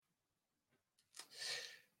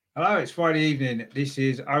Hello, it's Friday evening. This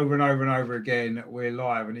is over and over and over again. We're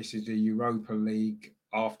live, and this is the Europa League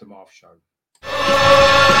Aftermath Show.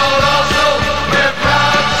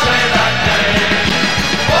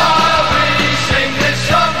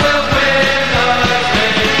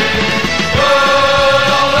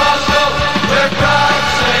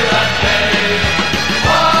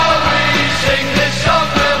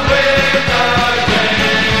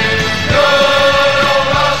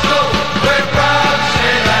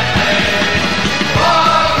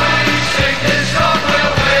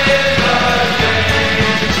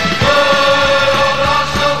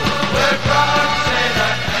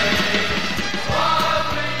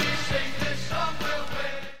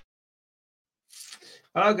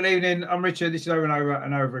 Hello, good evening. I'm Richard. This is over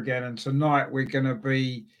and over again. And tonight we're going to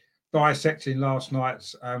be dissecting last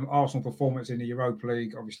night's Arsenal performance in the Europa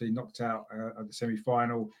League, obviously knocked out at the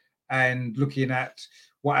semi-final, and looking at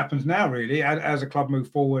what happens now, really, as a club move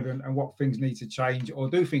forward and what things need to change, or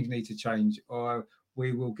do things need to change, or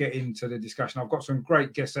we will get into the discussion. I've got some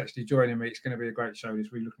great guests actually joining me. It's going to be a great show.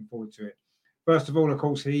 This week, looking forward to it. First of all, of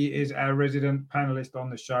course, he is our resident panelist on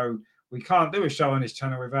the show. We can't do a show on this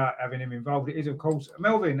channel without having him involved. It is, of course,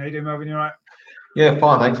 Melvin. How you doing, Melvin? You all right? Yeah,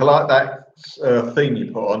 fine, thanks. I like that theme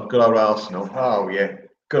you put on. Good old Arsenal. Oh, yeah.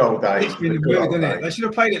 Good old days. It's been good, isn't it? They should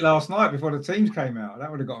have played it last night before the teams came out.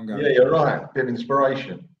 That would have gotten going. Yeah, you're right. Bit of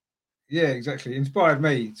inspiration. Yeah, exactly. Inspired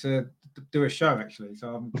me to do a show, actually.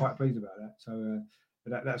 So I'm quite pleased about that. So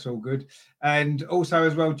that's all good. And also,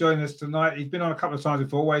 as well, joining us tonight, he's been on a couple of times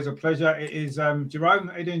before. Always a pleasure. It is Jerome.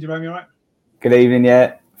 How you doing, Jerome? You all right? Good evening,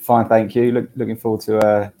 yeah. Fine, thank you. Looking forward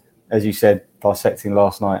to, as you said, dissecting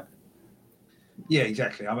last night. Yeah,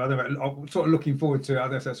 exactly. I'm sort of looking forward to it. I don't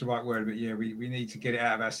know if that's the right word, but yeah, we need to get it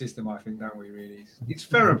out of our system, I think, don't we, really? It's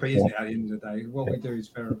therapy, isn't it, at the end of the day? What we do is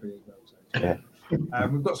therapy as well. So. Yeah.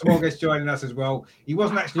 We've got some more guests joining us as well. He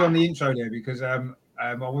wasn't actually on the intro there because I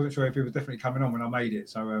wasn't sure if he was definitely coming on when I made it.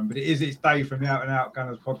 So, but it's Dave from the Out and Out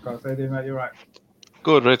Gunners podcast. How you doing, mate? You're right.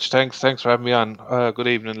 Good, Rich. Thanks for having me on. Good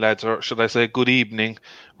evening, lads, or should I say good evening,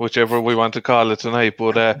 whichever we want to call it tonight.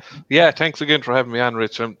 But yeah, thanks again for having me on,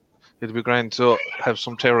 Rich. It'll be grand to have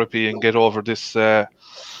some therapy and get over this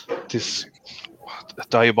this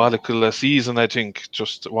diabolical season, I think,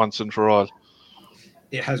 just once and for all.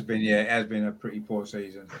 It has been, yeah. It has been a pretty poor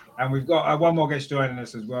season. And we've got one more guest joining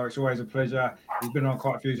us as well. It's always a pleasure. He's been on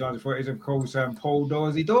quite a few times before. It is, of course, Paul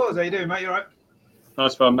Dawsey. Dawes, how you doing, mate? You all right?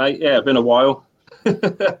 Nice one, mate. Yeah, been a while.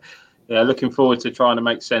 Yeah, looking forward to trying to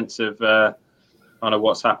make sense of kind of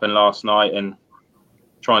what's happened last night and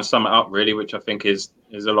try and sum it up, really, which I think is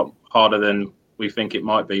a lot harder than we think it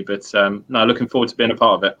might be. But no, looking forward to being a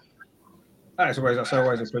part of it. That's always a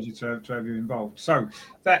pleasure to have you involved. So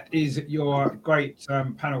that is your great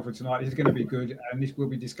panel for tonight. This is going to be good, and this will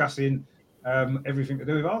be discussing everything to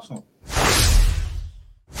do with Arsenal.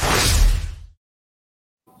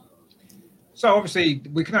 So obviously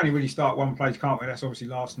we can only really start one place, can't we? That's obviously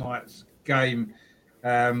last night's game.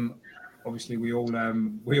 Obviously we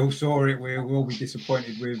all saw it. We'll all be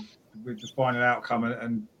disappointed with the final outcome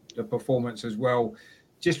and the performance as well.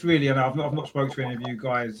 Just really, and I've not spoken to any of you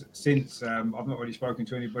guys since. I've not really spoken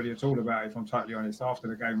to anybody at all about it, if I'm totally honest. After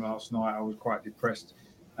the game last night, I was quite depressed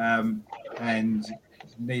and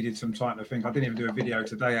needed some time to think. I didn't even do a video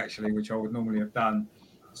today, actually, which I would normally have done.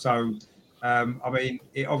 So, I mean,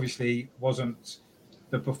 it obviously wasn't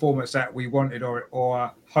the performance that we wanted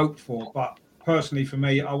or hoped for. But personally, for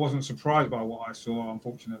me, I wasn't surprised by what I saw,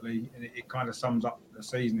 unfortunately. And it kind of sums up the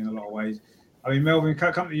season in a lot of ways. I mean, Melvin, can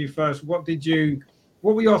I come to you first? What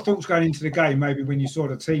were your thoughts going into the game, maybe when you saw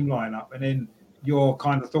the team line up, and then your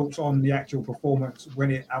kind of thoughts on the actual performance when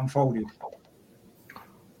it unfolded?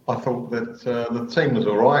 I thought that the team was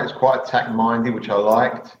all right. It's quite attack-minded, which I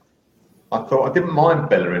liked. I didn't mind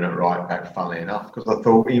Bellerin at right back, funnily enough, because I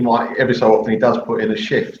thought he might, every so often he does put in a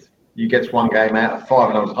shift. He gets one game out of 5,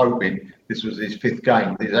 and I was hoping this was his 5th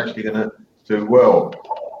game. He's actually going to do well.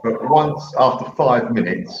 But once, after 5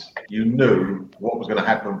 minutes, you knew what was going to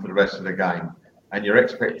happen for the rest of the game. And my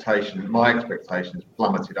expectations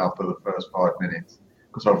plummeted after the first 5 minutes.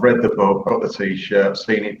 Because I've read the book, got the T-shirt,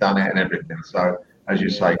 seen it, done it and everything. So, as you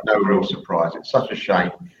say, no real surprise. It's such a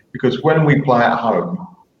shame. Because when we play at home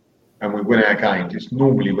and we win our games, it's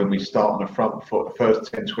normally when we start on the front foot, the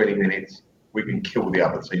first 10, 20 minutes, we can kill the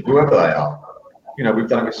other team, whoever they are. You know, we've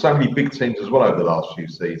done it with so many big teams as well over the last few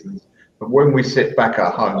seasons. But when we sit back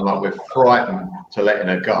at home like we're frightened to let in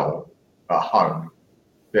a goal at home,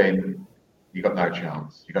 then you got no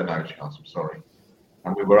chance. I'm sorry.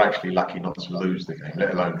 And we were actually lucky not to lose the game,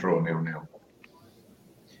 let alone draw 0-0.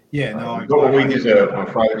 Yeah, no. Got what we deserved, I'm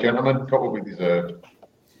afraid, gentlemen. Got what we deserved.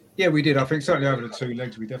 Yeah, we did. I think certainly over the 2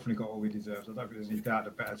 legs, we definitely got what we deserved. I don't think there's any doubt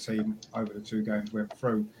the better team over the 2 games went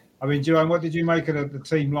through. I mean, Joanne, what did you make of the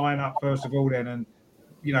team lineup first of all then? And,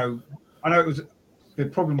 you know, I know it was the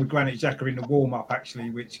problem with Granit Xhaka in the warm-up,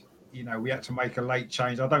 actually, which, you know, we had to make a late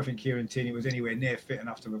change. I don't think Kieran Tierney was anywhere near fit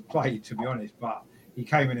enough to have played, to be honest, but he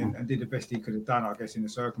came in and did the best he could have done, I guess, in the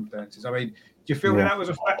circumstances. I mean, do you feel that was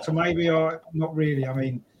a factor maybe, or not really? I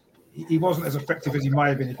mean, he wasn't as effective as he may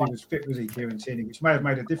have been if he was fit, was he, Kieran Tierney, which may have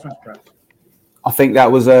made a difference, perhaps. I think that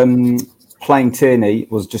was playing Tierney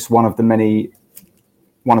was just one of the many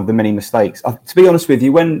mistakes. To be honest with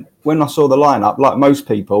you, when I saw the lineup, like most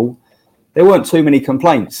people, there weren't too many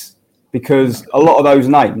complaints because a lot of those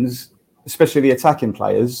names, especially the attacking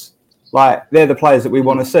players, like they're the players that we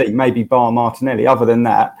want to see. Maybe bar Martinelli. Other than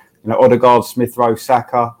that, you know, Odegaard, Smith Rowe,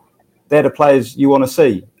 Saka, they're the players you want to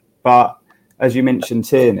see. But as you mentioned,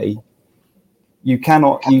 Tierney, you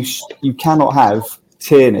cannot have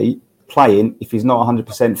Tierney playing if he's not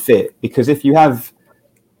 100% fit, because if you have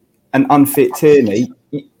an unfit Tierney,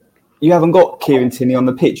 you haven't got Kieran Tierney on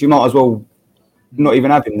the pitch. You might as well not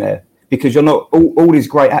even have him there, because you're not all his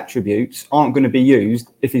great attributes aren't going to be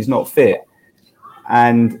used if he's not fit.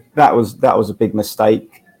 And that was a big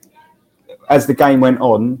mistake. As the game went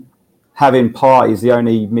on, having Partey as the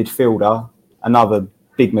only midfielder, another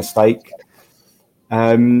big mistake.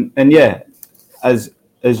 And yeah, as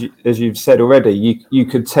you've said already, you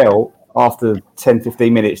could tell after 10,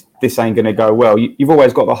 15 minutes, this ain't going to go well. You've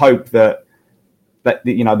always got the hope that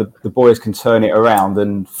you know the boys can turn it around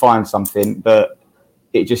and find something, but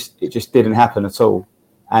it just didn't happen at all.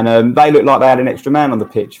 And they looked like they had an extra man on the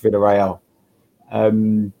pitch, Villarreal.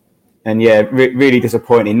 And yeah, really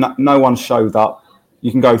disappointing. No one showed up.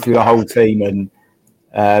 You can go through the whole team,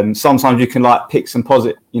 and sometimes you can like pick some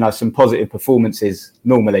positive performances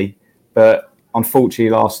normally, but unfortunately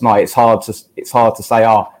last night it's hard to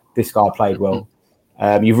say, this guy played well.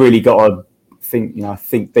 You've really got to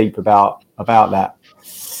think deep about that.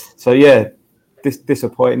 So yeah,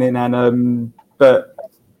 disappointing, and but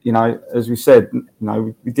you know, as we said, you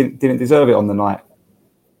know, we didn't deserve it on the night.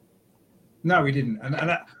 No, we didn't, and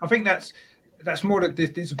I think that's more the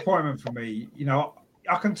disappointment for me. You know,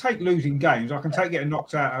 I can take losing games, I can take getting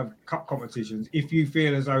knocked out of cup competitions if you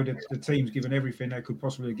feel as though the team's given everything they could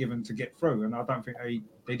possibly have given to get through, and I don't think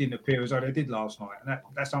they didn't appear as though they did last night, and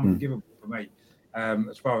that's unforgivable for me,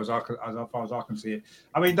 as far as I can see it.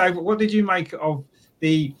 I mean, Dave, what did you make of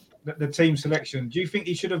the team selection? Do you think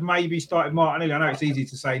he should have maybe started Martinelli? I know it's easy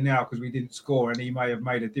to say now because we didn't score and he may have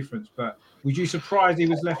made a difference, but was you surprised he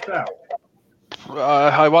was left out?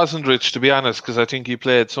 I wasn't, Rich, to be honest, because I think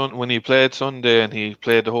when he played Sunday and he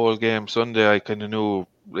played the whole game Sunday, I kind of knew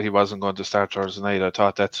he wasn't going to start Thursday night. I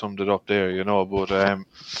thought that summed it up there, you know. But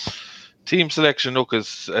team selection, look,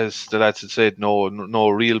 as the lads had said, no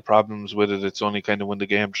real problems with it. It's only kind of when the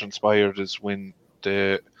game transpired is when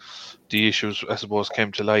the issues, I suppose,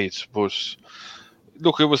 came to light. But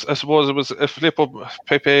look, it was a flip up.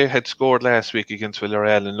 Pepe had scored last week against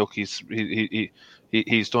Villarreal, and look,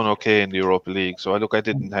 he's done okay in the Europa League. So I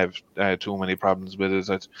didn't have too many problems with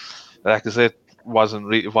it. Like I said,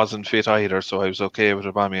 wasn't fit either, so I was okay with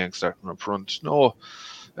Aubameyang starting up front. No,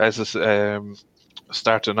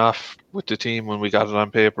 starting off with the team when we got it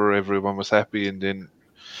on paper, everyone was happy, and then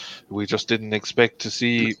we just didn't expect to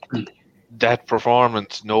see that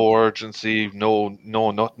performance. No urgency, no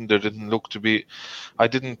nothing. There didn't look to be.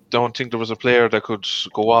 Don't think there was a player that could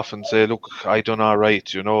go off and say, "Look, I done all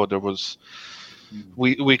right." You know, there was.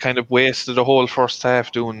 We kind of wasted the whole first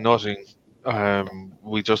half doing nothing.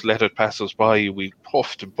 We just let it pass us by. We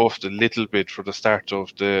puffed a little bit for the start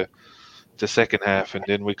of the second half, and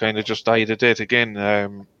then we kind of just died a dead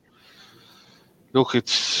again. Look,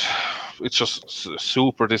 it's just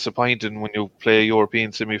super disappointing when you play a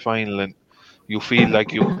European semi-final and you feel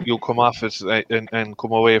like you come off it and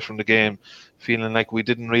come away from the game feeling like we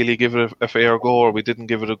didn't really give it a fair go, or we didn't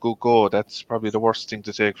give it a good go. That's probably the worst thing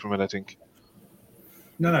to take from it, I think.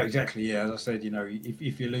 No, exactly. Yeah, as I said, you know,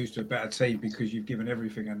 if you lose to a better team because you've given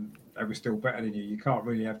everything and they were still better than you, you can't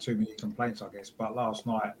really have too many complaints, I guess. But last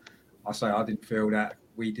night, I didn't feel that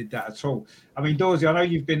we did that at all. I mean, Dorsey, I know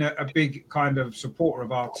you've been a big kind of supporter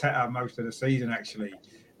of Arteta most of the season, actually.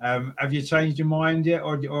 Have you changed your mind yet,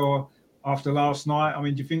 or after last night? I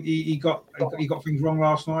mean, do you think he got things wrong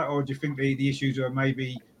last night, or do you think the issues are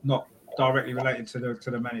maybe not directly related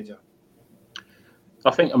to the manager? I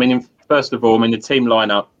think, first of all, the team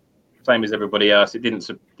lineup, same as everybody else, it didn't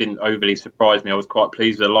overly surprise me. I was quite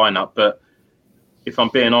pleased with the lineup, but if I'm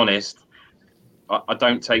being honest, I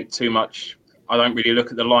don't take too much. I don't really look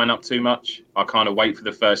at the lineup too much. I kind of wait for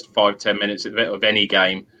the first 5-10 minutes of any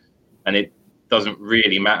game, and doesn't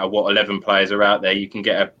really matter what 11 players are out there. You can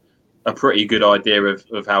get a pretty good idea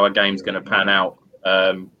of how a game's going to pan out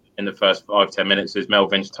in the first 5-10 minutes, as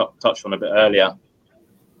Melvin touched on a bit earlier.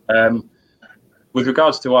 With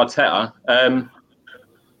regards to Arteta,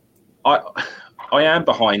 I am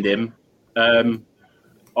behind him.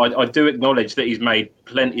 I do acknowledge that he's made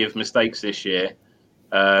plenty of mistakes this year.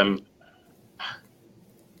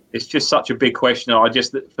 It's just such a big question.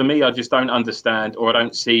 For me, I just don't understand, or I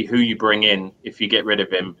don't see who you bring in if you get rid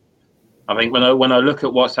of him. I think when I look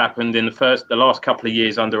at what's happened in the last couple of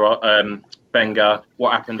years under Wenger,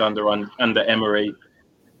 what happened under Emery,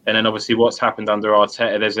 and then obviously what's happened under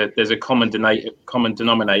Arteta, there's a common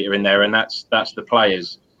denominator in there, and that's the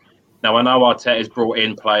players. Now I know Arteta's brought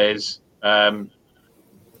in players, but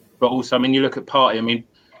also, I mean, you look at Partey. I mean,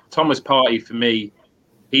 Thomas Partey, for me,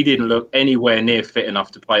 he didn't look anywhere near fit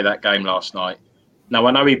enough to play that game last night. Now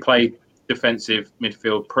I know he played defensive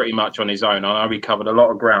midfield pretty much on his own. I know he covered a lot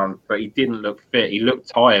of ground, but he didn't look fit. He looked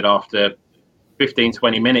tired after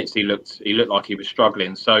 15-20 minutes. He looked like he was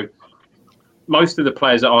struggling. So most of the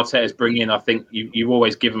players that Arteta's bring in, I think you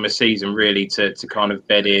always give them a season really to kind of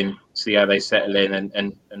bed in, see how they settle in,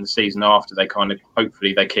 and the season after they kind of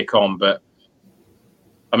hopefully they kick on. But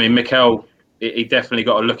I mean, Mikel, he definitely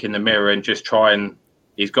got to look in the mirror and just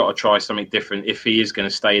he's got to try something different if he is going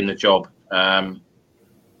to stay in the job.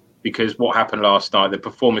 Because what happened last night, the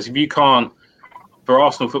performance, for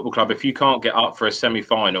Arsenal Football Club, if you can't get up for a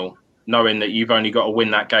semi-final, knowing that you've only got to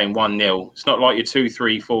win that game 1-0, it's not like you're 2,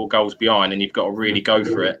 3, 4 goals behind and you've got to really go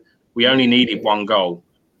for it. We only needed 1 goal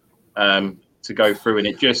to go through, and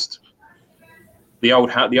it just the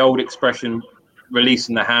old expression,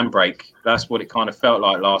 releasing the handbrake. That's what it kind of felt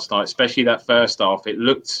like last night, especially that first half.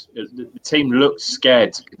 The team looked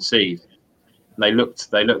scared to concede. They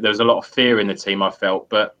looked. There was a lot of fear in the team, I felt,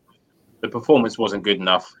 but the performance wasn't good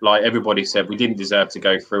enough. Like everybody said, we didn't deserve to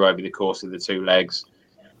go through over the course of the 2 legs.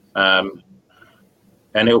 And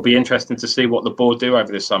it'll be interesting to see what the board do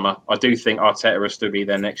over the summer. I do think Arteta will still be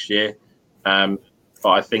there next year, but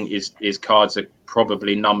I think his cards are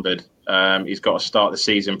probably numbered. He's got to start the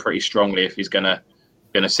season pretty strongly if he's going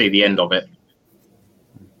to see the end of it.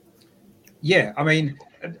 Yeah, I mean,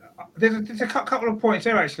 there's a couple of points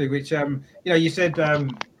there actually, which you said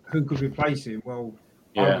who could replace him. Well,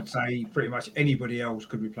 yeah. I would say pretty much anybody else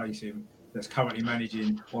could replace him that's currently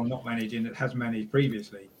managing or not managing, that has managed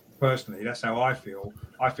previously. Personally, that's how I feel.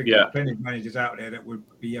 I think there are plenty of managers out there that would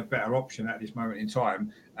be a better option at this moment in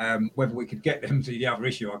time. Whether we could get them to the other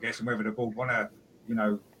issue, I guess, and whether the board want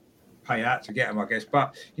to, pay out to get them, I guess.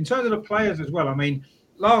 But in terms of the players as well, I mean,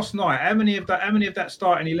 last night, how many of that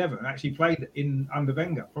starting 11 actually played in under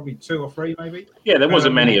Wenger? Probably 2 or 3, maybe. Yeah, there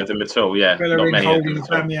wasn't many of them at all. Yeah, Bellerin, Holding,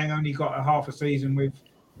 Aubameyang only got a half a season with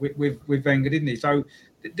Wenger, didn't he? So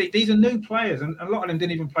these are new players, and a lot of them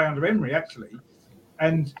didn't even play under Emery actually.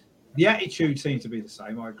 And the attitude seems to be the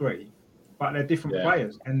same. I agree, but they're different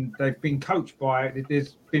players, and they've been coached by.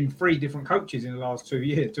 There's been 3 different coaches in the last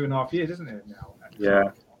 2.5 years, isn't there now? Actually?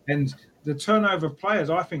 Yeah. And the turnover of players,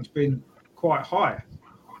 I think, has been quite high.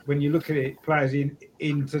 When you look at it, players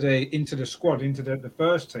into the squad, into the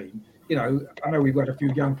first team, I know we've got a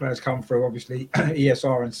few young players come through, obviously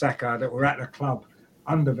ESR and Saka, that were at the club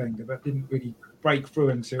under Wenger, but didn't really break through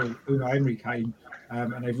until Unai Emery came,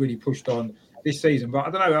 and they've really pushed on this season. But I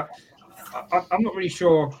don't know, I'm not really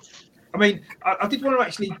sure. I mean, I did want to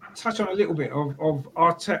actually touch on a little bit of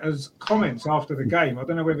Arteta's comments after the game. I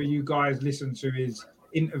don't know whether you guys listened to his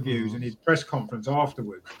interviews and his press conference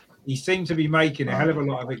afterwards. He seemed to be making a hell of a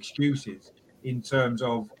lot of excuses in terms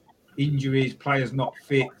of injuries, players not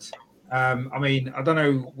fit. I mean, I don't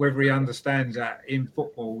know whether he understands that in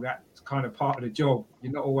football, that's kind of part of the job.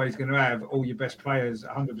 You're not always going to have all your best players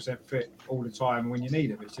 100% fit all the time when you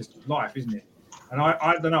need them. It's just life, isn't it? And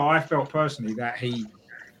I don't know, I felt personally that he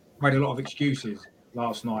made a lot of excuses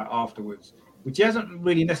last night afterwards, which he hasn't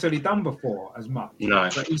really necessarily done before as much. No.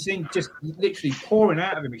 But he seemed just literally pouring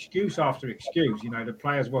out of him excuse after excuse. The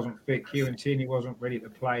players wasn't fit. Kieran Tierney wasn't ready to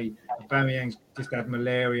play. Aubameyang just had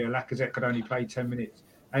malaria. Lacazette could only play 10 minutes.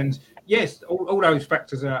 And yes, all those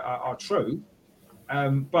factors are true.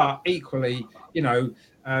 But equally,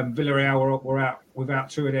 Villarreal were out without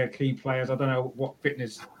 2 of their key players. I don't know what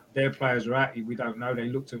fitness their players are at. We don't know. They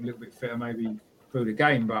looked a little bit fitter maybe through the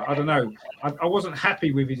game, but I don't know. I wasn't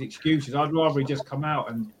happy with his excuses. I'd rather he just come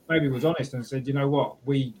out and maybe was honest and said, you know what,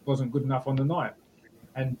 we wasn't good enough on the night,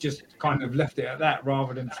 and just kind of left it at that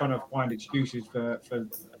rather than trying to find excuses for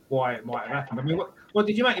why it might have happened. I mean, what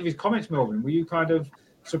did you make of his comments, Melvin? Were you kind of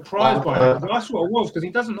surprised by that? That's what it was, because he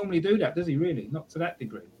doesn't normally do that, does he? Really, not to that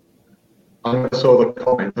degree. I never saw the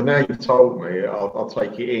comment, and now you've told me, I'll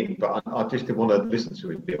take it in. But I just didn't want to listen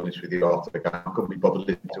to it, to be honest with you, after the game. I couldn't be bothered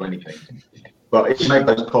listening to anything. But if you make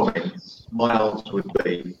those comments, my answer would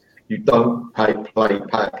be, you don't pay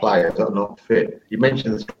players that are not fit. You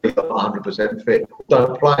mentioned the three that are 100% fit.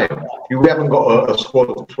 Don't play them. We haven't got a squad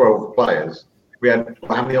of 12 players. We had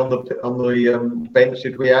how many on the bench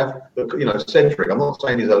did we have? Cedric. I'm not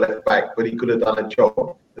saying he's a left back, but he could have done a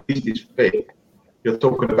job. At least he's fit. You're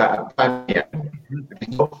talking about Aubameyang. If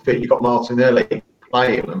he's not fit, you've got Martinelli.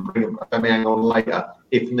 Play him and bring Aubameyang on later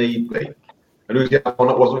if need be. And who's the other one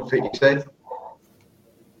that wasn't fit? You said.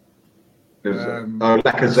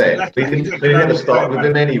 Lacazette. We didn't start with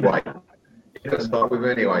him anyway.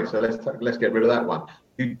 So let's get rid of that one.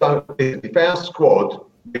 If our squad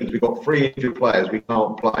means we've got 3 injured players we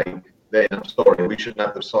can't play, then I'm sorry, we shouldn't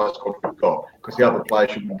have the size squad we've got, because the other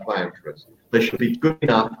players shouldn't be playing for us. They should be good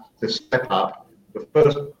enough to step up. The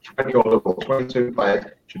first 20 or 22 players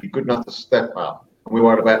should be good enough to step up. And we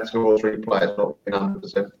worried about 2 or 3 players not being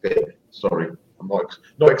 100% fit. Sorry, I'm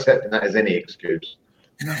not accepting that as any excuse.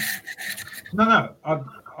 No,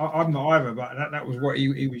 I'm not either, but that was what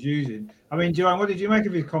he was using. I mean, Joanne, what did you make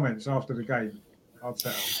of his comments after the game?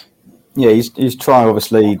 Yeah, he's trying to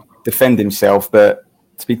obviously defend himself, but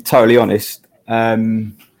to be totally honest,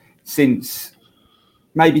 since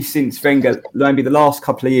Wenger, maybe the last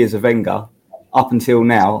couple of years of Wenger, up until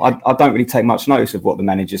now, I don't really take much notice of what the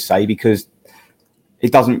managers say, because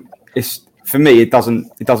it doesn't. For me, it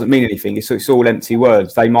doesn't mean anything. It's all empty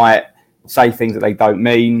words. They might say things that they don't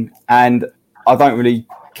mean, and I don't really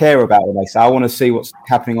care about what they say. I want to see what's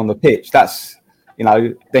happening on the pitch. That's,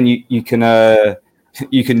 then you can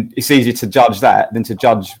it's easier to judge that than to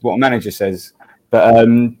judge what a manager says. But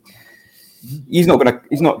he's not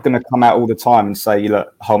gonna come out all the time and say,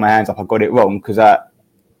 look, hold my hands up, I got it wrong, because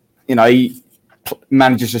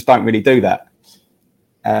managers just don't really do that.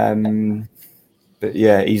 But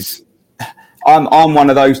yeah, I'm one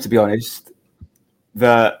of those, to be honest,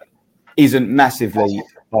 that isn't massively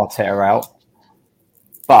Arteta out,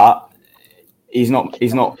 but he's not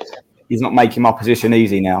making my position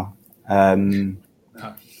easy now.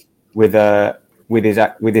 With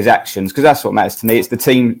his actions, because that's what matters to me. It's the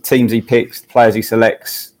teams he picks, the players he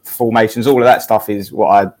selects, formations, all of that stuff is what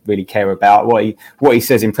I really care about. What he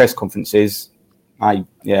says in press conferences, I'm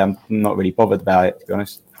not really bothered about it, to be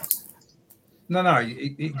honest. No,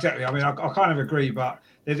 exactly. I mean, I kind of agree, but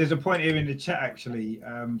there's a point here in the chat actually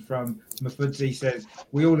from Mafudzi says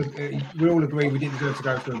we all agree we didn't deserve to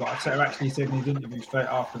go through, but Arteta actually said in his interview straight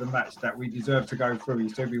after the match that we deserved to go through. He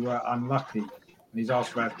said we were unlucky, and he's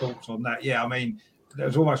asked for our thoughts on that. Yeah, I mean, that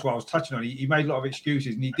was almost what I was touching on. He made a lot of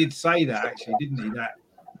excuses, and he did say that actually, didn't he? That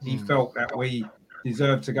he felt that we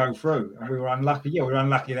deserved to go through, and we were unlucky. Yeah, we were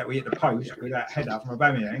unlucky that we hit the post with that header from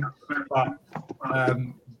Aubameyang, but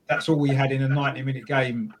that's all we had in a 90-minute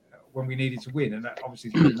game when we needed to win, and that obviously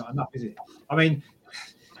is really not enough, is it? I mean,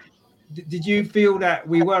 did you feel that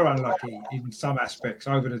we were unlucky in some aspects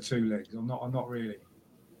over the 2 legs, or not really?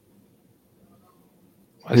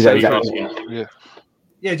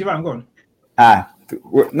 Yeah, Jerome, go on.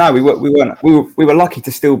 No, we weren't. We were lucky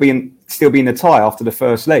to still be in the tie after the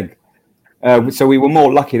first leg. So we were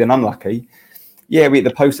more lucky than unlucky. Yeah, we hit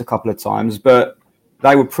the post a couple of times, but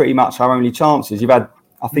they were pretty much our only chances.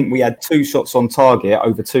 I think we had 2 shots on target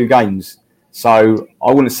over 2 games. So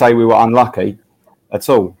I wouldn't say we were unlucky at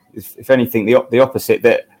all. If anything, the opposite.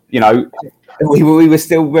 That we were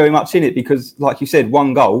still very much in it, because, like you said,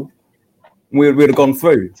 1 goal, we would have gone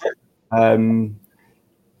through.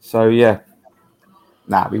 So yeah,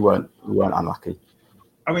 we weren't unlucky.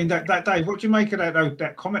 I mean, that Dave, what do you make of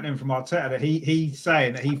that comment then from Arteta, that he's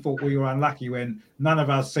saying that he thought we were unlucky when none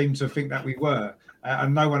of us seemed to think that we were,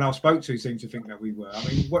 and no one else spoke to seemed to think that we were? I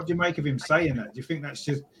mean, what do you make of him saying that? Do you think that's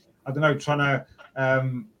just, I don't know, trying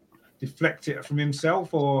to deflect it from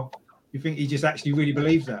himself, or do you think he just actually really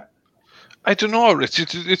believes that? I don't know,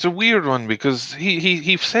 Rich. It's a weird one, because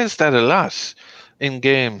he says that a lot in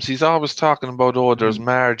games. He's always talking about, there's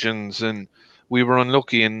margins and we were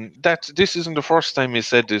unlucky, and this isn't the first time he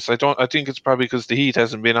said this. I think it's probably because the heat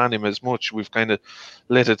hasn't been on him as much. We've kind of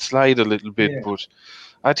let it slide a little bit, but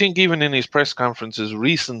I think even in his press conferences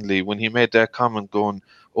recently, when he made that comment going,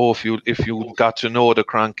 if you got to know the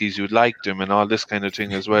Cronkies, you'd like them, and all this kind of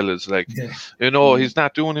thing as well, is like, he's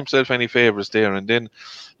not doing himself any favors there. And then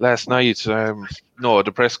last night,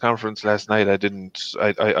 the press conference last night,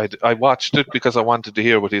 I watched it because I wanted to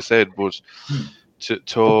hear what he said, but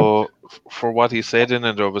for what he said in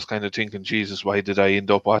it, I was kind of thinking, Jesus, why did I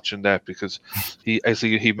end up watching that? Because he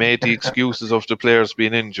made the excuses of the players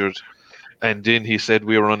being injured, And then he said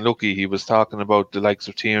we were unlucky. He was talking about the likes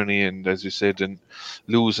of Tierney and, as you said, and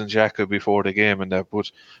losing Xhaka before the game and that. But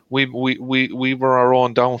we were our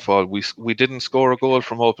own downfall. We didn't score a goal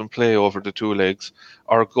from open play over the 2 legs.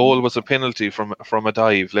 Our goal was a penalty from a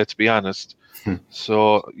dive. Let's be honest.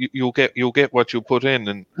 So you get what you put in,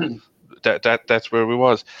 and that's where we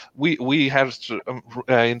was. We had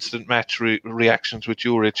instant match reactions with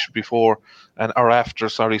you, Rich, before or after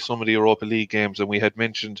some of the Europa League games, and we had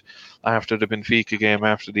mentioned after the Benfica game,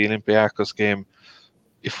 after the Olympiacos game,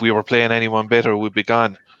 if we were playing anyone better, we'd be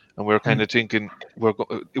gone. And we were kind of thinking,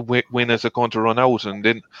 when is it going to run out? And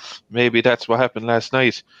then maybe that's what happened last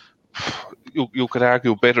night. You could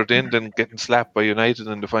argue better than getting slapped by United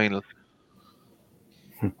in the final.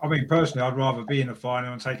 I mean, personally, I'd rather be in the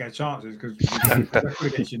final and take our chances because we're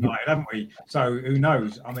against United, haven't we? So who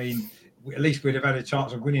knows? I mean, at least we'd have had a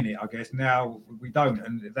chance of winning it, I guess. Now we don't,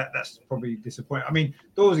 and that's probably disappointing. I mean,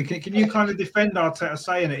 Dorsey, can you kind of defend Arteta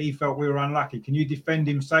saying that he felt we were unlucky? Can you defend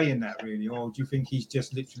him saying that, really? Or do you think he's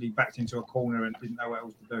just literally backed into a corner and didn't know what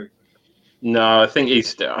else to do? No, I think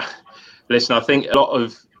he's... Listen, I think a lot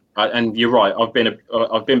of... And you're right. I've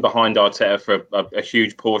been behind Arteta for a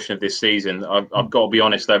huge portion of this season. I've got to be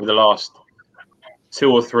honest. Over the last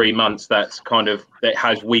 2 or 3 months, that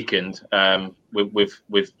has weakened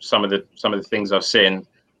with some of the things I've seen.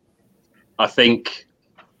 I think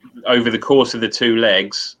over the course of the 2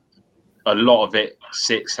 legs, a lot of it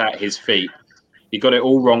sits at his feet. He got it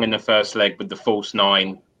all wrong in the first leg with the false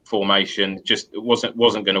 9 formation. Just it wasn't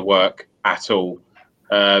going to work at all.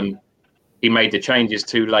 He made the changes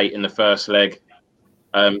too late in the first leg.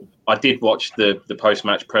 I did watch the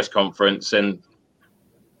post-match press conference, and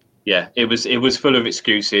yeah, it was full of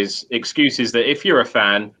excuses. Excuses that if you're a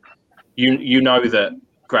fan, you know that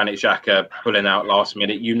Granit Xhaka pulling out last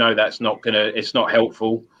minute, you know it's not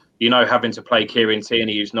helpful. You know having to play Kieran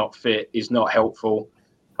Tierney who's not fit is not helpful.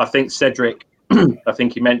 I think Cedric, I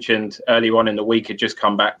think he mentioned earlier on in the week, had just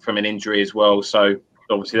come back from an injury as well. So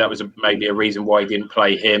obviously that was maybe a reason why he didn't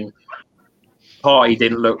play him. Party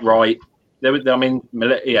didn't look right.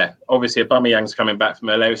 Obviously Aubameyang's coming back from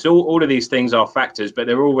LA. So all of these things are factors, but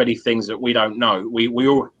they're already things that we don't know. We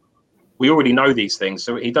already know these things,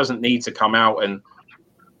 so he doesn't need to come out and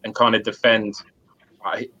kind of defend.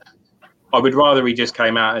 I would rather he just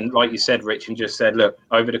came out and, like you said, Rich, and just said, look,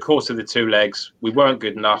 over the course of the 2 legs, we weren't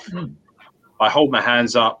good enough. I hold my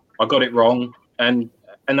hands up. I got it wrong, and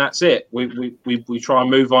that's it. We try and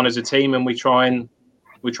move on as a team, and we try and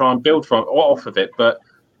build off of it. But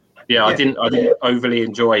yeah, I didn't overly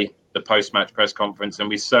enjoy the post-match press conference, and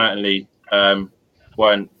we certainly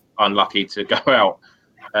weren't unlucky to go out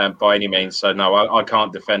by any means. So no, I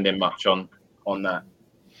can't defend him much on that.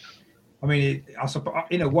 I mean,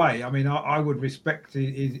 in a way, I mean, I would respect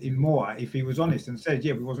him more if he was honest and said,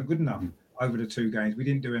 yeah, we wasn't good enough over the 2 games. We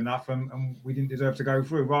didn't do enough, and we didn't deserve to go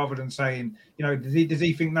through, rather than saying, you know, does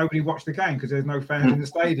he think nobody watched the game because there's no fans in the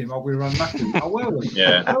stadium? Oh, we were unlucky. Oh, well,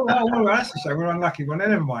 yeah. Well, that's a shame. We're unlucky. Well,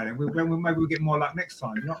 never mind. Maybe we'll get more luck next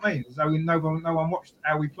time. You know what I mean? So no one watched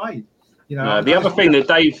how we played. You know, the other thing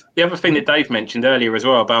that Dave mentioned earlier as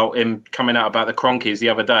well about him coming out about the Cronkies the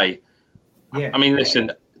other day. Yeah. I mean,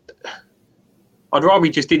 listen, I'd rather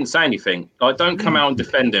he just didn't say anything. Like, don't come out and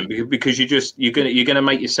defend him because you're gonna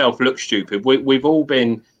make yourself look stupid. We've all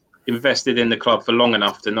been invested in the club for long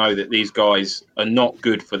enough to know that these guys are not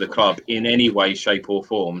good for the club in any way, shape, or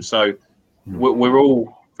form. So we're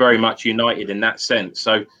all very much united in that sense.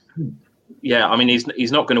 So yeah, I mean,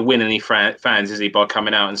 he's not going to win any fans, is he, by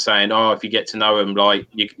coming out and saying, "Oh, if you get to know them, like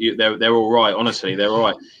they're all right." Honestly, they're all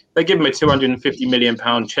right. They give him a £250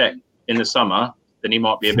 million check in the summer, then he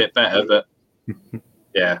might be a bit better. But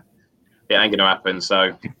yeah, it ain't going to happen.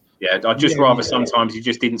 So yeah, I'd just rather sometimes he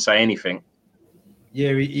just didn't say anything.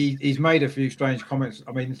 Yeah, he's made a few strange comments.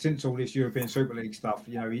 I mean, since all this European Super League stuff,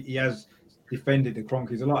 you know, he has defended the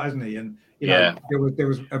Cronkies a lot, hasn't he? And you know, there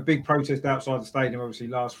was a big protest outside the stadium, obviously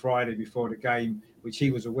last Friday before the game, which he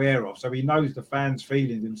was aware of. So he knows the fans'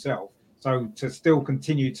 feelings himself. So to still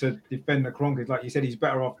continue to defend the Cronkies, like you said, he's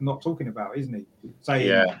better off not talking about, isn't he? Saying,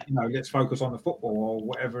 you know, let's focus on the football or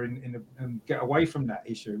whatever, and get away from that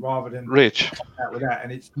issue rather than Rich out with that.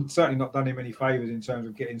 And it's certainly not done him any favours in terms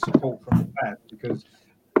of getting support from the fans, because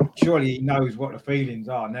surely he knows what the feelings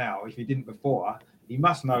are now. If he didn't before, he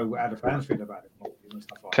must know how the fans feel about it. And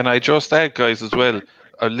stuff like Can I just add, guys, as well?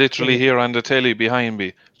 Literally here on the telly behind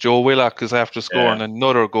me, Joe Willock is after scoring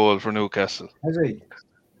another goal for Newcastle. Has he?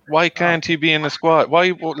 Why can't he be in the squad?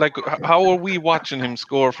 Why, like, how are we watching him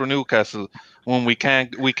score for Newcastle when we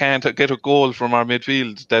can't get a goal from our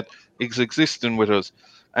midfield that is existing with us?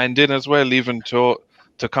 And then as well, even to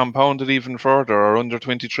compound it even further, our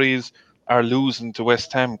under-23s are losing to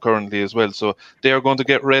West Ham currently as well. So they are going to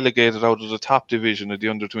get relegated out of the top division of the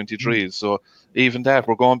under-23s. So even that,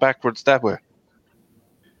 we're going backwards that way.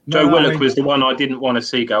 Joe Willock was the one I didn't want to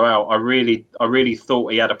see go out. I really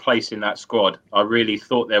thought he had a place in that squad. I really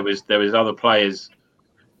thought there was other players,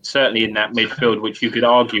 certainly in that midfield, which you could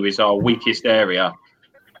argue is our weakest area.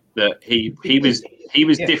 That he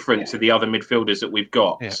was different to the other midfielders that we've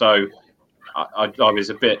got. Yeah. So I was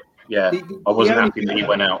a bit I wasn't happy that he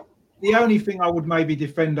went out. The only thing I would maybe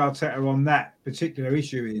defend Arteta on that particular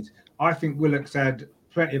issue is I think Willock's had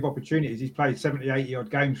plenty of opportunities. He's played 70, 80 odd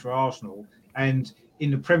games for Arsenal, and in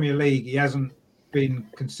the Premier League, he hasn't been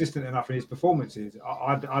consistent enough in his performances.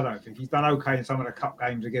 I don't think he's done okay in some of the cup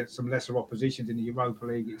games against some lesser oppositions in the Europa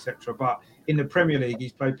League, etc. But in the Premier League,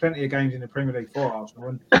 he's played plenty of games in the Premier League for Arsenal,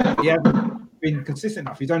 and he hasn't been consistent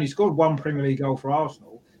enough. He's only scored one Premier League goal for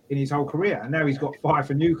Arsenal in his whole career, and now he's got 5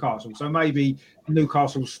 for Newcastle. So maybe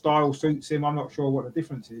Newcastle's style suits him. I'm not sure what the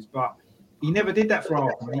difference is, but he never did that for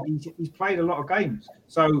Arsenal. He's played a lot of games,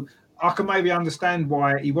 so I can maybe understand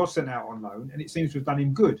why he was sent out on loan, and it seems to have done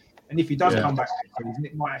him good. And if he does come back next season,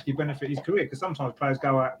 it might actually benefit his career, because sometimes players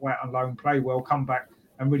go out on loan, play well, come back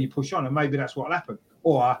and really push on, and maybe that's what will happen.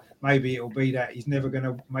 Or maybe it'll be that he's never going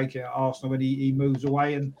to make it at Arsenal and he moves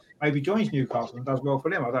away and maybe joins Newcastle and does well for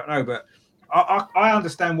them. I don't know, but I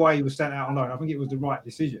understand why he was sent out on loan. I think it was the right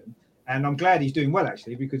decision. And I'm glad he's doing well,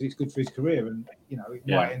 actually, because it's good for his career, and it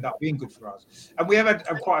might end up being good for us. And we have had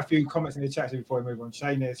quite a few comments in the chat before we move on.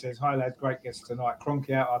 Shane there says, "Hi lads, great guests tonight. Kroenke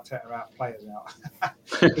out, Arteta out, players out."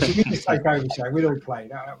 If you just take over, Shane, we'll all play.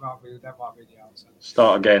 That might be the answer.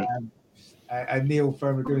 Start again. And Neil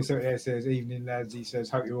from Doing Something there says, "Evening lads." He says,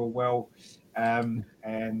 "Hope you're all well, and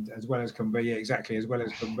as well as can be." Yeah, exactly, as well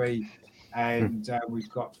as can be. And we've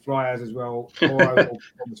got Flyers as well.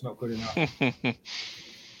 It's not good enough.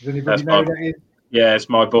 Does anybody know who that is? Yeah, it's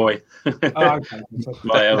my boy. Okay.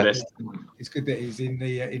 My eldest. It's good that he's in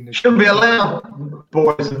the. Shouldn't be allowed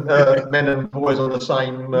boys, men and boys on the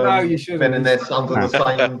same. No, you shouldn't. Men and their sons on the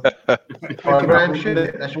same program, should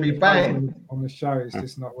it? That should be banned on the show. It's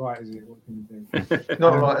just not right, is it? What can you do?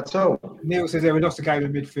 Not right at all. Neil says we lost the game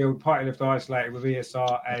in midfield. Partey left isolated with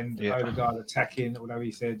ESR and Odegaard attacking. Although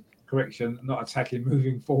he said, correction, not attacking,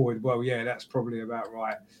 moving forward. Well, yeah, that's probably about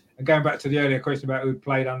right. And going back to the earlier question about who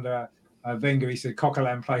played under Wenger, he said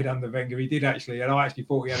Coquelin played under Wenger. He did actually, and I actually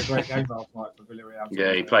thought he had a great game last night for Villarreal.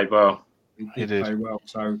 Yeah, he played well. He did play well.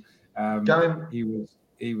 So he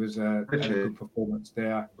was a good performance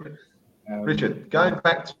there. Richard, going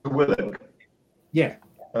back to Willock. Yeah.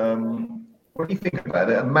 What do you think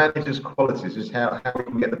about it? A manager's qualities is how we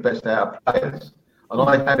can get the best out of players. And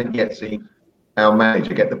I haven't yet seen our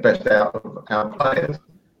manager get the best out of our players.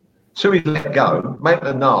 So he's let go,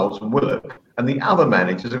 Maitland-Niles and Willock, and the other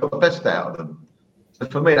managers have got the best out of them. So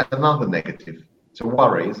for me, that's another negative. It's a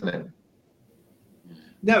worry, isn't it?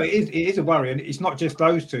 No, it is a worry, and it's not just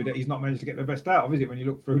those two that he's not managed to get the best out of, is it? When you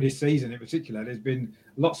look through this season in particular, there's been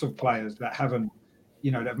lots of players that haven't,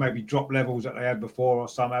 that maybe dropped levels that they had before, or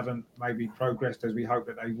some haven't maybe progressed as we hope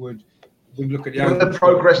that they would. We look at they've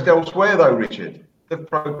progressed elsewhere, though, Richard. They've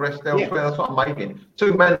progressed elsewhere. That's what I'm making.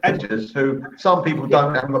 Two managers who some people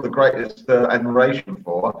haven't got the greatest admiration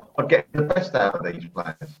for are getting the best out of these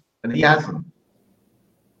players, and he hasn't.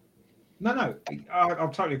 No, I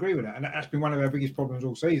totally agree with that, and that's been one of our biggest problems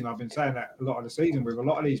all season. I've been saying that a lot of the season with a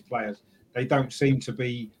lot of these players. They don't seem to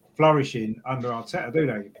be flourishing under Arteta, do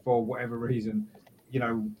they? For whatever reason,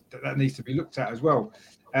 that needs to be looked at as well.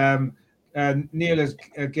 And Neil has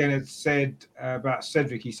said about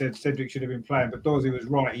Cedric. He said Cedric should have been playing, but Dorsey was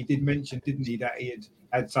right. He did mention, didn't he, that he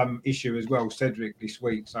had some issue as well, Cedric, this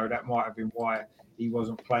week. So that might have been why he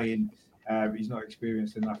wasn't playing. He's not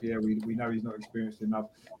experienced enough. Yeah, we know he's not experienced enough.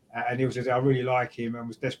 And Neil says, I really like him and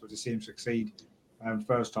was desperate to see him succeed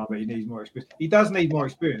first time, but he needs more experience. He does need more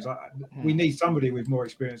experience. We need somebody with more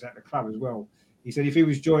experience at the club as well. He said if he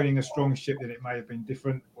was joining a strong ship, then it may have been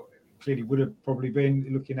different. Clearly would have probably been,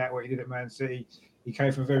 looking at what he did at Man City. He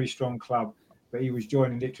came from a very strong club, but he was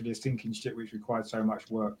joining literally a sinking ship which required so much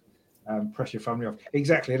work, pressure from the off.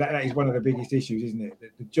 Exactly, that is one of the biggest issues, isn't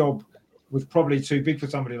it? The job was probably too big for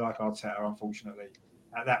somebody like Arteta, unfortunately,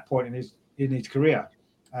 at that point in his career.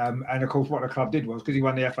 And of course, what the club did was, because he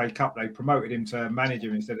won the FA Cup, they promoted him to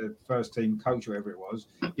manager instead of first team coach, whoever it was,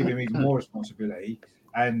 give him even more responsibility,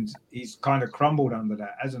 and he's kind of crumbled under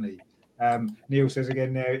that, hasn't he? Neil says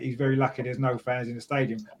again there, he's very lucky there's no fans in the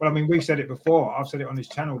stadium. Well, I mean, we've said it before. I've said it on this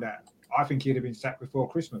channel that I think he'd have been sacked before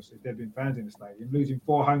Christmas if there'd been fans in the stadium. Losing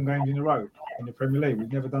 4 home games in a row in the Premier League.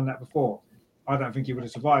 We've never done that before. I don't think he would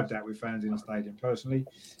have survived that with fans in the stadium, personally.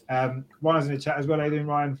 Ryan's in the chat as well. How you doing,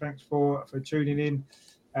 Ryan? Thanks for tuning in.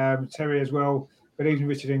 Terry as well. Good evening,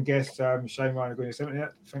 Richard and guests. Shane Ryan agreeing 70.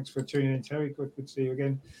 Thanks for tuning in, Terry. Good to see you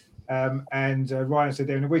again. And Ryan said,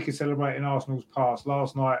 in a week of celebrating Arsenal's past,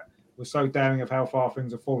 last night was so damning of how far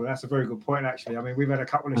things have fallen. That's a very good point, actually. I mean, we've had a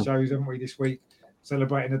couple of shows, haven't we, this week,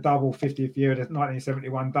 celebrating the double 50th year of the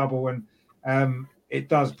 1971 double. And it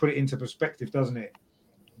does put it into perspective, doesn't it?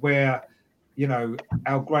 Where, you know,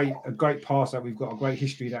 a great past that we've got, a great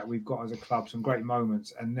history that we've got as a club, some great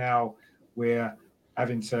moments. And now we're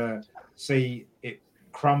having to see it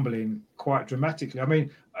crumbling quite dramatically. I mean,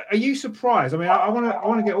 are you surprised? I mean, I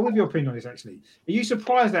want to get all of your opinion on this, actually. Are you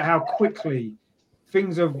surprised at how quickly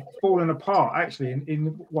things have fallen apart, actually, in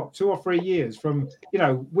what, 2 or 3 years from, you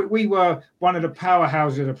know, we were one of the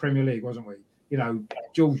powerhouses of the Premier League, wasn't we? You know,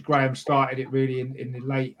 George Graham started it really in the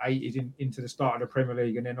late 80s into the start of the Premier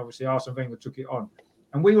League, and then obviously Arsene Wenger took it on.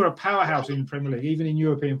 And we were a powerhouse in the Premier League, even in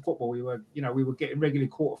European football. We were getting regularly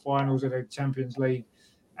quarterfinals of the Champions League.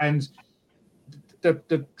 And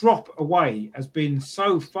the drop away has been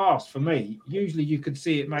so fast for me. Usually you could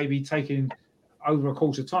see it maybe taking over a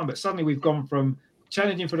course of time, but suddenly we've gone from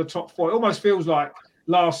challenging for the top 4. It almost feels like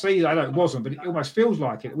last season, I know it wasn't, but it almost feels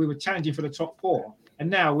like it. We were challenging for the top 4, and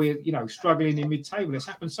now we're, you know, struggling in mid-table. It's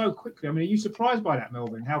happened so quickly. I mean, are you surprised by that,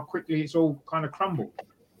 Melvin, how quickly it's all kind of crumbled?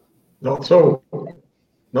 Not at all.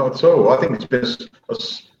 Not at all. I think it's been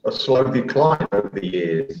a slow decline over the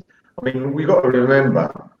years. I mean, we've got to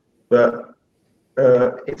remember that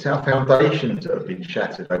it's our foundations that have been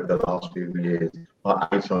shattered over the last few years, like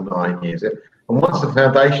 8 or 9 years. And once the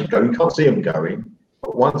foundations go, you can't see them going,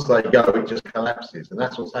 but once they go, it just collapses. And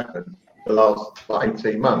that's what's happened the last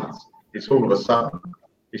 18 months. It's all of a sudden,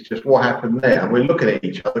 it's just what happened there. And we're looking at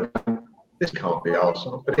each other going, this can't be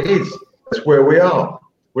Arsenal, but it is. That's where we are.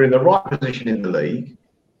 We're in the right position in the league.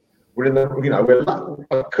 We're in the, you know,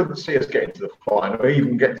 I couldn't see us getting to the final or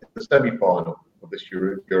even get to the semi-final of this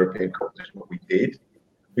European competition, what we did.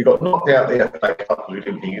 We got knocked out the FA Cup because we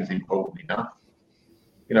didn't think it was important enough.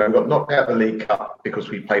 You know, we got knocked out the League Cup because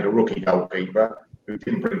we played a rookie goalkeeper who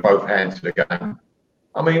didn't bring both hands to the game.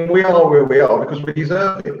 I mean, we are where we are because we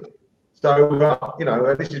deserve it. So, you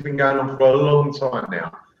know, this has been going on for a long time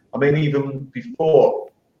now. I mean, even before,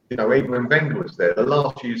 you know, even when Wenger was there, the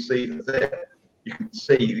last few seasons there, you could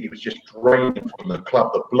see it was just draining from the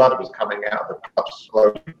club. The blood was coming out of the club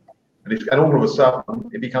slowly. And all of a sudden,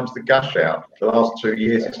 it becomes the gush out. The last 2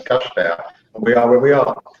 years, it's gushed out, and we are where we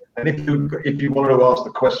are. And if you wanted to ask the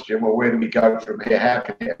question, well, where do we go from here? How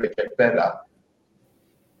can it ever get better?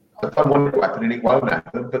 I don't want it to happen, and it won't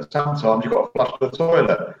happen. But sometimes you've got to flush the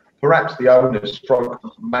toilet. Perhaps the owners, stroke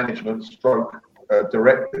management, stroke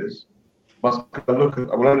directors must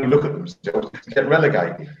will only look at themselves to get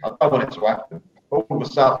relegated. I don't want it to happen. All of a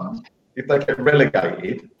sudden, if they get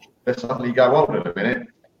relegated, they suddenly go, hold on a minute.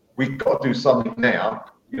 We've got to do something now.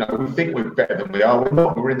 You know, we think we're better than we are. We're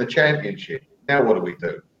not. We're in the Championship. Now what do we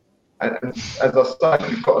do? And as I say,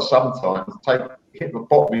 you've got to sometimes hit the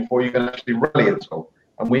bottom before you can actually rally at all.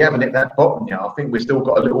 And we haven't hit that bottom yet. I think we've still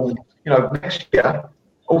got a little, you know, next year,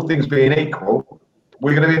 all things being equal,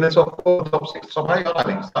 we're going to be in the top 4, top 6, top 8, I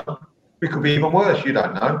think. So we could be even worse. You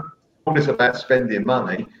don't know. All this about spending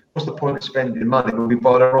money. What's the point of spending money when we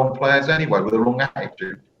buy the wrong players anyway with the wrong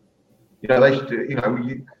attitude? You know, they should do, you know,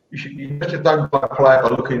 you just don't buy a player by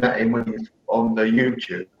looking at him when he's on the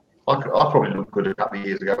YouTube. I probably looked good a couple of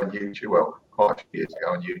years ago on YouTube, well, quite a few years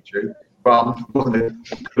ago on YouTube, but I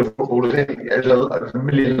wasn't as good a footballer as any. There's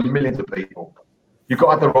millions and millions of people. You've got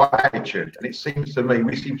to have the right attitude, and it seems to me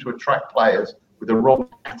we seem to attract players with the wrong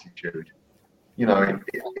attitude. You know,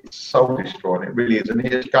 it's soul destroying, it really is. And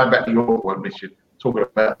it's going back to your one, Richard, talking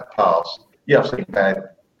about the past. Yeah, I've seen bad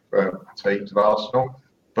teams of Arsenal,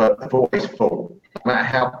 but they've always fought. No matter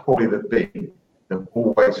how poorly they've been, they've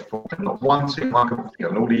always fought. And not one team I can think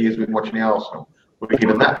of in all the years we've been watching the Arsenal will be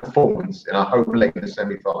given that performance in a home leg in the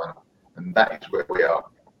semi-final. And that is where we are.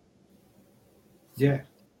 Yeah.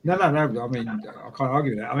 No. I mean, I can't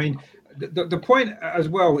argue with that. I mean, the point as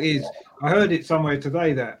well is, I heard it somewhere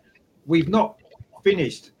today that we've not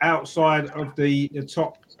finished outside of the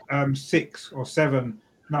top 6 or 7.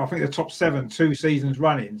 No, I think the top 7 2 seasons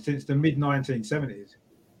running since the mid-1970s.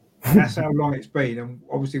 That's how long it's been, and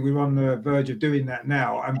obviously we're on the verge of doing that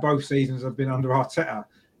now. And both seasons have been under Arteta,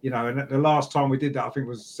 you know. And the last time we did that, I think,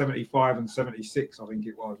 was 75 and 76. I think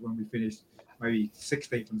it was when we finished maybe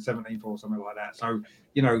 16th and 17th or something like that. So,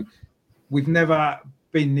 you know, we've never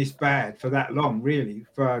been this bad for that long, really,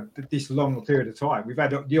 for this long a period of time. We've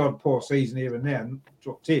had the odd poor season here and there, and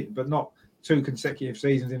dropped in, but not 2 consecutive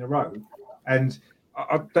seasons in a row. And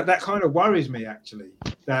that kind of worries me, actually,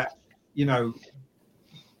 that, you know,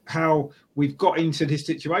 how we've got into this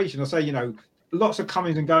situation. I say, you know, lots of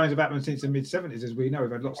comings and goings have happened since the mid-70s, as we know.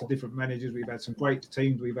 We've had lots of different managers. We've had some great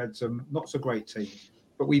teams. We've had some not so great teams.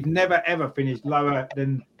 But we've never, ever finished lower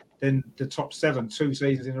than the top 7 2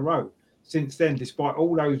 seasons in a row. Since then, despite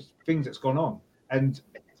all those things that's gone on. And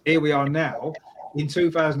here we are now in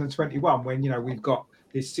 2021 when, we've got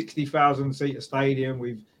this 60,000-seater stadium.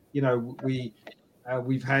 We've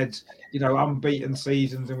had, unbeaten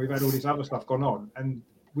seasons, and we've had all this other stuff gone on. And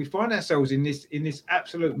we find ourselves in this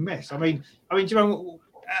absolute mess. I mean,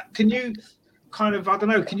 can you kind of, I don't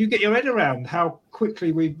know, can you get your head around how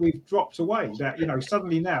quickly we've dropped away? That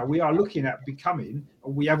suddenly now we are looking at becoming,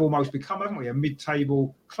 or we have almost become, haven't we, a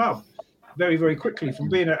mid-table club very, very quickly from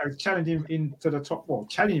being a challenging into the top 4,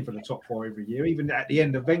 challenging for the top 4 every year. Even at the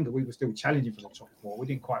end of Wenger, we were still challenging for the top 4. We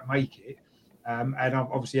didn't quite make it, and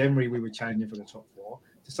obviously Emery, we were challenging for the top 4.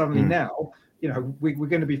 So suddenly now, we're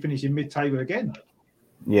going to be finishing mid-table again.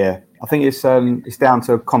 Yeah, I think it's down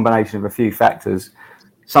to a combination of a few factors.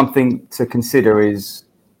 Something to consider is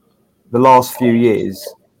the last few years,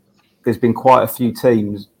 there's been quite a few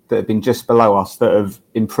teams that have been just below us that have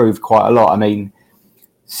improved quite a lot. I mean,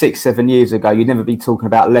 6-7 years ago, you'd never be talking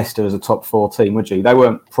about Leicester as a top 4 team, would you? They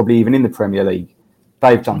weren't probably even in the Premier League.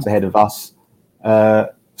 They've jumped ahead of us.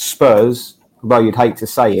 Spurs, although you'd hate to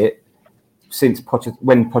say it, since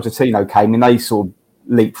when Pochettino came in, they sort of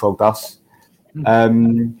leapfrogged us.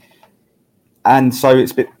 And so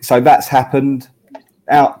so that's happened.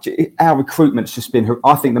 Our recruitment's just been.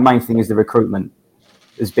 I think the main thing is the recruitment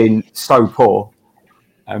has been so poor.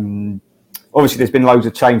 Obviously, there's been loads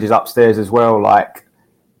of changes upstairs as well, like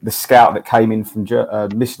the scout that came in from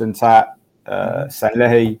Mislintat,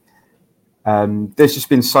 Sanlehi. There's just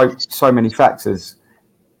been so many factors.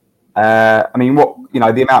 I mean,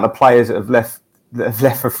 the amount of players that have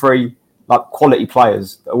left for free, like quality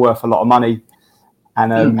players that are worth a lot of money.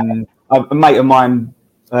 And a mate of mine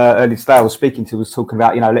earlier today I was speaking to was talking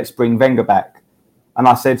about, let's bring Wenger back. And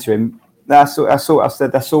I said to him, that's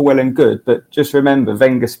all well and good, but just remember,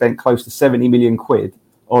 Wenger spent close to 70 million quid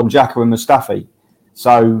on Xhaka and Mustafi.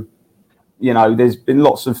 So, there's been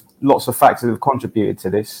lots of factors that have contributed to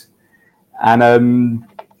this. And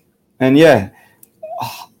yeah,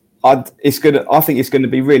 I think it's going to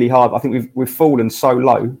be really hard. I think we've fallen so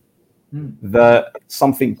low that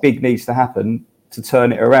something big needs to happen to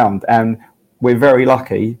turn it around. And we're very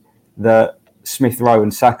lucky that Smith Rowe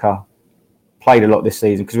and Saka played a lot this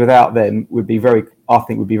season, because without them, we'd be very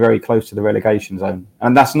close to the relegation zone.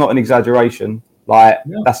 And that's not an exaggeration. I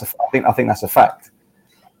think that's a fact.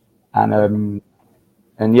 And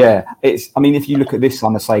yeah, if you look at this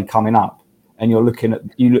summer, say, coming up, and you're looking at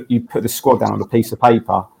you put the squad down on a piece of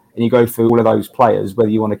paper and you go through all of those players, whether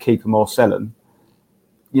you want to keep them or sell them,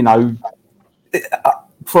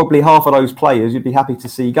 probably half of those players you'd be happy to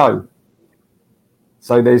see go.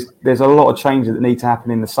 So there's a lot of changes that need to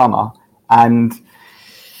happen in the summer, and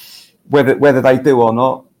whether they do or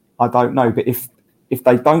not, I don't know. But if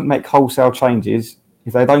they don't make wholesale changes,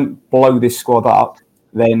 if they don't blow this squad up,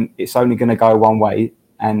 then it's only going to go one way,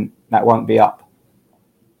 and that won't be up.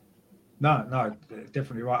 No,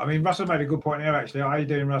 definitely right. I mean, Russell made a good point there, actually. How are you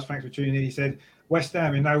doing, Russ? Thanks for tuning in. He said, West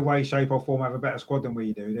Ham in no way, shape or form have a better squad than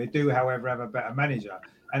we do. They do, however, have a better manager.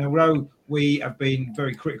 And although we have been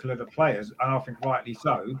very critical of the players, and I think rightly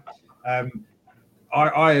so,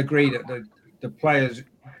 I agree that the players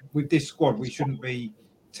with this squad, we shouldn't be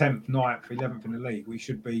 10th, 9th, 11th in the league. We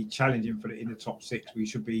should be challenging for in the top 6. We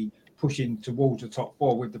should be pushing towards the top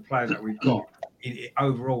 4 with the players that we've got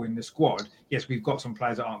overall in the squad. Yes, we've got some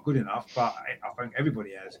players that aren't good enough, but I think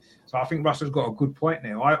everybody has. So I think Russell's got a good point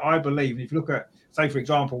now. I believe, if you look at, say, for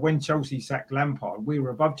example, when Chelsea sacked Lampard, we were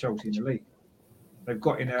above Chelsea in the league. They've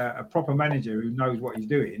got in a proper manager who knows what he's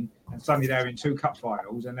doing, and suddenly they're in 2 cup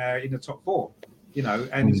finals and they're in the top 4.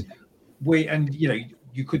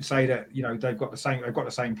 You could say that they've got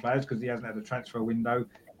the same players because he hasn't had a transfer window,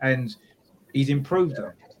 and he's improved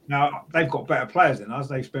them. Now they've got better players than us.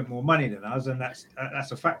 They've spent more money than us, and that's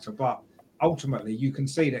a factor. But ultimately, you can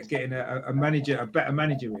see that getting a better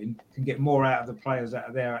manager in can get more out of the players that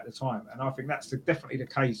are there at the time. And I think that's definitely the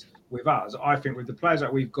case with us. I think with the players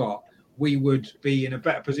that we've got, we would be in a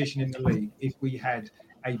better position in the league if we had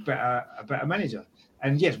a better manager.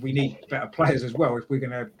 And yes, we need better players as well if we're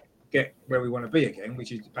going to get where we want to be again,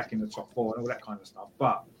 which is back in the top 4 and all that kind of stuff.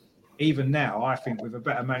 But even now, I think with a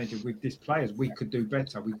better manager with these players, we could do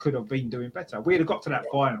better. We could have been doing better. We'd have got to that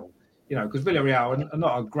final, because Villarreal are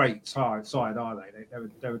not a great side, are they?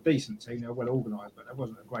 They're a decent team. They're well organised, but that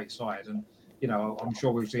wasn't a great side. And I'm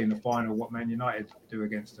sure we'll see in the final what Man United do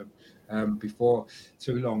against them before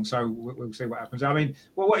too long. So we'll see what happens. I mean,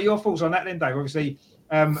 well, what are your thoughts on that then, Dave? Obviously,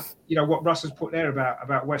 what Russ has put there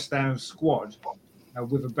about West Ham's squad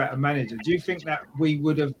with a better manager. Do you think that we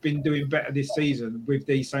would have been doing better this season with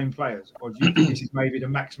these same players, or do you think this is maybe the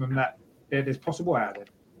maximum that there's possible out of it?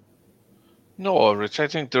 No, Rich. I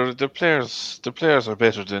think the players are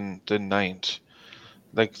better than ninth.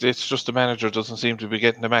 Like, it's just the manager doesn't seem to be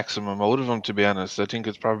getting the maximum out of them, to be honest. I think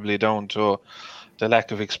it's probably down to the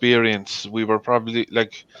lack of experience. We were probably,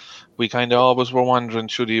 we kind of always were wondering,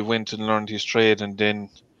 should he have went and learned his trade and then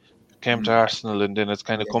came to Arsenal, and then it's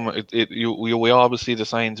kind of coming. We always see the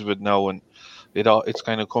signs of it now, and it's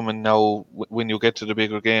kind of coming now when you get to the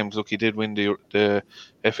bigger games. Look, he did win the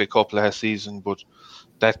FA Cup last season, but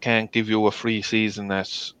that can't give you a free season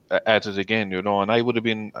at it again, And I would have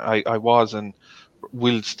been, I was and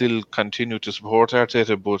will still continue to support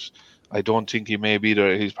Arteta, but I don't think he may be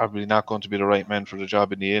there. He's probably not going to be the right man for the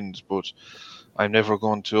job in the end, but I'm never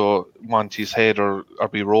going to want his head or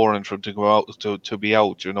be roaring for him to go out to be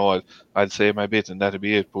out. I'll say my bit and that'll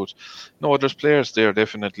be it. But no, there's players there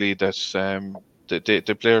definitely that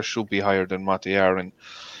the players should be higher than what they are. And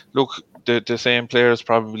look, the same players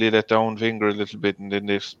probably let down Wenger a little bit, and then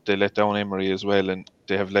they let down Emery as well, and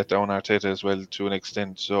they have let down Arteta as well to an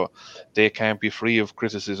extent. So they can't be free of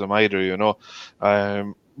criticism either.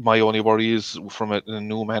 My only worry is from a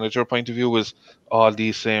new manager point of view is all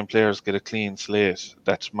these same players get a clean slate.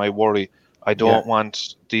 That's my worry. I don't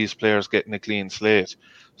want these players getting a clean slate.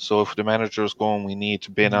 So if the manager is going, we need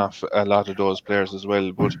to bin off a lot of those players as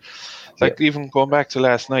well. But even going back to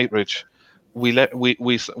last night, Rich, we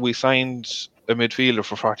signed a midfielder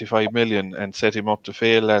for 45 million and set him up to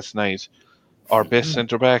fail last night. Our best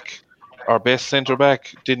centre back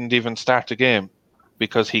didn't even start the game,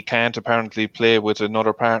 because he can't apparently play with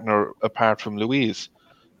another partner apart from Luiz.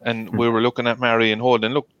 And we were looking at Mari and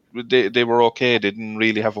Holden. Look, they were okay. They didn't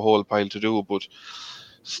really have a whole pile to do, but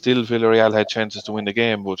still Villarreal had chances to win the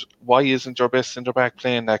game. But why isn't your best centre-back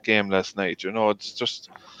playing that game last night? It's just,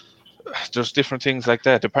 there's different things like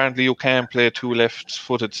that. Apparently you can play two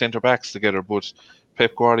left-footed centre-backs together, but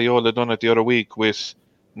Pep Guardiola done it the other week with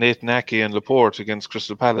Nathan Ake and Laporte against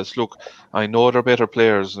Crystal Palace. Look, I know they're better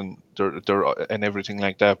players and they're and everything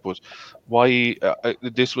like that, but why?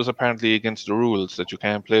 This was apparently against the rules that you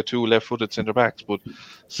can't play two left-footed centre backs. But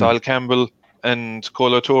Sol Campbell and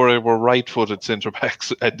Kolo Touré were right-footed centre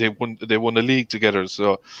backs, and they won the league together.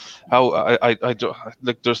 So how I don't,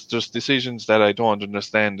 like, there's decisions that I don't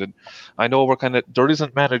understand, and I know there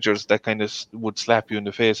isn't managers that kind of would slap you in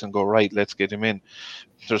the face and go, right, let's get him in.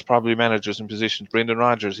 There's probably managers in positions. Brendan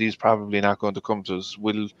Rodgers, he's probably not going to come to us.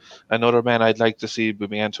 Another man I'd like to see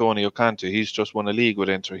would be Antonio Conte. He's just won a league with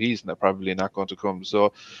Inter. He's probably not going to come.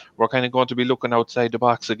 So we're kind of going to be looking outside the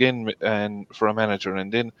box again and for a manager.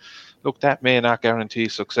 And then, look, that may not guarantee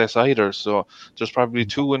success either. So there's probably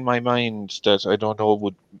two in my mind that I don't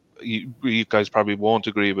know you guys probably won't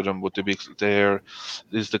agree with him, but there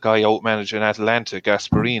is the guy out managing Atalanta,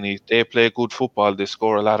 Gasperini. They play good football. They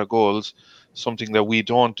score a lot of goals, something that we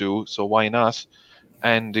don't do, so why not?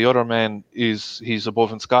 And the other man he's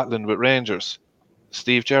above in Scotland with Rangers,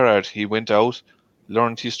 Steve Gerrard. He went out,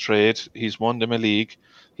 learned his trade, he's won them a league,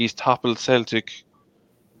 he's toppled Celtic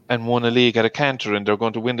and won a league at a canter, and they're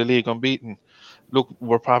going to win the league unbeaten. Look,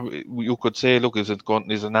 you could say, look, is it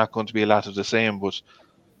not going to be a lot of the same? But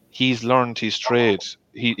he's learned his trade.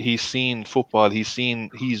 He's seen football. He's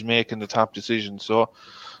making the top decisions. So,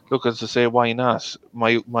 look, as I say, why not?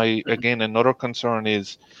 My again, another concern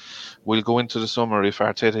is we'll go into the summer if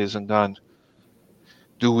Arteta isn't gone.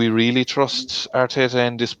 Do we really trust Arteta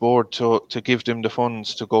and this board to give them the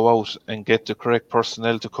funds to go out and get the correct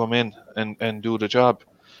personnel to come in and do the job?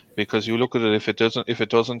 Because you look at it, if it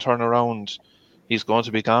doesn't turn around, he's going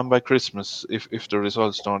to be gone by Christmas if the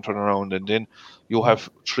results don't turn around, and then you have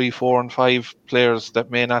 3, 4, and 5 players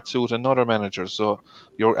that may not suit another manager. So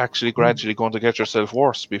you're actually gradually going to get yourself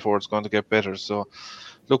worse before it's going to get better. So,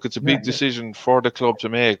 look, it's a big decision for the club to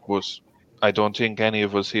make, but I don't think any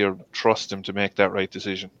of us here trust him to make that right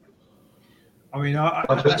decision. I mean,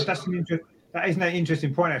 that isn't an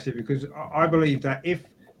interesting point, actually, because I believe that if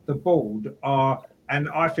the board are, and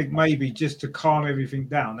I think maybe just to calm everything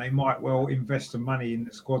down, they might well invest some money in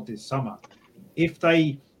the squad this summer. If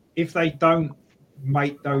they don't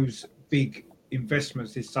make those big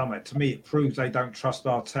investments this summer, to me, it proves they don't trust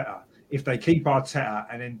Arteta. If they keep Arteta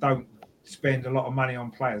and then don't spend a lot of money on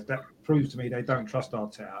players, that proves to me they don't trust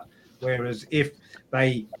Arteta. Whereas if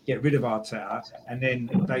they get rid of Arteta and then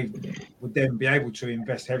they would then be able to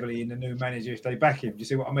invest heavily in the new manager if they back him. Do you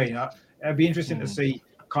see what I mean? It'd be interesting to see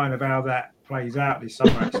kind of how that plays out this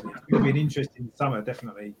summer. Actually, it's going to be an interesting summer,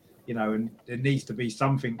 definitely. And there needs to be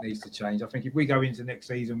something needs to change. I think if we go into next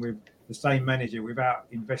season with the same manager without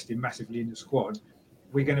investing massively in the squad,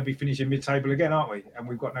 we're going to be finishing mid-table again, aren't we? And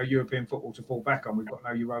we've got no European football to fall back on. We've got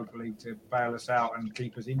no Europa League to bail us out and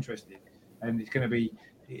keep us interested. And it is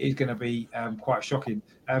going to be quite shocking.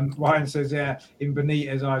 Ryan says, in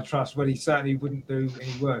Benitez, I trust. Well, he certainly wouldn't do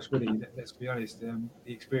any worse, would he? Let's be honest. The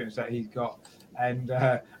experience that he's got. And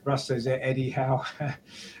Russ says, Eddie Howe.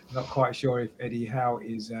 Not quite sure if Eddie Howe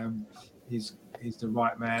is the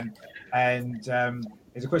right man. And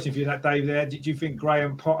there's a question for you, Dave. There, did you think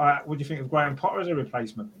Graham Potter? What do you think of Graham Potter as a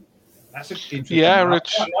replacement? That's interesting. Yeah,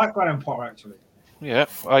 Rich. I like Graham Potter actually. Yeah,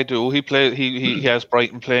 I do. He has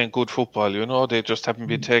Brighton playing good football. They just haven't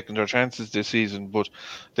been taking their chances this season, but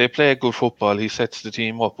they play good football. He sets the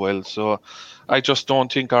team up well. So I just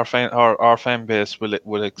don't think our fan base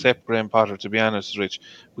will accept Graham Potter, to be honest, Rich,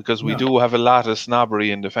 because we do have a lot of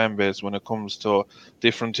snobbery in the fan base when it comes to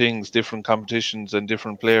different things, different competitions, and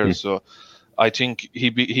different players. So I think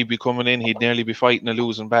he'd be coming in. He'd nearly be fighting a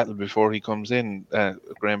losing battle before he comes in,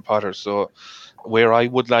 Graham Potter. So where I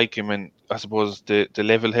would like him, and I suppose the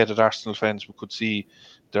level-headed Arsenal fans we could see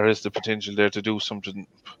there is the potential there to do something.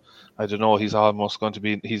 I don't know. He's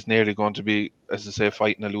nearly going to be, as I say,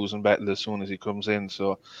 fighting a losing battle as soon as he comes in.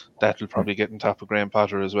 So that will probably get on top of Graham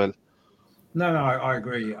Potter as well. No, I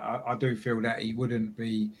agree. I do feel that he wouldn't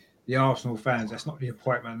be the Arsenal fans. That's not the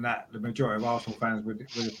appointment that the majority of Arsenal fans would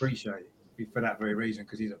appreciate for that very reason,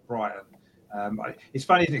 because he's at Brighton. It's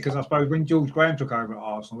funny, isn't it? Because I suppose when George Graham took over at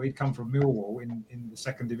Arsenal, he'd come from Millwall in the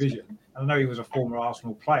second division. I know he was a former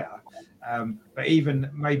Arsenal player, but even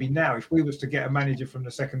maybe now, if we was to get a manager from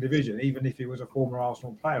the second division, even if he was a former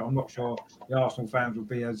Arsenal player, I'm not sure the Arsenal fans would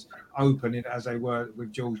be as open as they were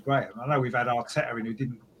with George Graham. I know we've had Arteta in who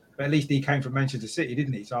didn't, but at least he came from Manchester City,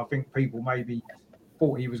 didn't he? So I think people maybe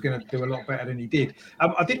thought he was going to do a lot better than he did.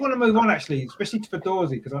 I did want to move on, actually, especially for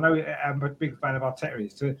Dorsey, because I know I'm a big fan of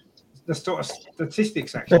Arteta, to the sort of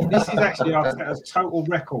statistics, actually. This is actually Arteta's total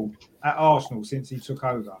record at Arsenal since he took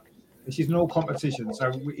over. This is an all competition.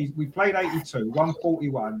 So we played 82, won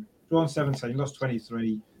 41, drawn 17, lost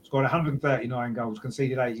 23, scored 139 goals,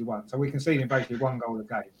 conceded 81. So we conceded basically one goal a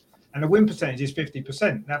game. And the win percentage is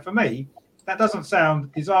 50%. Now, for me, that doesn't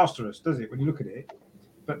sound disastrous, does it, when you look at it?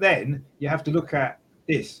 But then you have to look at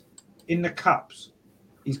this. In the Cups,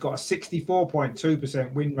 he's got a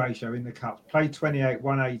 64.2% win ratio in the Cups, played 28,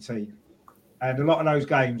 won 18. And a lot of those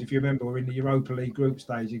games, if you remember, were in the Europa League group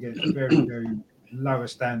stage against very, very lower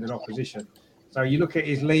standard opposition. So you look at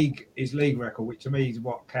his league record, which to me is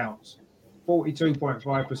what counts.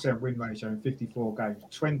 42.5% win ratio in 54 games,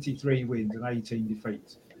 23 wins and 18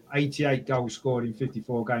 defeats. 88 goals scored in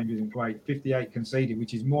 54 games isn't great. 58 conceded,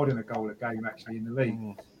 which is more than a goal a game actually in the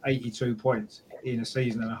league. 82 points in a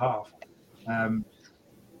season and a half.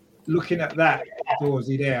 Looking at that,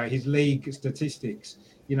 Dorsey there, his league statistics,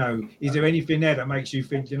 is there anything there that makes you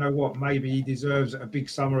think, what, maybe he deserves a big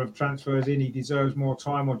summer of transfers in, he deserves more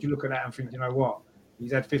time? Or do you look at that and think, what,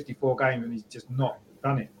 he's had 54 games and he's just not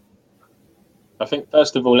done it? I think,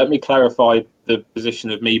 first of all, let me clarify the position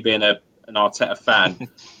of me being an Arteta fan.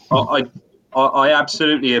 I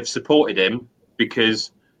absolutely have supported him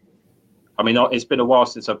because, it's been a while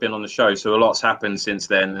since I've been on the show, so a lot's happened since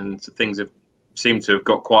then and things have seemed to have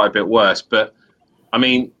got quite a bit worse. But,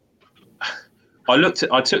 I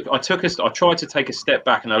tried to take a step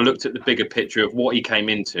back and I looked at the bigger picture of what he came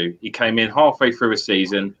into. He came in halfway through a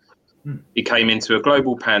season. He came into a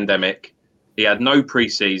global pandemic. He had no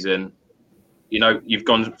pre-season. You've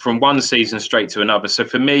gone from one season straight to another. So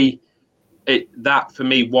for me, that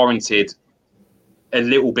warranted a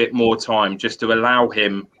little bit more time just to allow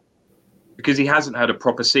him, because he hasn't had a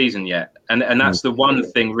proper season yet. And that's the one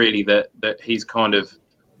thing really that he's kind of,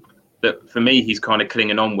 that for me, he's kind of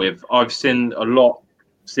clinging on with. I've seen a lot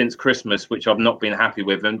since Christmas, which I've not been happy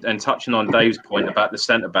with. And touching on Dave's point about the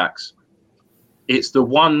centre-backs, it's the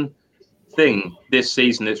one thing this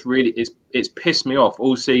season that's really, it's pissed me off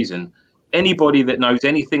all season. Anybody that knows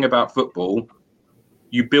anything about football,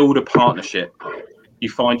 you build a partnership. You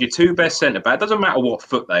find your two best centre-back. Doesn't matter what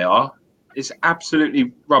foot they are. It's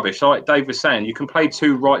absolutely rubbish. Like Dave was saying, you can play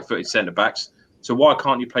two right-footed centre-backs. So why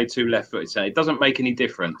can't you play two left-footed centre? It doesn't make any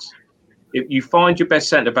difference. If you find your best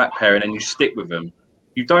centre-back pairing and you stick with them,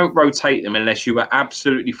 you don't rotate them unless you are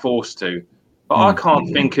absolutely forced to. But I can't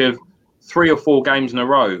think of 3 or 4 games in a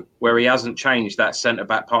row where he hasn't changed that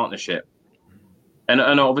centre-back partnership. And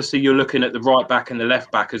obviously you're looking at the right back and the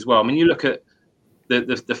left back as well. You look at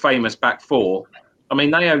the famous back four.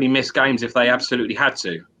 They only miss games if they absolutely had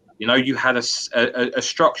to. You had a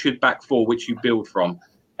structured back four which you build from.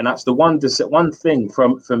 And that's the one thing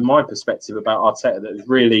from my perspective about Arteta that has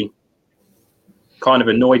really kind of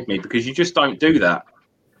annoyed me, because you just don't do that.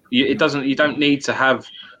 You don't need to have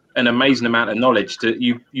an amazing amount of knowledge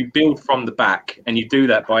you build from the back, and you do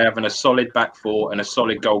that by having a solid back four and a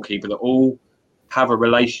solid goalkeeper that all have a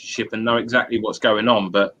relationship and know exactly what's going on.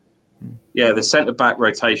 But yeah, the centre back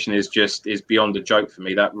rotation is beyond a joke for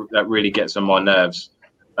me. That really gets on my nerves.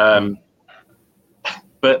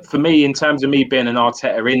 But for me, in terms of me being an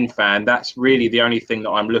Arteta in fan, that's really the only thing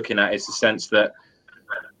that I'm looking at, is the sense that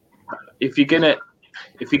if you're gonna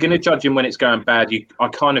judge him when it's going bad, I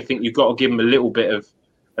kind of think you've got to give him a little bit of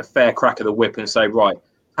a fair crack of the whip and say, right,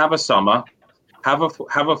 have a summer, have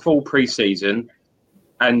a full pre-season,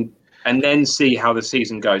 and then see how the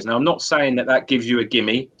season goes. Now, I'm not saying that gives you a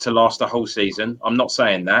gimme to last the whole season. I'm not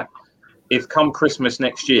saying that. If come Christmas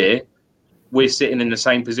next year, we're sitting in the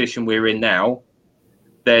same position we're in now,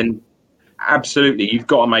 then absolutely you've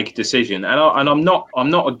got to make a decision. And I'm not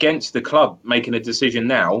against the club making a decision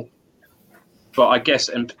now. But I guess,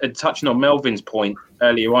 and touching on Melvin's point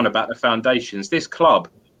earlier on about the foundations, this club,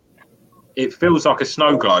 it feels like a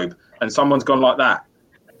snow globe, and someone's gone like that.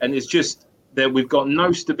 And it's just that we've got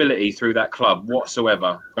no stability through that club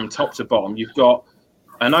whatsoever, from top to bottom. You've got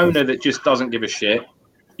an owner that just doesn't give a shit.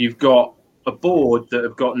 You've got a board that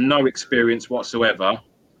have got no experience whatsoever,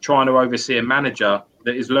 trying to oversee a manager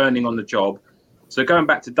that is learning on the job. So going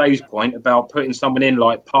back to Dave's point about putting someone in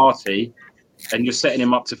like Partey, and you're setting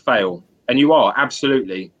him up to fail. And you are,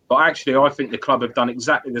 absolutely. But actually, I think the club have done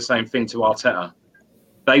exactly the same thing to Arteta.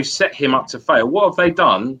 They've set him up to fail. What have they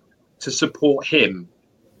done to support him?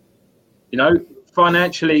 You know,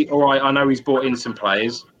 financially, all right, I know he's brought in some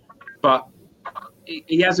players, but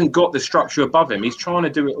he hasn't got the structure above him. He's trying to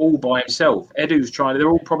do it all by himself. Edu's trying. They're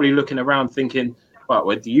all probably looking around thinking, well,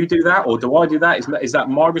 do you do that or do I do that? Is that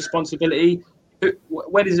my responsibility?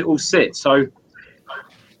 Where does it all sit? So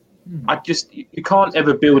you can't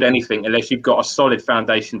ever build anything unless you've got a solid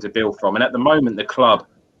foundation to build from. And at the moment, the club,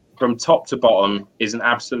 from top to bottom, is an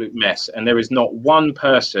absolute mess. And there is not one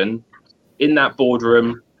person in that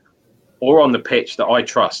boardroom or on the pitch that I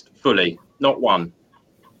trust fully. Not one.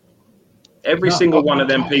 Every single one of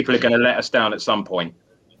them people are going to let us down at some point.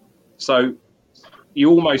 So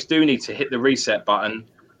you almost do need to hit the reset button.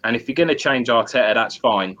 And if you're going to change Arteta, that's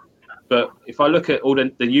fine. But if I look at all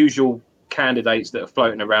the usual candidates that are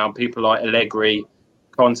floating around, people like Allegri,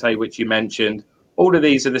 Conte, which you mentioned, all of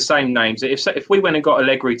these are the same names. If we went and got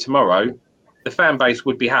Allegri tomorrow, the fan base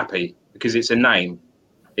would be happy because it's a name.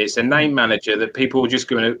 It's a name manager that people are just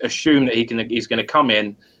going to assume that he's going to come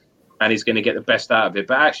in and he's going to get the best out of it.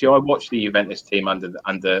 But actually, I watched the Juventus team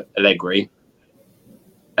under Allegri,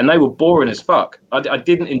 and they were boring as fuck. I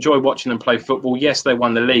didn't enjoy watching them play football. Yes, they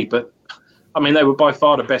won the league, but I mean, they were by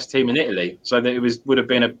far the best team in Italy. So that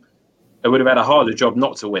they would have had a harder job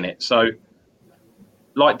not to win it. So,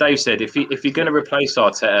 like Dave said, if you're going to replace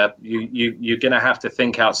Arteta, you're going to have to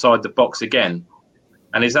think outside the box again.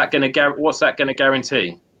 And what's that going to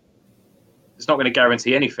guarantee? It's not going to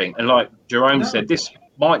guarantee anything. And like Jerome said, this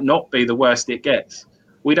might not be the worst it gets.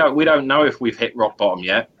 We don't know if we've hit rock bottom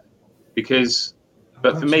yet,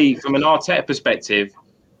 but for me, from an Arteta perspective,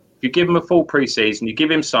 if you give him a full pre-season, you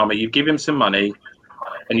give him summer, you give him some money,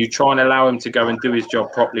 and you try and allow him to go and do his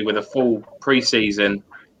job properly with a full pre-season,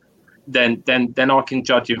 then I can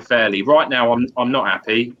judge him fairly. Right now, I'm not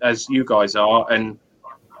happy, as you guys are, and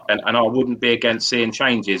I wouldn't be against seeing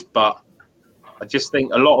changes, but I just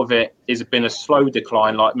think a lot of it has been a slow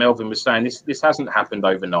decline, like Melvin was saying. This hasn't happened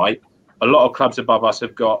overnight. A lot of clubs above us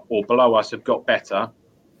below us have got better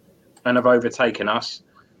and have overtaken us.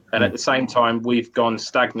 And at the same time, we've gone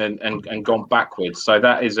stagnant and gone backwards. So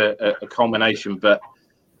that is a culmination. But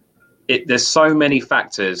there's so many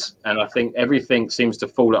factors, and I think everything seems to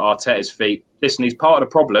fall at Arteta's feet. Listen, he's part of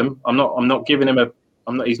the problem. I'm not giving him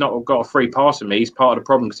he's not got a free pass on me. He's part of the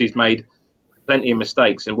problem because he's made plenty of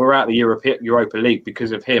mistakes, and we're out of the Europa League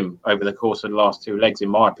because of him over the course of the last two legs, in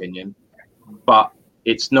my opinion. But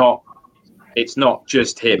it's not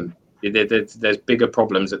just him. There's bigger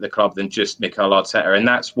problems at the club than just Mikel Arteta, and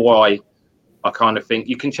that's why I kind of think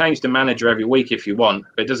you can change the manager every week if you want,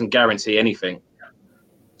 but it doesn't guarantee anything.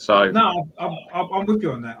 So no, I'm with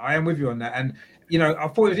you on that. I am with you on that, and I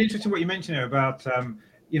thought it was interesting what you mentioned there about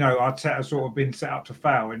Arteta sort of been set up to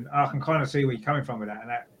fail, and I can kind of see where you're coming from with that,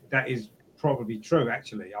 and that is probably true,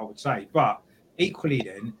 actually, I would say. But equally,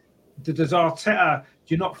 then, does Arteta?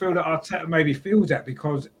 Do you not feel that Arteta maybe feels that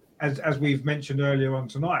because, as we've mentioned earlier on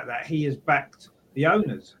tonight, that he has backed the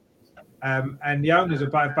owners, and the owners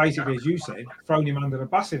have basically, as you said, thrown him under the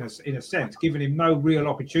bus in a sense, giving him no real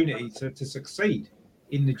opportunity to succeed.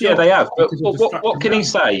 in the job. Yeah, they have. But because of the what structure can he around.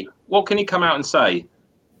 say? What can he come out and say?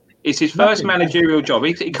 It's his first Nothing. managerial job.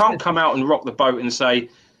 He can't come out and rock the boat and say,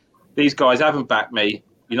 these guys haven't backed me.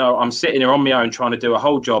 You know, I'm sitting here on my own trying to do a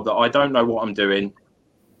whole job that I don't know what I'm doing.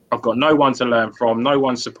 I've got no one to learn from, no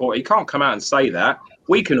one support. He can't come out and say that.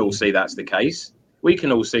 We can all see that's the case. We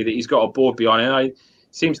can all see that he's got a board behind him. He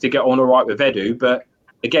seems to get on all right with Edu, but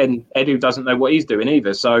again, Edu doesn't know what he's doing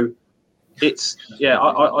either. So it's, yeah,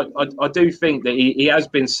 I do think that he has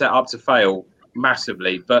been set up to fail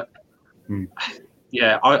massively. But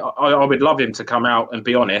yeah, I would love him to come out and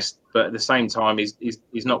be honest, but at the same time,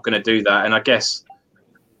 he's not going to do that. And I guess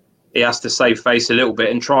he has to save face a little bit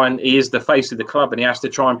and try and he is the face of the club and he has to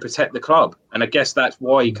try and protect the club. And I guess that's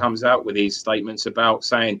why he comes out with these statements about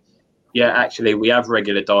saying, yeah, actually, we have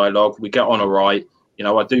regular dialogue. We get on all right. You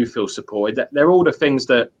know, I do feel supported. They're all the things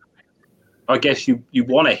that I guess you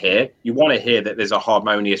want to hear. You want to hear that there's a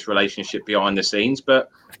harmonious relationship behind the scenes, but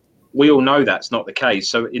we all know that's not the case.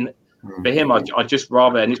 So for him, I just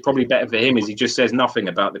rather, and it's probably better for him, is he just says nothing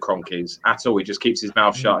about the Cronkies at all. He just keeps his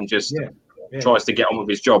mouth shut and just tries to get on with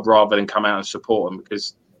his job rather than come out and support them.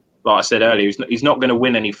 Because, like I said earlier, he's not going to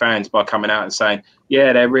win any fans by coming out and saying,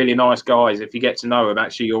 yeah, they're really nice guys. If you get to know them,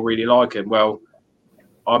 actually, you'll really like them. Well,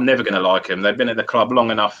 I'm never going to like them. They've been at the club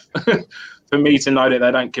long enough for me to know that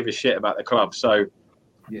they don't give a shit about the club. So,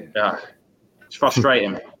 yeah, it's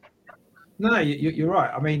frustrating. No, you're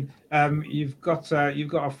right. I mean, you've got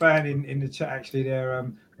a fan in the chat actually there.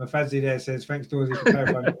 Mafazi there says, thanks, Dorsey, for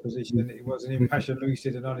clarifying the position. It was an impassioned,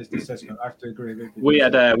 lucid and honest assessment. I have to agree with you. We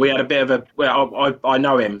had a bit of a, well, I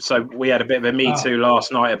know him, so we had a bit of a Me Too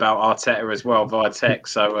last night about Arteta as well via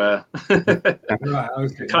text. So right,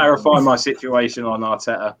 okay. Clarify my situation on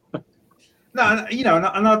Arteta. No, you know,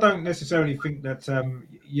 and I don't necessarily think that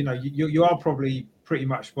you know, you are probably pretty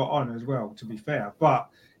much spot on as well, to be fair. But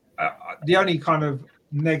the only kind of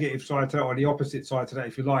negative side to that, or the opposite side to that,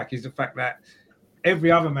 if you like, is the fact that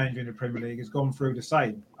every other manager in the Premier League has gone through the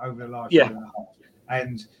same over the last year and a half.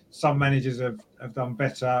 And some managers have done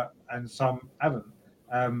better and some haven't.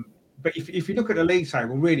 But if you look at the league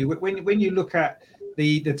table, really, when you look at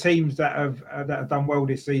the teams that have done well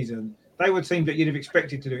this season, they were teams that you'd have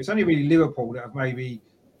expected to do. It's only really Liverpool that have maybe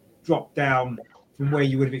dropped down from where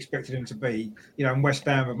you would have expected them to be. You know, and West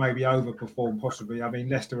Ham have maybe overperformed possibly. I mean,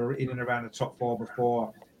 Leicester were in and around the top four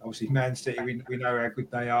before. Obviously, Man City, we know how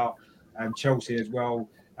good they are. Chelsea as well.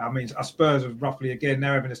 I mean, Spurs have roughly, again,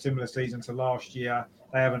 they're having a similar season to last year.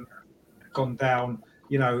 They haven't gone down,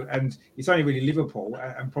 you know, and it's only really Liverpool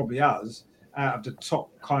and probably us out of the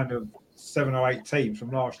top kind of 7 or 8 teams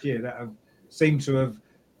from last year that have seemed to have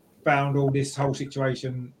found all this whole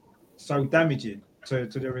situation so damaging to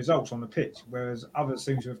the results on the pitch, whereas others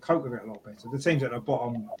seem to have coped with it a lot better. The teams at the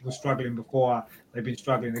bottom were struggling before, they've been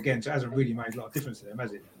struggling again, so it hasn't really made a lot of difference to them,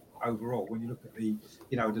 has it? Overall, when you look at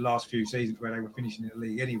the last few seasons where they were finishing in the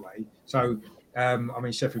league anyway. So, I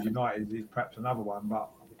mean, Sheffield United is perhaps another one,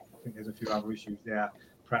 but I think there's a few other issues there,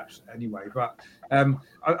 perhaps anyway. But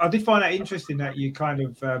I did find that interesting that you kind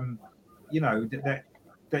of, that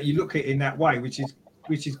you look at it in that way, which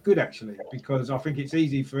is good actually, because I think it's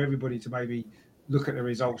easy for everybody to maybe look at the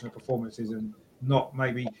results and the performances and not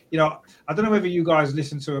maybe, I don't know whether you guys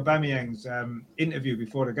listened to Aubameyang's interview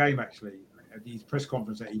before the game actually. His press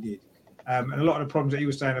conference that he did, and a lot of the problems that he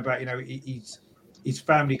was saying about, his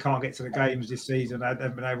family can't get to the games this season. They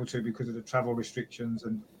haven't been able to because of the travel restrictions,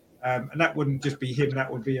 and that wouldn't just be him.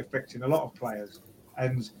 That would be affecting a lot of players.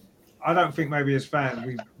 And I don't think maybe as fans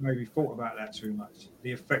we've maybe thought about that too much.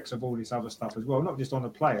 The effects of all this other stuff as well, not just on the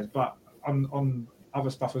players, but on other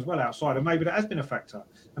stuff as well outside. And maybe that has been a factor.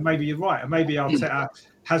 And maybe you're right. And maybe Arteta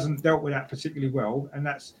hasn't dealt with that particularly well, and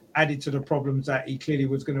that's added to the problems that he clearly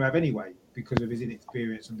was going to have anyway, because of his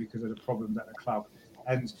inexperience and because of the problems at the club.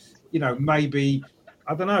 And, maybe,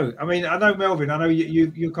 I don't know. I mean, I know Melvin, I know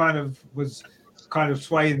you kind of was kind of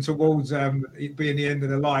swaying towards it being the end of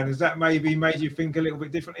the line. Has that maybe made you think a little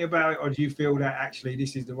bit differently about it? Or do you feel that actually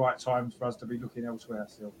this is the right time for us to be looking elsewhere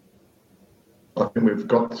still? I think we've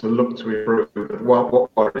got to look to improve.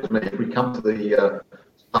 What worries me, if we come to the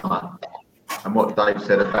summer, and what Dave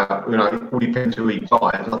said about, it depends who he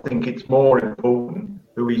buys, I think it's more important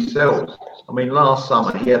who he sells. I mean, last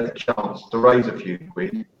summer he had the chance to raise a few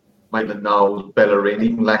quid, Maitland-Niles, Bellerin,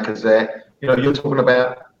 even Lacazette. You're talking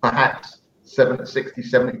about perhaps 60,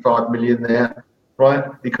 75 million there, right?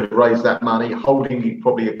 He could have raised that money. Holding, he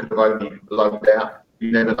probably could have only loaned out.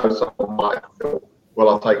 You never know, someone might have thought, well,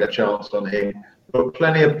 I'll take a chance on him. But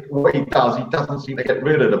plenty of what he doesn't seem to get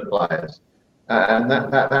rid of the players. And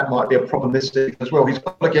that might be a problem this season as well. He's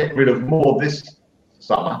got to get rid of more this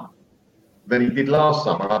summer than he did last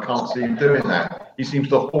summer. I can't see him doing that. He seems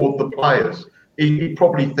to hoard the players. He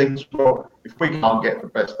probably thinks, well, if we can't get the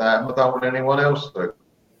best out of them, I don't want anyone else to.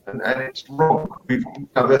 And it's wrong.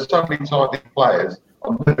 There's so many talented players.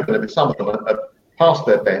 I'm never going to be, some of them are past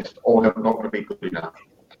their best or they're not going to be good enough.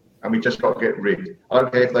 And we just got to get rid. I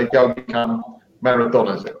don't care if they go and become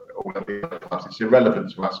Maradonas or whatever the other clubs. It's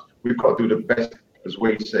irrelevant to us. We've got to do the best as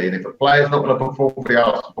we see. And if a player's not going to perform for the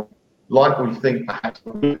Arsenal, like we think perhaps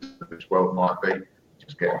the winners of this world might be,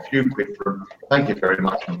 just get a few quid for them. Thank you very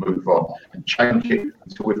much and move on and change it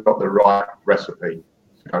until we've got the right recipe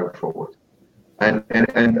to go forward.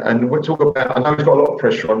 And we'll talk about, I know he's got a lot of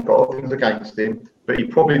pressure on, got a lot of things against him, but he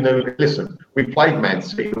probably knew, listen, we played Man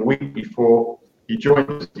City the week before he joined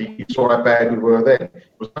us. He saw how bad we were then.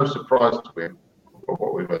 It was no surprise to him for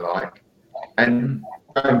what we were like. And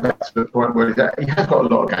going back to the point where he has got a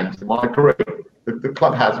lot against him, I agree. The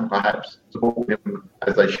club hasn't perhaps supported him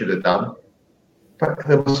as they should have done. But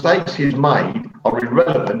the mistakes he's made are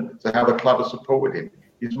irrelevant to how the club has supported him.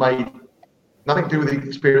 He's made nothing to do with the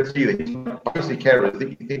experience either. He's made basic errors that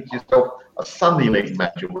you think to yourself a Sunday League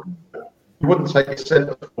match wouldn't do. You wouldn't take a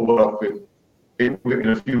centre forward off with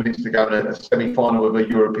a few minutes to go in a semi-final of a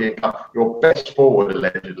European Cup. Your best forward,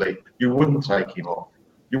 allegedly, you wouldn't take him off.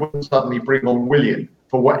 You wouldn't suddenly bring on Willian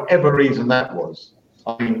for whatever reason that was.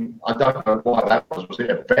 I mean, I don't know why that was. Was it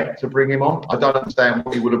a bet to bring him on? I don't understand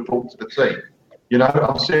what he would have brought to the team. You know,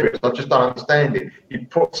 I'm serious. I just don't understand it. He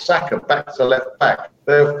put Saka back to left back,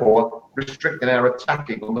 therefore restricting our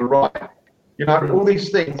attacking on the right. You know, all these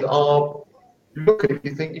things are. You look at it,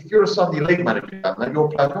 you think, if you're a Sunday League manager, you're playing.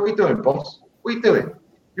 What are we doing, boss? What are you doing?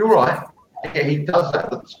 You're right. Yeah, he does that at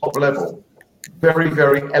the top level. Very,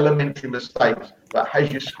 very elementary mistakes that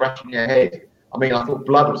has you scratching your head. I mean, I thought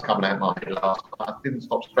blood was coming out of my head last night. I didn't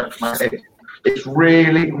stop scratching my head. It's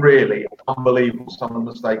really, really unbelievable some of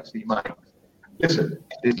the mistakes he makes. Listen,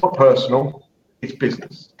 it's not personal, it's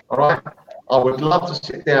business. All right? I would love to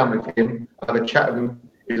sit down with him, have a chat with him.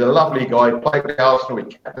 He's a lovely guy, he played for the Arsenal, he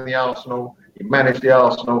captained the Arsenal, he managed the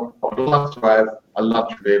Arsenal. I would love to have a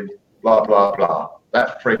lunch with him, blah, blah, blah.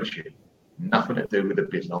 That's friendship. Nothing to do with the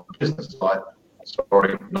business. On the business side,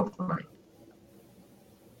 sorry, not for me.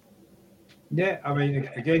 Yeah, I mean,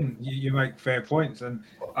 again, you make fair points, and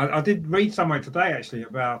I did read somewhere today actually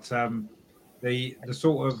about the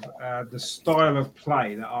sort of the style of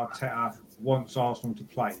play that Arteta wants Arsenal to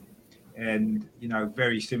play, and you know,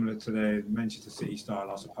 very similar to the Manchester City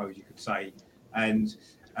style, I suppose you could say, and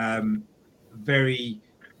very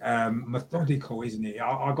methodical, isn't it?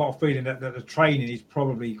 I got a feeling that the training is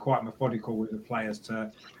probably quite methodical with the players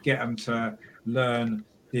to get them to learn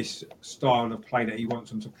this style of play that he wants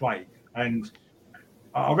them to play. And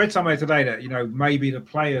I read somewhere today that, you know, maybe the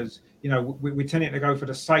players, you know, we're tending to go for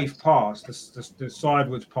the safe pass, the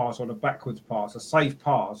sideways pass or the backwards pass, a safe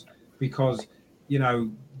pass, because, you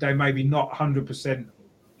know, they may be not 100%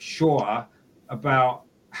 sure about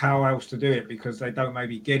how else to do it because they don't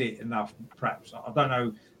maybe get it enough, perhaps. I don't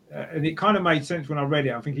know. And it kind of made sense when I read it.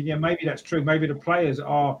 I'm thinking, yeah, maybe that's true. Maybe the players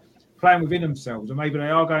are playing within themselves, and maybe they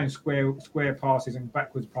are going square passes and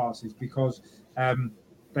backwards passes because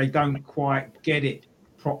they don't quite get it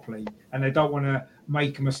properly, and they don't want to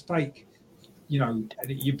make a mistake. You know,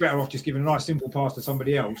 you're better off just giving a nice simple pass to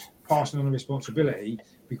somebody else, passing on the responsibility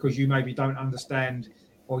because you maybe don't understand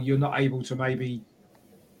or you're not able to maybe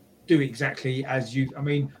do exactly as you. I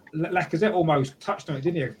mean, Lacazette almost touched on it,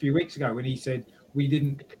 didn't he, a few weeks ago when he said we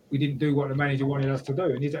didn't do what the manager wanted us to do,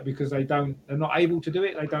 and is that because they're not able to do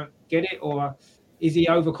it, they don't get it, or is he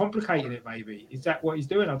overcomplicating it? Maybe is that what he's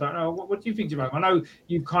doing? I don't know. What do you think, Jerome? I know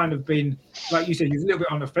you've kind of been, like you said, you're a little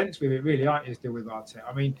bit on the fence with it, really, aren't you? Still with Arteta.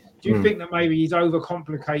 I mean, do you think that maybe he's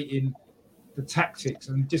overcomplicating the tactics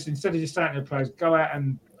and just instead of just saying to the players, go out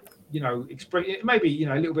and, you know, express maybe, you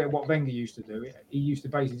know, a little bit of what Wenger used to do. He used to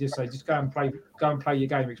basically just say, just go and play your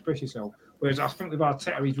game, express yourself. Whereas I think with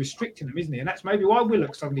Arteta, he's restricting them, isn't he? And that's maybe why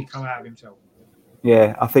Willock suddenly come out of himself.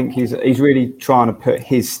 Yeah, I think he's really trying to put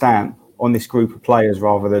his stamp on this group of players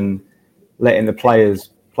rather than letting the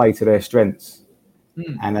players play to their strengths.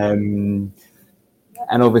 And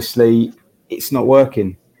obviously it's not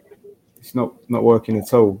working. It's not working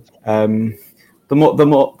at all. The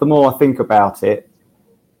more I think about it,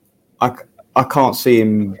 I can't see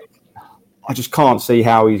him. I just can't see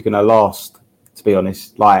how he's going to last, to be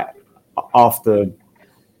honest. Like after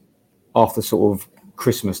sort of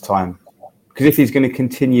Christmas time, because if he's going to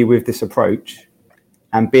continue with this approach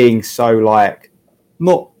and being so like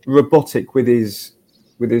not robotic with his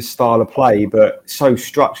style of play, but so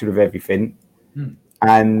structured with everything,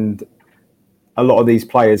 and a lot of these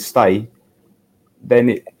players stay,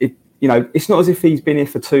 then it you know, it's not as if he's been here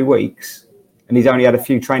for 2 weeks and he's only had a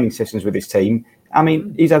few training sessions with his team. I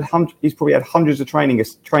mean, he's probably had hundreds of training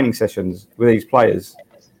sessions with these players,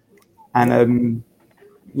 and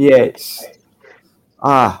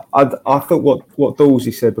I thought what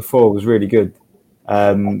Dawsey said before was really good,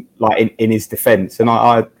 like in his defence, and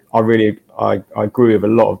I really agree with a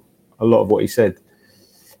lot of what he said.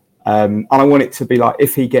 And I want it to be like,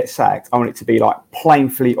 if he gets sacked, I want it to be like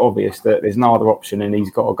plainly obvious that there's no other option and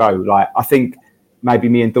he's got to go. Like, I think maybe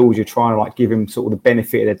me and Dawes are trying to like give him sort of the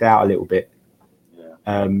benefit of the doubt a little bit. Yeah.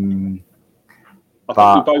 I think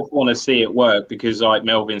we both want to see it work because, like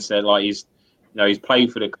Melvin said, like he's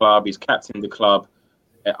played for the club, he's captained the club.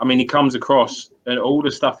 I mean, he comes across, and all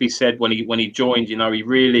the stuff he said when he joined, he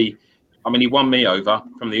really. I mean, he won me over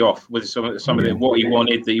from the off with some of what he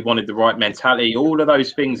wanted. That he wanted the right mentality, all of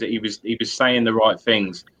those things that he was saying the right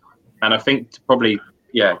things, and I think probably,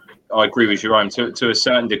 I agree with Jerome to a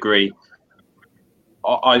certain degree.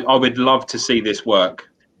 I would love to see this work.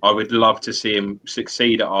 I would love to see him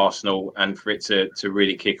succeed at Arsenal and for it to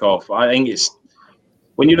really kick off. I think it's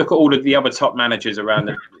when you look at all of the other top managers around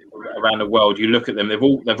the world, you look at them.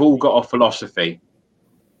 They've all got a philosophy.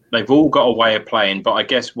 They've all got a way of playing, but I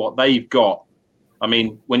guess what they've got, I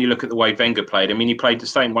mean, when you look at the way Wenger played, I mean, he played the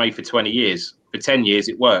same way for 20 years. For 10 years,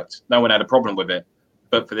 it worked. No one had a problem with it.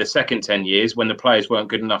 But for the second 10 years, when the players weren't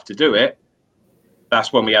good enough to do it,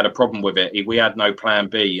 that's when we had a problem with it. We had no plan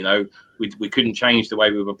B, we couldn't change the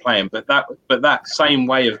way we were playing. But that same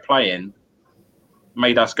way of playing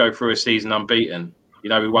made us go through a season unbeaten.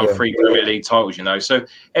 We won 3 Premier League titles, So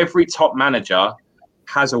every top manager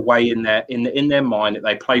has a way in their mind that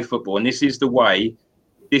they play football, and this is the way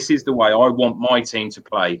I want my team to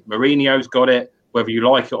play. Mourinho's got it, whether you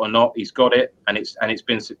like it or not, he's got it, and it's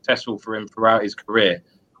been successful for him throughout his career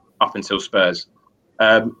up until Spurs.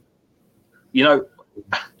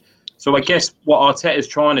 So I guess what Arteta's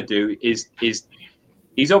trying to do is he's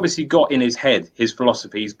obviously got in his head his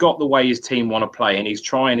philosophy. He's got the way his team want to play, and he's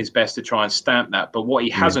trying his best to try and stamp that. But what he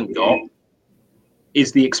hasn't got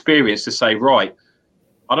is the experience to say, right,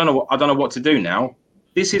 I don't know what to do now.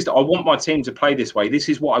 I want my team to play this way. This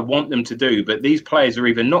is what I want them to do. But these players are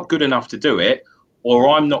either not good enough to do it, or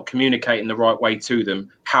I'm not communicating the right way to them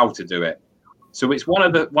how to do it. So it's one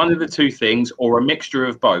of the two things, or a mixture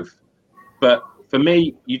of both. But for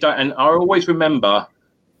me, you don't. And I always remember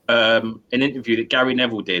an interview that Gary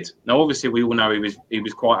Neville did. Now, obviously, we all know he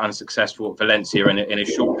was quite unsuccessful at Valencia in a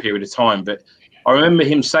short period of time. But I remember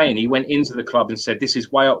him saying he went into the club and said, "This is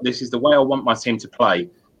the way I want my team to play."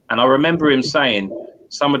 And I remember him saying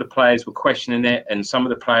some of the players were questioning it and some of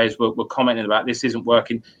the players were commenting about this isn't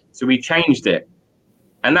working. So he changed it.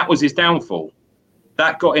 And that was his downfall.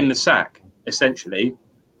 That got him the sack, essentially.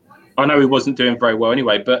 I know he wasn't doing very well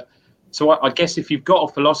anyway, but so I guess if you've got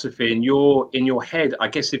a philosophy in your head, I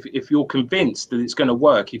guess if you're convinced that it's going to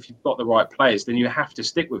work, if you've got the right players, then you have to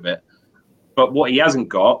stick with it. But what he hasn't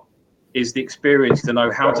got is the experience to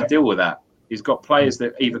know how to deal with that. He's got players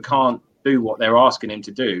that either can't do what they're asking him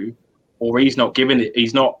to do, or he's not giving it.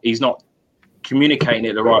 He's not communicating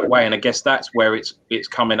it the right way. And I guess that's where it's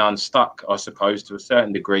coming unstuck, I suppose, to a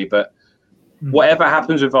certain degree. But whatever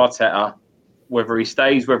happens with Arteta, whether he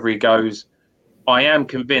stays, whether he goes, I am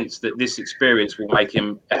convinced that this experience will make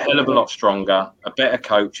him a hell of a lot stronger, a better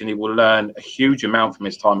coach, and he will learn a huge amount from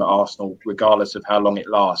his time at Arsenal, regardless of how long it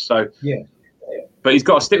lasts. So, but he's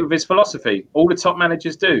got to stick with his philosophy. All the top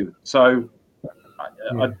managers do. So.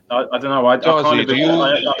 I don't know.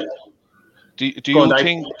 Do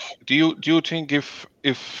you think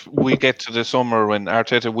if we get to the summer when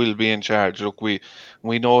Arteta will be in charge, look, we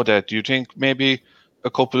know that. Do you think maybe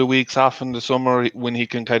a couple of weeks off in the summer when he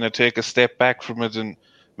can kind of take a step back from it and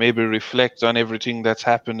maybe reflect on everything that's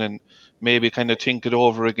happened and maybe kind of think it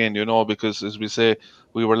over again, because as we say,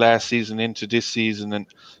 we were last season into this season and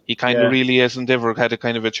he kind of really hasn't ever had a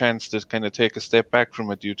kind of a chance to kind of take a step back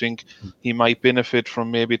from it. Do you think he might benefit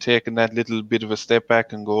from maybe taking that little bit of a step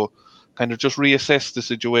back and go kind of just reassess the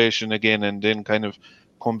situation again and then kind of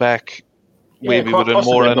come back maybe with a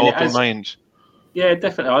more an open mind? Yeah,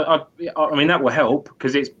 definitely. I mean, that will help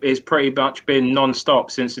because it's pretty much been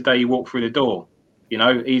non-stop since the day you walk through the door.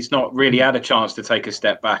 He's not really had a chance to take a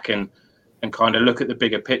step back and kind of look at the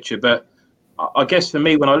bigger picture. But I guess for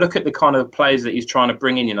me, when I look at the kind of players that he's trying to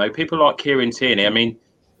bring in, people like Kieran Tierney, I mean,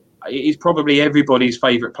 he's probably everybody's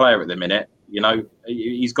favourite player at the minute.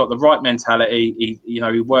 He's got the right mentality.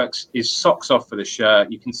 He works his socks off for the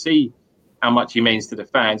shirt. You can see how much he means to the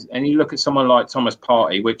fans. And you look at someone like Thomas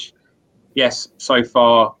Partey, which, yes, so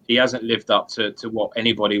far he hasn't lived up to what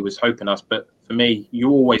anybody was hoping us. But for me, you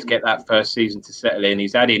always get that first season to settle in.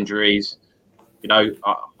 He's had injuries. I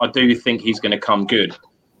do think he's going to come good.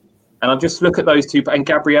 And I just look at those two, and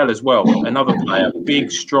Gabriel as well, another player,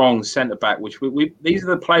 big, strong centre back. Which these are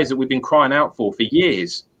the players that we've been crying out for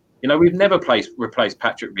years. You know, we've never replaced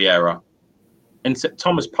Patrick Vieira, and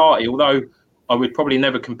Thomas Partey. Although I would probably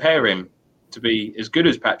never compare him to be as good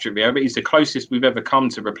as Patrick Vieira, but he's the closest we've ever come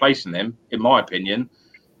to replacing him, in my opinion.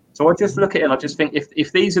 So I just look at it and I just think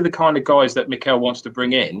if these are the kind of guys that Mikel wants to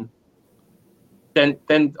bring in, then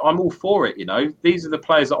I'm all for it. You know, these are the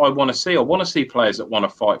players that I want to see. I want to see players that want to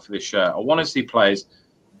fight for this shirt. I want to see players,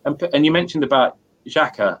 and you mentioned about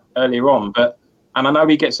Xhaka earlier on, and I know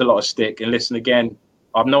he gets a lot of stick. And listen, again,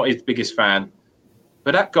 I'm not his biggest fan,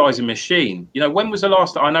 but that guy's a machine. You know, when was the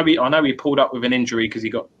last time? I know he pulled up with an injury because he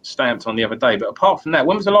got stamped on the other day. But apart from that,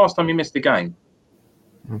 when was the last time he missed a game?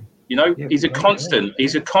 You know, he's a constant.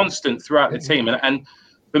 He's a constant throughout the team. And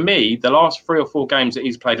for me, the last 3 or 4 games that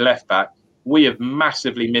he's played left back, we have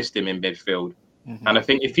massively missed him in midfield. Mm-hmm. And I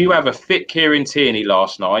think if you have a fit Kieran Tierney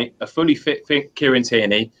last night, a fully fit Kieran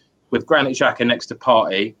Tierney with Granit Xhaka next to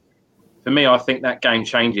Partey, for me, I think that game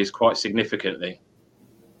changes quite significantly.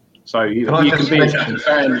 So you can be a Xhaka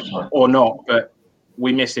fan or not, but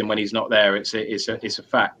we miss him when he's not there. It's a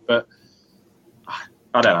fact. But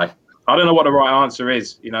I don't know. I don't know what the right answer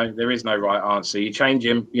is. You know, there is no right answer. You change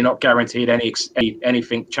him, you're not guaranteed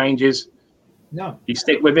anything changes. No. You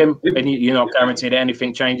stick with him, and you're not guaranteed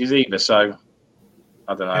anything changes either. So,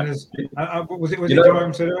 I don't know. And was it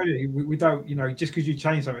Jerome said earlier? We don't, you know, just because you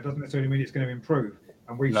change something, it doesn't necessarily mean it's going to improve.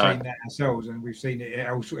 And we've seen that ourselves, and we've seen it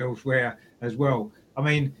elsewhere as well. I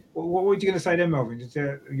mean, what were you going to say then, Melvin?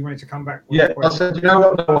 You wanted to come back? I said, you know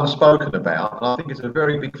what no one's spoken about, and I think it's a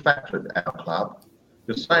very big factor at our club.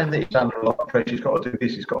 You're saying that he's under a lot of pressure, he's got to do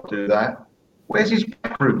this, he's got to do that. Where's his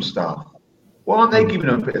backroom staff? Why aren't they giving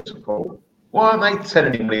him a bit of support? Why aren't they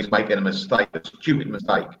telling him when he's making a mistake, a stupid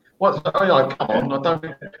mistake? Come on,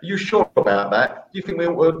 are you sure about that? Do you think we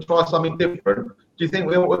ought to try something different? Do you think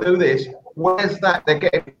we ought to do this? Where's that? They're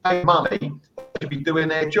getting paid money to be doing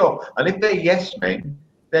their job. And if they're yes men,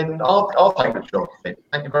 then I'll take the job.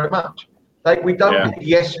 Thank you very much. We don't need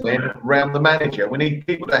yes men around the manager. We need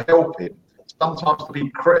people to help him. Sometimes to be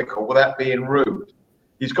critical without being rude.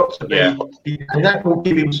 He's got to be, and that will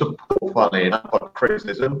give him support, funny enough, like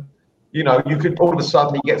criticism. You know, you could all of a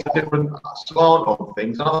sudden he gets a different slant on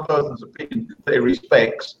things, another person's opinion that he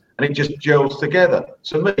respects, and it just gels together.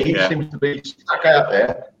 To me, he seems to be stuck out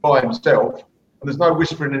there by himself, and there's no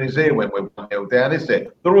whispering in his ear when we're 1-0 down, is there?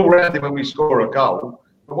 They're all around him when we score a goal,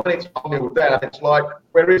 but when it's 1-0 down, it's like,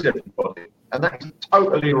 where is everybody? And that is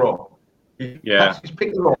totally wrong. He's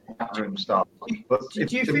picking the wrong backroom stuff. But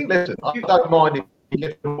listen, I don't mind if he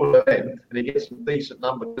gets all of them and he gets some decent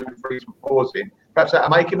number 2, 3s, and 4s in. Perhaps that'll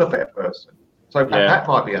make him a better person. So that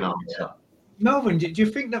might be an answer. Melvin, do you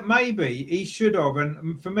think that maybe he should have,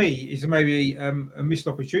 and for me, it's maybe a missed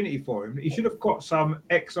opportunity for him, he should have got some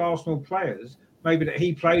ex-Arsenal players, maybe that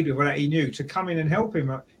he played with or that he knew, to come in and help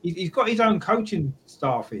him. He's got his own coaching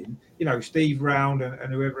staff in, you know, Steve Round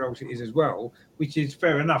and whoever else it is as well, which is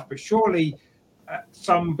fair enough. But surely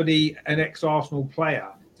an ex-Arsenal player,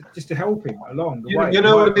 just to help him along the way. You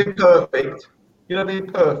know what would be perfect? You know what would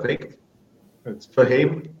be perfect for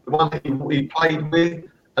him? The one that he played with,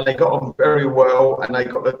 and they got on very well, and they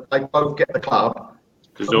both get the club.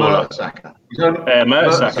 Mertesacker.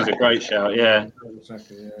 Mertesacker's a great shout, yeah.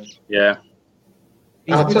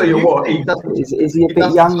 And I'll tell you what, he doesn't. Is he a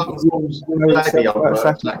bit young?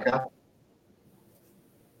 Mertesacker.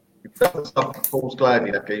 He doesn't suffer false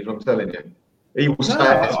gladly, that geezer, I'm telling you. He will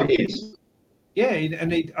stand as it is. Yeah,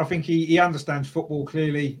 and I think he understands football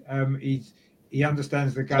clearly. He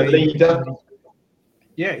understands the game. A leader.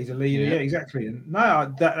 Yeah, he's a leader. Yeah, exactly. And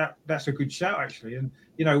no, that's a good shout actually. And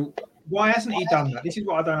you know, why hasn't he done that? This is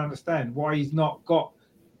what I don't understand. Why he's not got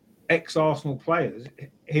ex-Arsenal players.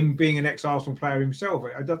 Him being an ex-Arsenal player himself,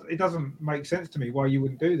 it doesn't make sense to me why you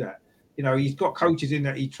wouldn't do that. You know, he's got coaches in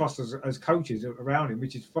that he trusts as coaches around him,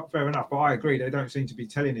 which is fair enough. But I agree, they don't seem to be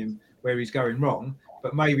telling him where he's going wrong.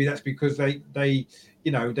 But maybe that's because they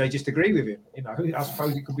just agree with him. You know, I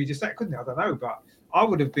suppose it could be just that, couldn't it? I don't know. But I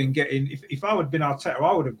would have been getting, if I would have been Arteta,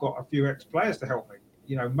 I would have got a few ex-players to help me.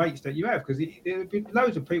 You know, mates that you have, because there would be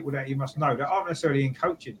loads of people that you must know that aren't necessarily in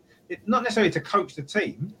coaching. Not necessarily to coach the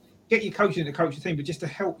team, get your coaching to coach the team, but just to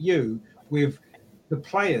help you with the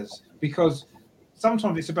players, because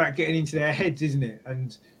sometimes it's about getting into their heads, isn't it?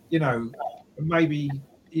 And you know, maybe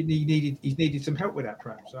he's needed some help with that,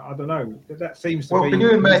 perhaps. I don't know. That seems to be. Well, can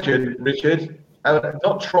you imagine, Richard,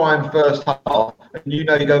 not trying first half, and you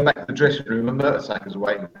go back to the dressing room and Mertesacker's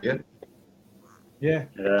waiting for you? Yeah.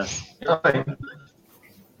 Yeah. You know what I mean?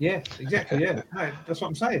 Yeah, exactly. Yeah, no, that's what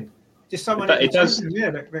I'm saying. Just someone that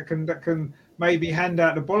can maybe hand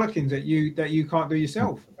out the bollockings that you can't do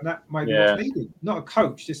yourself, and that may be what's needed. Not a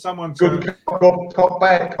coach, just someone to good cop,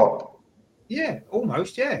 bad cop. Yeah,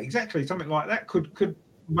 almost. Yeah, exactly. Something like that could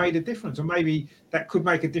made a difference, and maybe that could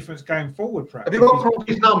make a difference going forward. Perhaps. Have you got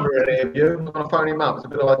Crosby's number in here? You want to phone him up? It's a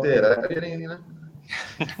good idea.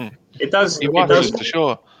 It does. He watches the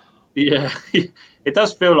show. Yeah, it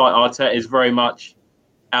does feel like Arteta is very much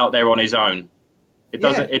out there on his own. It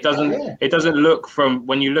doesn't look from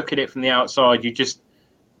when you look at it from the outside.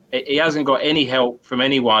 He hasn't got any help from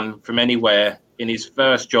anyone from anywhere in his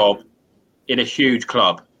first job in a huge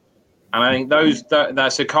club, and I think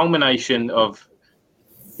that's a culmination of,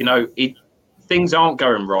 things aren't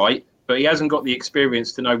going right, but he hasn't got the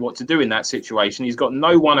experience to know what to do in that situation. He's got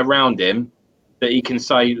no one around him that he can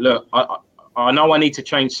say, look, I know I need to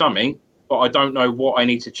change something, but I don't know what I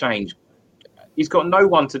need to change. He's got no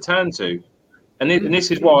one to turn to. And this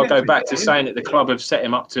is why I go back to saying that the club have set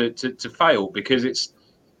him up to fail, because it's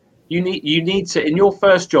you need to, in your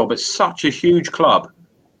first job at such a huge club,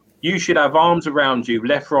 you should have arms around you,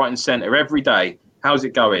 left, right, and centre every day. How's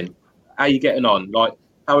it going? How are you getting on? Like,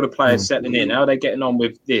 how are the players settling in? How are they getting on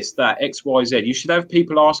with this, that, X, Y, Z? You should have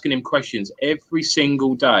people asking him questions every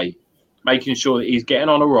single day, making sure that he's getting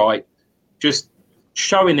on all right, just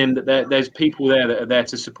showing him that there's people there that are there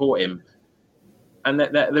to support him. And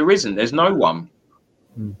that there isn't. There's no one.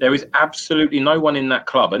 There is absolutely no one in that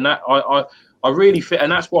club, and that I really feel,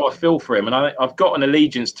 and that's what I feel for him. And I've got an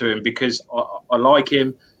allegiance to him because I like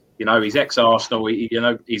him. He's ex-Arsenal.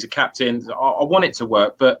 He's a captain. I want it to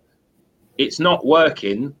work, but it's not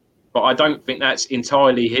working. But I don't think that's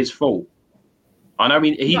entirely his fault. I know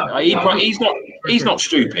he's not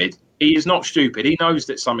stupid. He is not stupid. He knows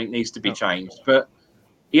that something needs to be changed, but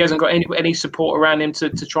he hasn't got any support around him to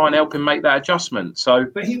try and help him make that adjustment. So,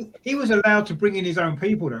 but he was allowed to bring in his own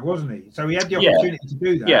people, though, wasn't he? So he had the opportunity to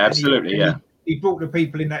do that. Yeah, absolutely. He brought the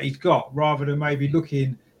people in that he's got, rather than maybe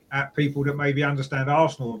looking at people that maybe understand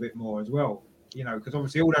Arsenal a bit more as well. Because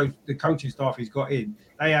obviously all the coaching staff he's got in,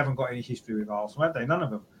 they haven't got any history with Arsenal, have they? None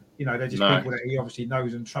of them. They're just people that he obviously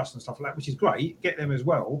knows and trusts and stuff like that, which is great. Get them as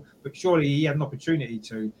well, but surely he had an opportunity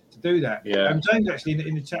to do that. Yeah. James actually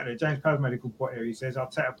in the chat there, James Paz made a good point here. He says,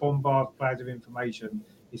 Arteta bombards players of information.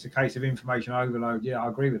 It's a case of information overload. Yeah, I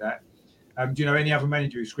agree with that. Do you know any other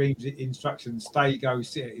manager who screams instructions, stay, go,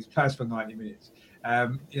 sit at his players for 90 minutes?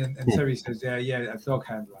 And Terry says, yeah, a dog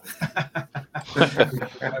handler,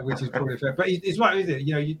 which is probably fair. But it's right, isn't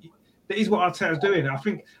it? That is what Arteta's doing. I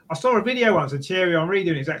think I saw a video once of Thierry Henry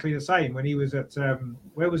doing exactly the same when he was at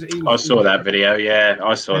where was it? I saw that video. Yeah,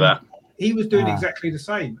 I saw that. He was doing exactly the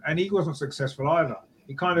same, and he wasn't successful either.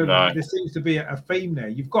 It kind of there seems to be a theme there.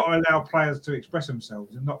 You've got to allow players to express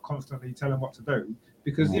themselves and not constantly tell them what to do,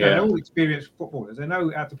 because they're all experienced footballers. They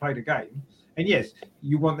know how to play the game. And yes,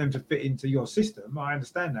 you want them to fit into your system. I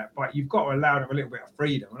understand that, but you've got to allow them a little bit of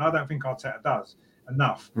freedom, and I don't think Arteta does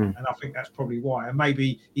enough. And I think that's probably why. And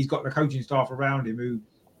maybe he's got the coaching staff around him who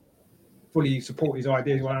fully support his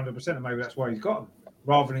ideas 100%, and maybe that's why he's got them.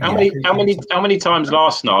 Rather than how many times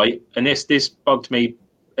last night, and this bugged me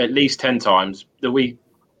at least 10 times, that we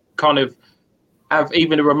kind of have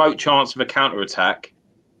even a remote chance of a counter attack.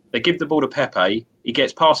 They give the ball to Pepe, he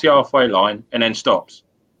gets past the halfway line and then stops.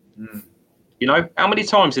 How many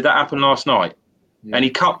times did that happen last night? Yeah. And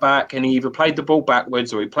he cut back and he either played the ball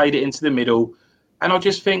backwards or he played it into the middle. And I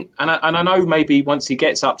just think, and I know maybe once he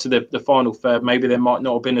gets up to the final third, maybe there might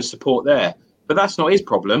not have been a support there. But that's not his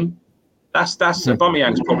problem. That's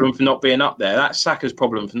Aubameyang's problem for not being up there. That's Saka's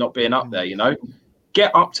problem for not being up there,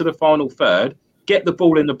 Get up to the final third, get the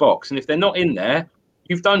ball in the box. And if they're not in there,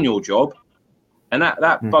 you've done your job. And that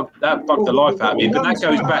bugged the life out of me. But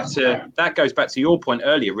that goes back to your point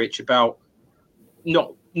earlier, Rich, about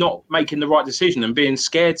not making the right decision and being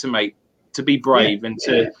scared to be brave and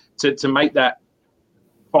to make that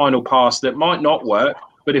final pass that might not work,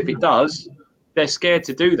 but if it does, they're scared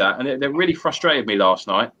to do that, and it really frustrated me last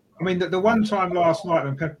night. I mean, the one time last night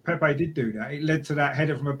when Pepe did do that, it led to that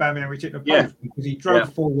header from Aubameyang which hit the post because he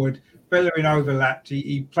drove forward, Bellerin overlapped,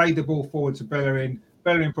 he played the ball forward to Bellerin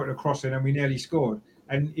put a cross in, and we nearly scored.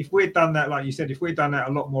 And if we'd done that, like you said, if we'd done that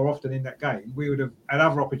a lot more often in that game, we would have had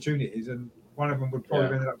other opportunities, and one of them would probably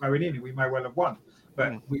have ended up going in, and we may well have won.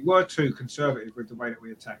 But we were too conservative with the way that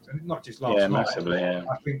we attacked, and not just last night. Massively, I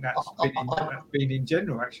think that's been in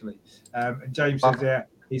general, actually. And James says there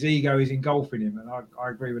his ego is engulfing him, and I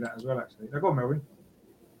agree with that as well, actually. Now, go on, Melvin.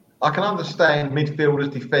 I can understand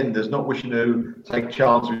midfielders, defenders not wishing to take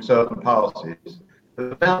chances with certain passes.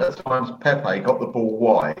 But the amount of times Pepe got the ball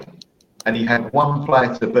wide, and he had one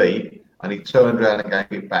player to beat, and he turned around and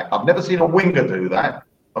gave it back. I've never seen a winger do that.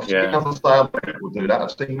 I've seen other sale people do that.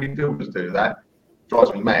 I've seen midfielders do that.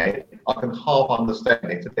 Drives me mad. I can half understand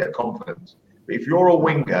it, a bit of confidence. But if you're a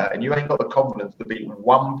winger and you ain't got the confidence to beat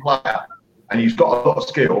one player and he's got a lot of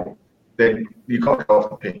skill, then you've got to go off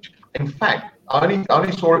the pitch. In fact, I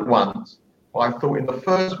only saw it once, but I thought in the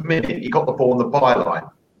first minute he got the ball on the byline.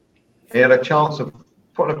 He had a chance of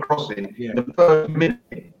putting a cross in the first minute,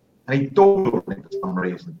 and he dawdled it for some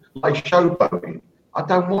reason, like showboating. I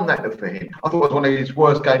don't want that for him. I thought it was one of his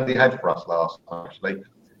worst games he had for us last time, actually.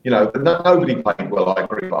 You know, nobody played well, I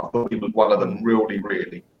agree, but I thought he was one of the really,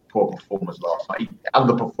 really poor performers last night. He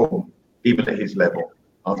underperformed, even at his level.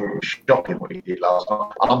 I thought it was shocking what he did last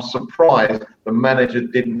night. I'm surprised the manager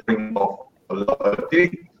didn't bring him off a lot.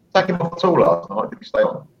 Did he take him off at all last night? Did he stay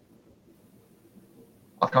on?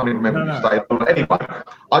 I can't even remember if he stayed on.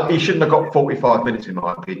 Anyway, he shouldn't have got 45 minutes, in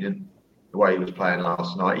my opinion, the way he was playing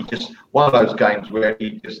last night. He just, one of those games where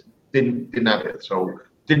he just didn't have it at all.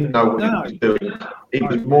 Didn't know what he was doing. He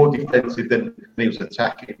was more defensive than he was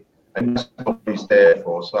attacking. And that's what he's there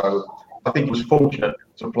for. So I think he was fortunate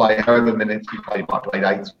to play however minutes he played. He might have played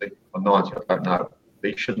 80 or 90, I don't know.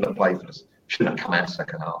 But he shouldn't have played for us. Shouldn't have come out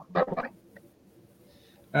second half. No way.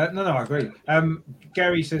 No, I agree.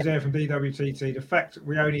 Gary says there from DWTT, the fact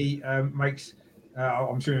we only makes,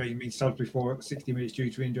 I'm sure he means subs before 60 minutes due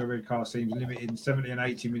to injury or red card seems limited. 70 and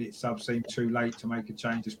 80 minute subs seem too late to make a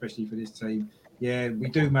change, especially for this team. Yeah, we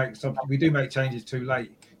do make changes too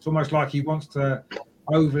late. It's almost like he wants to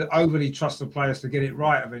overly trust the players to get it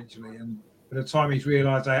right eventually, and by the time he's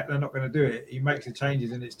realised they're not going to do it, he makes the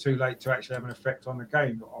changes and it's too late to actually have an effect on the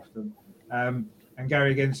game often. And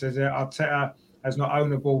Gary again says Arteta has not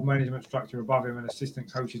ownable management structure above him and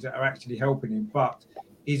assistant coaches that are actually helping him, but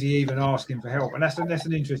is he even asking for help? And that's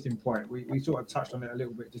an interesting point. We sort of touched on it a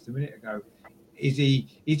little bit just a minute ago. Is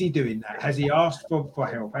he doing that? Has he asked for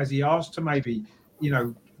help? Has he asked to maybe,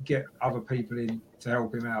 get other people in to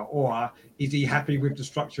help him out? Or is he happy with the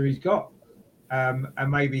structure he's got? And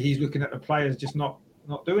maybe he's looking at the players just not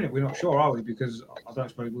doing it. We're not sure, are we? Because I don't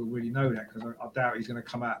suppose we'll really know that, because I doubt he's going to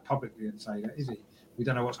come out publicly and say that, is he? We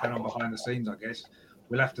don't know what's going on behind the scenes, I guess.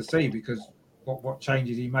 We'll have to see, because what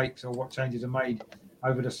changes he makes or what changes are made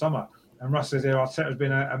over the summer. And Russ says there, Arteta's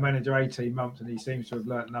been a manager 18 months and he seems to have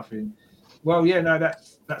learnt nothing. Well, yeah, no,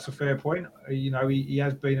 that's a fair point. He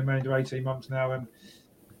has been a manager 18 months now, and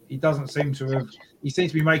he doesn't seem to have. He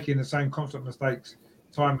seems to be making the same constant mistakes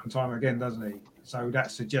time and time again, doesn't he? So that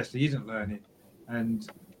suggests he isn't learning, and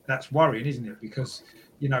that's worrying, isn't it? Because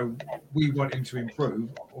we want him to improve.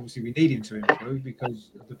 Obviously, we need him to improve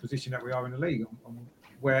because of the position that we are in the league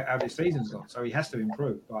and how this season's gone. So he has to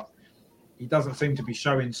improve, but he doesn't seem to be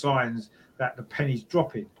showing signs that the penny's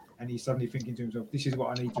dropping. And he's suddenly thinking to himself, this is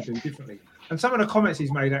what I need to do differently. And some of the comments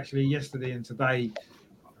he's made actually yesterday and today,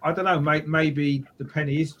 I don't know, maybe the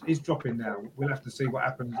penny is dropping now. We'll have to see what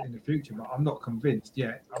happens in the future, but I'm not convinced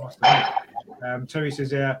yet, I must admit. Terry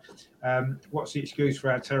says there, what's the excuse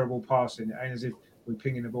for our terrible passing? It ain't as if we're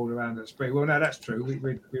pinging the ball around at speed. Well, no, that's true.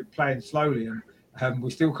 We're playing slowly and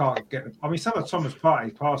we still can't get – I mean, some of Thomas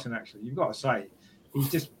Partey's passing, actually, you've got to say,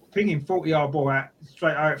 he's just – pinging 40-yard ball out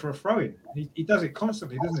straight out for a throw-in. He does it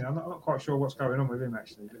constantly, doesn't he? I'm not quite sure what's going on with him,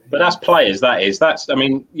 actually. But that's players, that is. I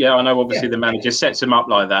know obviously the manager sets him up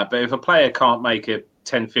like that, but if a player can't make a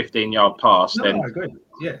 10, 15-yard pass, then I agree.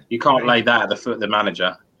 Yeah. You can't lay that at the foot of the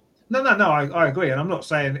manager. No, I agree. And I'm not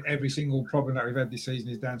saying every single problem that we've had this season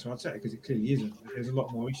is down to Arteta, because it clearly isn't. There's a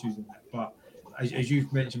lot more issues than that. But as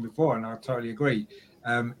you've mentioned before, and I totally agree,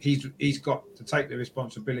 he's got to take the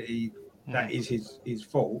responsibility that is his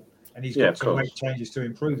fault, and he's got to make changes to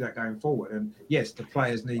improve that going forward. And yes, the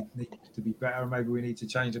players need to be better, and maybe we need to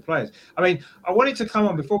change the players. I mean, I wanted to come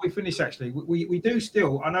on before we finish. Actually, we do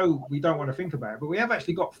still. I know we don't want to think about it, but we have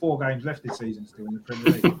actually got 4 games left this season still in the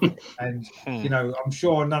Premier League, and I'm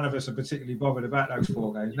sure none of us are particularly bothered about those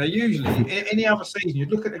 4 games. Now, usually, any other season,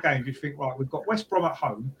 you'd look at the games, you'd think, right, we've got West Brom at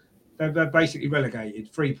home. They're basically relegated,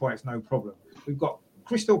 3 points, no problem. We've got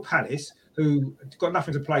Crystal Palace, who got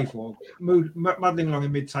nothing to play for, muddling along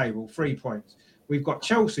in mid-table, 3 points. We've got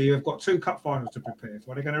Chelsea, who have got 2 cup finals to prepare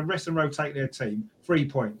for. They're going to rest and rotate their team, 3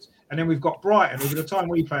 points. And then we've got Brighton, who, by the time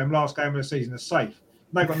we play them, last game of the season, are safe.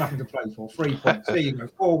 They've got nothing to play for, 3 points. There you go,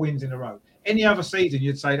 4 wins in a row. Any other season,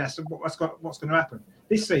 you'd say that's what's going to happen.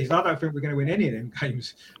 This season, I don't think we're going to win any of them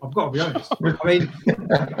games. I've got to be honest. I mean,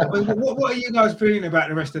 what are you guys feeling about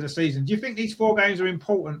the rest of the season? Do you think these 4 games are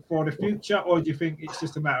important for the future, or do you think it's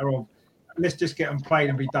just a matter of let's just get them played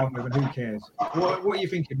and be done with, and who cares? What are you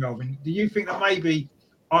thinking, Melvin? Do you think that maybe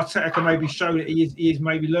Arteta can maybe show that he is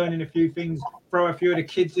maybe learning a few things, throw a few of the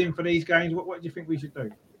kids in for these games? What do you think we should do?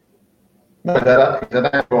 No, he's had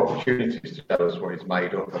ample opportunities to show us what he's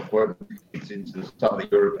made of. It's into some of the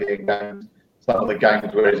European games, some of the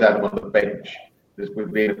games where he's had him on the bench.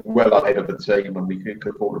 We've been well ahead of the team when we could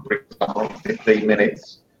afford to bring someone on 15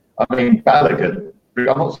 minutes. I mean, Balogun, I'm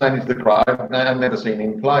not saying he's the cry, I've never seen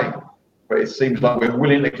him play. But it seems like we're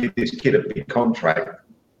willing to give this kid a big contract,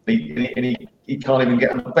 and he can't even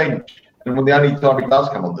get on the bench. And when the only time he does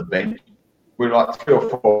come on the bench, we're like 3 or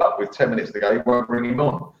 4 up with 10 minutes to go, we won't bring him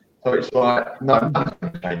on. So it's like, no, nothing's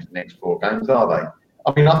going to change the next 4 games, are they?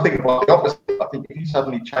 I mean, I think about the opposite. I think if he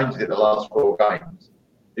suddenly changes it the last 4 games,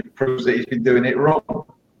 it proves that he's been doing it wrong.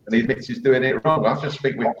 And he admits he's doing it wrong. I just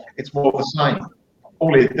think it's more of the same.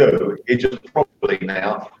 All he'd do is just probably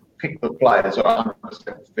now pick the players that are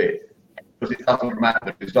 100% fit. Because it doesn't matter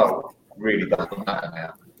the result. It really doesn't matter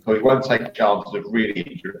now. So he won't take chances of really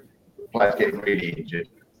injured, players getting really injured.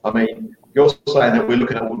 I mean, you're saying that we're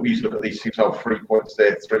looking at what we used to look at these teams, 3 points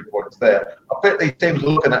there, 3 points there. I bet these teams are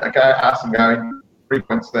looking at us and going, 3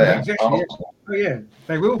 points there. Yeah, exactly, yeah. Oh, yeah,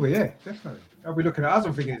 they will be, yeah, definitely. They'll be looking at us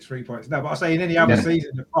and thinking it's 3 points. No, but I say in any other season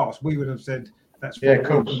in the past, we would have said that's 4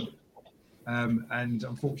 points. And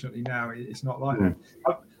unfortunately now it's not like that.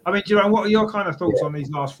 I mean, Jerome, what are your kind of thoughts on these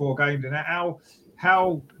last 4 games and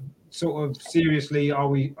how sort of seriously are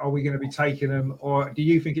we going to be taking them, or do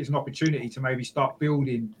you think it's an opportunity to maybe start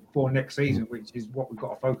building for next season, which is what we've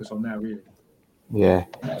got to focus on now, really? Yeah.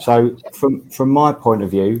 So from my point of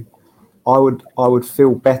view, I would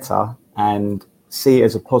feel better and see it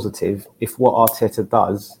as a positive if what Arteta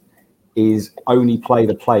does is only play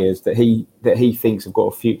the players that he thinks have got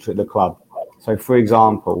a future at the club. So, for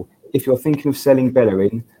example, if you're thinking of selling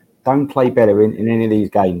Bellerin, don't play Bellerin in any of these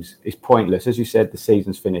games. It's pointless. As you said, the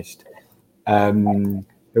season's finished. Who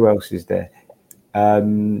else is there? I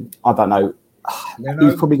don't know. Leno?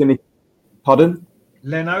 He's probably going to... Pardon?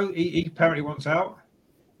 Leno, he apparently wants out.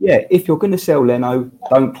 Yeah, if you're going to sell Leno,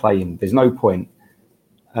 don't play him. There's no point.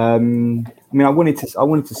 I mean, I wanted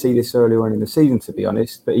to see this earlier on in the season, to be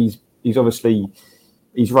honest, but he's obviously...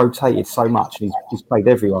 He's rotated so much. He's played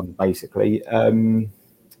everyone, basically. Apart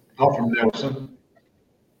from Nelson.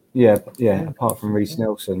 Yeah, apart from Reece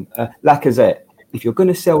Nelson. Lacazette. If you're going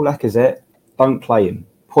to sell Lacazette, don't play him.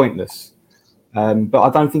 Pointless. But I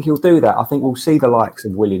don't think he'll do that. I think we'll see the likes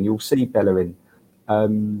of Willian. You'll see Bellerin.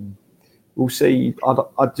 We'll see.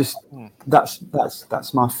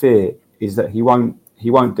 That's my fear, is that he won't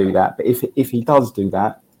do that. But if he does do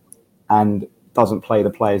that and doesn't play the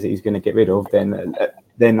players that he's going to get rid of,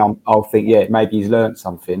 then I'll think, yeah, maybe he's learned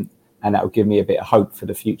something, and that will give me a bit of hope for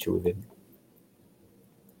the future with him.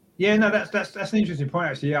 Yeah, no, that's an interesting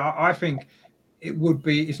point, actually. Yeah, I think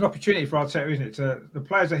it's an opportunity for Arteta, isn't it? The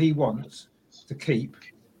players that he wants to keep,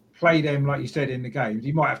 play them, like you said, in the games.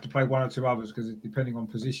 He might have to play 1 or 2 others because depending on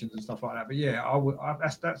positions and stuff like that. But yeah,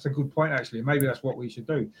 that's a good point, actually. Maybe that's what we should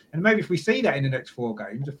do. And maybe if we see that in the next 4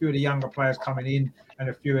 games, a few of the younger players coming in and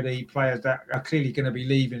a few of the players that are clearly going to be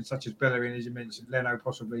leaving, such as Bellerin, as you mentioned, Leno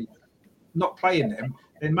possibly not playing them,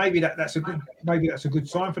 then maybe that's a good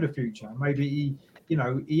sign for the future. Maybe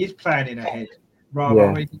he is planning ahead. Rather,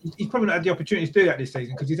 I mean, he's probably not had the opportunity to do that this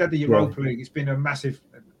season because he's had the Europa League. It's been a massive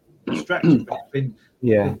distraction, but it's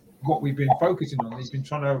been what we've been focusing on. He's been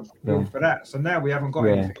trying to build for that. So now we haven't got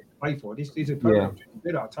anything to play for. This is a program.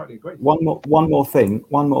 I totally agree. One more thing.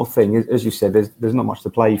 As you said, there's not much to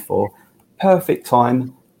play for. Perfect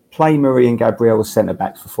time. Play Murray and Gabriel as centre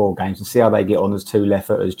backs for 4 games and see how they get on as 2 left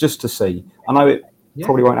footers, just to see. I know it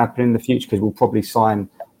probably won't happen in the future because we'll probably sign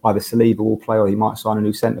either Saliba will play or he might sign a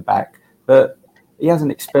new centre back, but he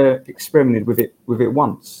hasn't experimented with it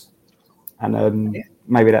once, and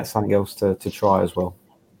maybe that's something else to try as well.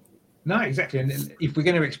 No, exactly. And if we're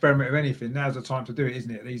going to experiment with anything, now's the time to do it,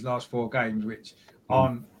 isn't it? These last 4 games, which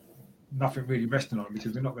aren't nothing really resting on,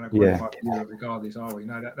 because we're not going to qualify for Europe regardless, are we?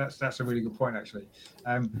 No, that's a really good point, actually.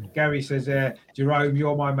 Gary says, Jerome,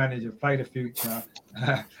 you're my manager. Play the future.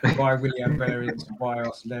 Buy Willian Bellerin, buy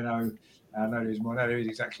us Leno. No, there's more. No, there is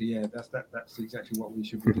exactly. That's exactly what we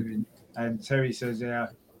should be doing. And Terry says,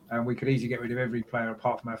 and we could easily get rid of every player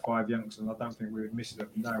apart from our 5 youngsters. I don't think we would miss them.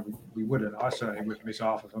 No, we wouldn't. I certainly wouldn't miss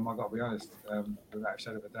half of them. I've got to be honest, without a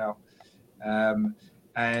shadow of a doubt.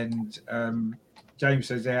 James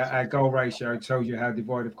says our goal ratio tells you how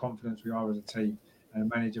devoid of confidence we are as a team, and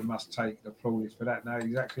a manager must take the plaudits for that. No,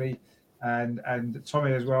 exactly. And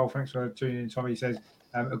Tommy as well. Thanks for tuning in. Tommy says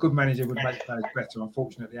a good manager would make players better.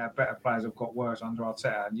 Unfortunately, our better players have got worse under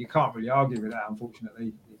Arteta, and you can't really argue with that.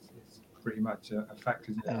 Unfortunately, it's pretty much a fact,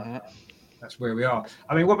 isn't it? that's where we are.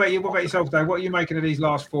 I mean, what about you? What about yourself, Dave? What are you making of these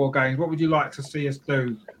last 4 games? What would you like to see us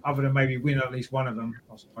do, other than maybe win at least one of them?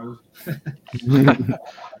 I suppose.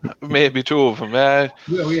 Maybe 2 of them.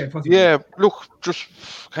 Possibly. Yeah, look, just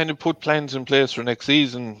kind of put plans in place for next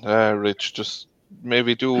season, Rich. Just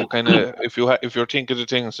maybe do kind of if you're thinking of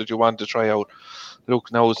things that you want to try out.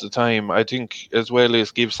 Look, now's the time. I think as well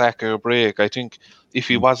as give Saka a break. I think if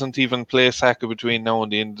he wasn't even play Saka between now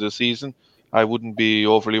and the end of the season, I wouldn't be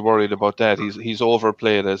overly worried about that. He's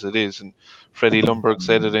overplayed as it is, and Freddie Ljungberg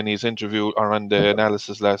said it in his interview or on the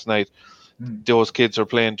analysis last night. Those kids are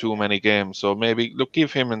playing too many games, so maybe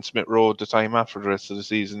give him and Smith Rowe the time after the rest of the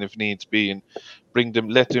season if needs be, and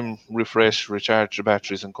let them refresh, recharge the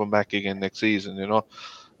batteries, and come back again next season.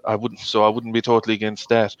 I wouldn't be totally against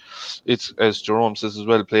that. It's, as Jerome says as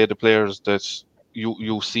well, play the players that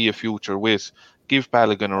you see a future with. Give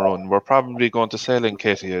Balogun a run. We're probably going to sell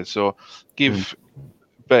Nketiah, so give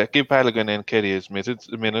Balogun and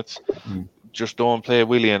Nketiah minutes. Just don't play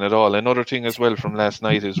Willian at all. Another thing as well from last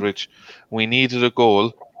night is, Rich, we needed a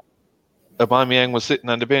goal. Aubameyang was sitting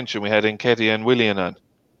on the bench and we had Nketiah and Willian on.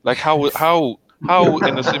 Like how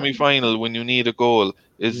in a semi-final when you need a goal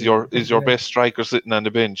is your best striker sitting on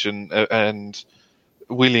the bench and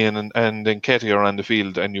Willian and Nketiah are on the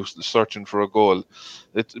field and you're searching for a goal?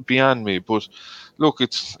 It's beyond me. But look,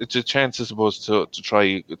 it's a chance, I suppose, to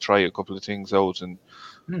try a couple of things out, and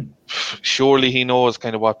surely he knows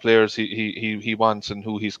kind of what players he wants and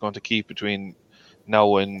who he's going to keep between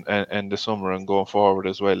now and the summer and going forward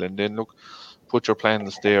as well. And then look, put your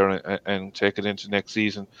plans there and take it into next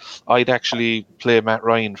season. I'd actually play Matt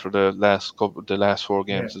Ryan for the last 4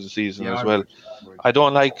 games of the season as well. I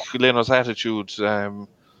don't like Leno's attitude,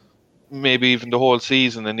 maybe even the whole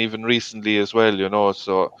season and even recently as well,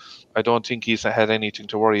 so I don't think he's had anything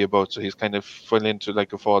to worry about, so he's kind of fell into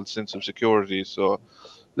like a false sense of security. So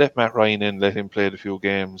let Matt Ryan in, let him play the few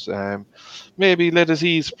games. Maybe let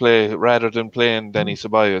Aziz play rather than playing Danny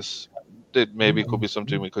Ceballos. That maybe could be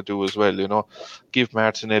something we could do as well, give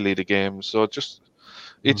Martinelli the game. So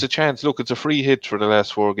it's a chance. Look, it's a free hit for the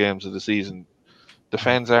last 4 games of the season. The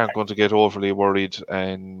fans aren't going to get overly worried,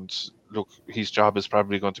 and look, his job is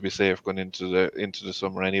probably going to be safe going into the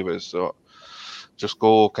summer anyway. So just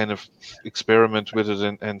go kind of experiment with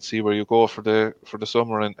it and see where you go for the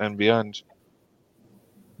summer and beyond.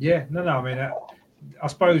 Yeah, no. I mean, I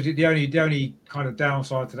suppose the only kind of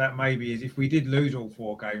downside to that maybe is if we did lose all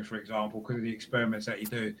 4 games, for example, because of the experiments that he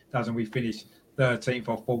does, and we finish 13th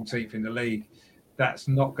or 14th in the league, that's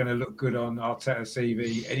not going to look good on Arteta's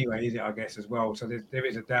CV anyway, is it? I guess as well. So there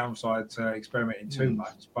is a downside to experimenting too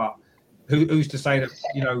much, but who's to say that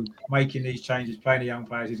making these changes, playing the young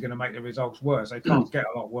players, is going to make the results worse? They can't get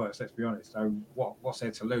a lot worse. Let's be honest. So what's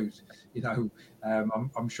there to lose?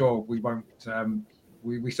 I'm sure we won't.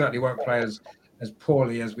 We certainly won't play as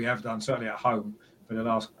poorly as we have done, certainly at home, for the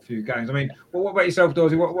last few games. I mean, what about yourself,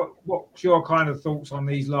 Dorsey? What's your kind of thoughts on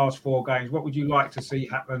these last 4 games? What would you like to see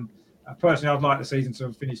happen? Personally, I'd like the season to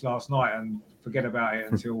have finished last night and forget about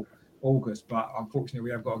it until August, but unfortunately, we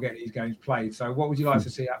have got to get these games played. So what would you like to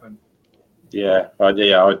see happen? Yeah, I'd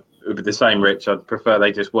be the same, Rich. I'd prefer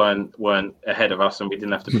they just weren't ahead of us and we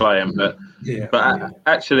didn't have to play them. But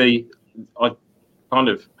actually, I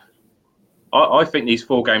think these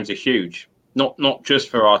 4 games are huge. Not just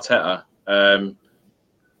for Arteta. I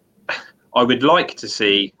would like to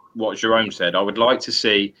see what Jerome said. I would like to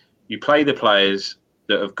see you play the players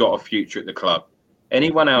that have got a future at the club.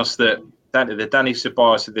 Anyone else the Danny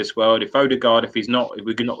Ceballos of this world, if Odegaard, if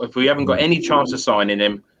we haven't got any chance of signing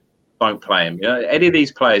him, don't play him. Any of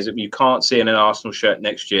these players that you can't see in an Arsenal shirt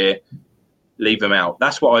next year, leave them out.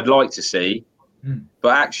 That's what I'd like to see.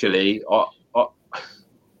 But actually,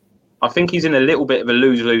 I think he's in a little bit of a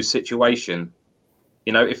lose-lose situation.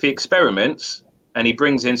 If he experiments and he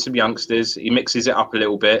brings in some youngsters, he mixes it up a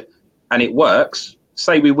little bit, and it works.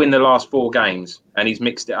 Say we win the last 4 games and he's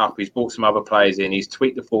mixed it up, he's brought some other players in, he's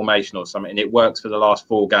tweaked the formation or something, and it works for the last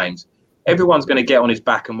 4 games. Everyone's going to get on his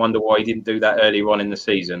back and wonder why he didn't do that earlier on in the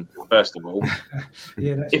season. First of all,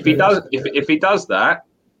 if he does that,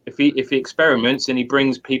 if he experiments and he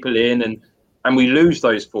brings people in and we lose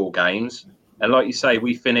those 4 games, and like you say,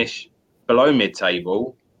 we finish below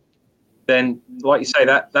mid-table, then like you say,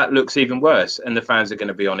 that looks even worse, and the fans are going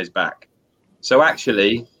to be on his back. So I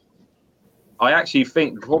actually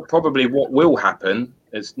think probably what will happen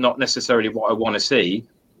is not necessarily what I want to see,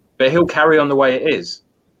 but he'll carry on the way it is.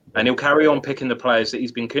 And he'll carry on picking the players that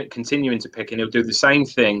he's been continuing to pick, and he'll do the same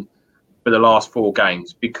thing for the last 4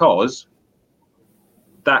 games, because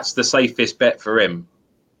that's the safest bet for him.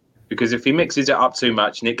 Because if he mixes it up too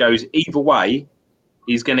much and it goes either way,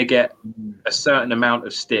 he's going to get a certain amount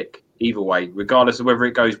of stick either way, regardless of whether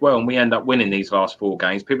it goes well and we end up winning these last 4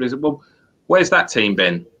 games. People say, well, where's that team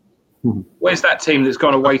been? Where's that team that's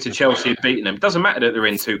gone away to Chelsea and beaten them? It doesn't matter that they're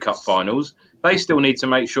in 2 cup finals. They still need to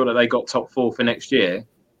make sure that they got top 4 for next year.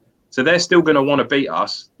 So they're still going to want to beat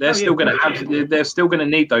us. They're still going to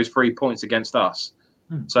need those 3 points against us.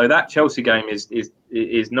 So that Chelsea game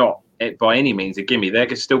is not by any means a gimme.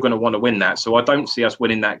 They're still going to want to win that. So I don't see us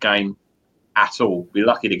winning that game at all. We're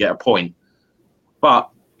lucky to get a point, but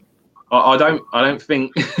I don't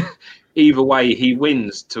think either way he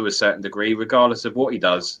wins to a certain degree, regardless of what he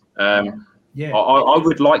does. I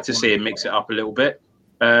would like to see him mix it up a little bit.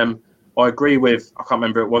 I agree with, I can't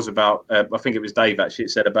remember, it was about, I think it was Dave actually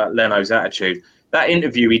said about Leno's attitude. That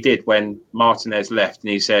interview he did when Martinez left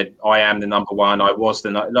and he said, I am the number one, I was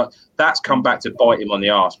the, that's come back to bite him on the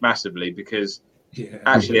arse massively, because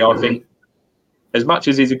actually I think as much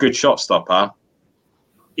as he's a good shot stopper,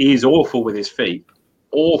 he's awful with his feet.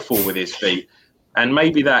 And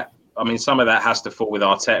maybe that, I mean, some of that has to fall with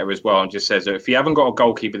Arteta as well, and just says that if you haven't got a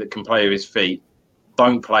goalkeeper that can play with his feet,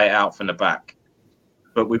 don't play it out from the back.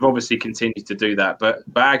 But we've obviously continued to do that. But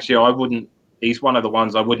actually, I wouldn't. He's one of the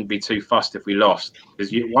ones I wouldn't be too fussed if we lost,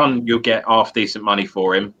 because you'll get half decent money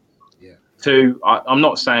for him. Yeah. 2, I'm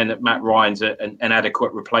not saying that Matt Ryan's an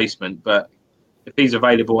adequate replacement, but if he's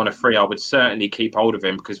available on a free, I would certainly keep hold of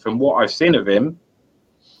him, because from what I've seen of him,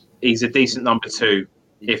 he's a decent number 2,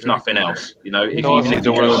 if nothing else. You know, I think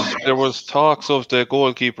there was talks of the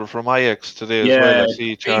goalkeeper from Ajax today as well. I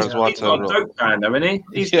see Charles Watts. He's not a dope fan, though, isn't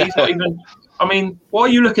he? He's not even. I mean, why are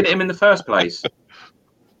you looking at him in the first place?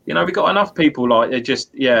 You know, we've got enough people like they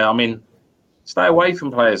just. I mean, stay away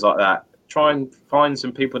from players like that. Try and find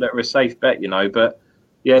some people that are a safe bet. You know, but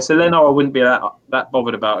so Leno, I wouldn't be that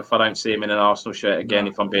bothered about if I don't see him in an Arsenal shirt again.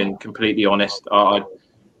 If I'm being completely honest,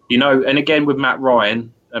 you know, and again with Matt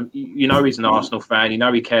Ryan. You know he's an Arsenal fan. You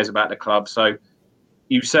know he cares about the club. So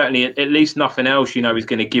you certainly, at least nothing else, you know he's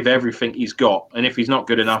going to give everything he's got. And if he's not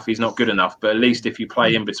good enough, he's not good enough. But at least if you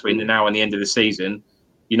play in between now and the end of the season,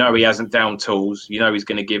 you know he hasn't down tools. You know he's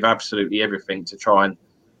going to give absolutely everything to try and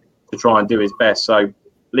do his best. So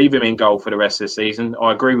leave him in goal for the rest of the season.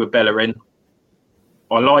 I agree with Bellerin.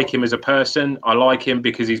 I like him as a person. I like him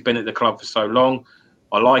because he's been at the club for so long.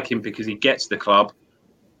 I like him because he gets the club.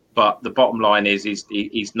 But the bottom line is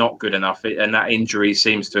he's not good enough, and that injury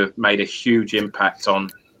seems to have made a huge impact on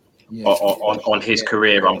his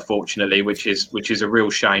career, unfortunately, which is a real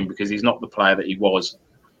shame, because he's not the player that he was.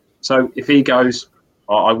 So if he goes,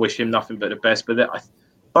 I wish him nothing but the best. But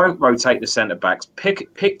don't rotate the centre backs.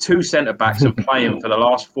 Pick 2 centre backs and play them for the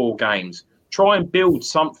last 4 games. Try and build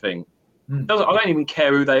something. I don't even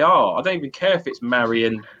care who they are. I don't even care if it's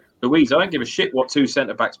Marion, Louise. I don't give a shit what 2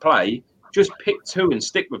 centre backs play. Just pick 2 and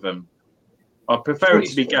stick with them. I prefer it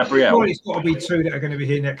to be Gabriel. Well, it's got to be 2 that are going to be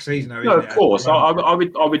here next season, though. No, of course. I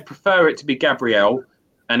would prefer it to be Gabriel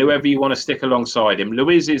and whoever you want to stick alongside him.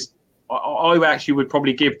 Luiz is. I actually would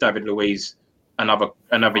probably give David Luiz another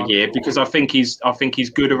year, because I think he's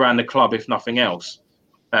good around the club, if nothing else.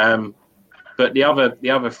 But the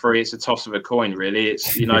other 3, it's a toss of a coin, really.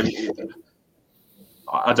 It's, you know.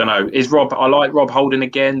 I don't know. I like Rob Holding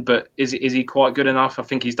again, but is he quite good enough? I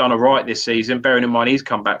think he's done all right this season, bearing in mind he's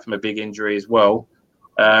come back from a big injury as well.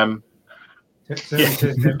 Terry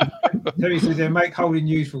says make Holding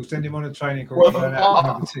useful. Send him on a training course. Well, I'd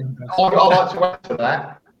like to add to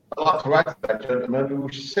that. Gentlemen.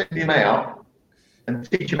 We should send him out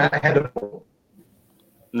and teach him how to head a ball.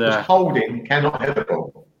 Because Holding cannot head a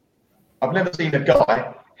ball. I've never seen a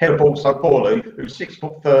guy head a ball so poorly who's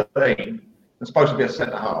 6'13". And supposed to be a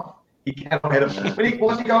centre half. He cannot head them. But why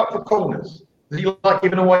does he go up for corners? Does he like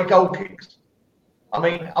giving away goal kicks? I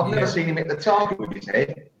mean, I've never seen him hit the target with his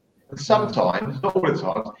head. And sometimes, not all the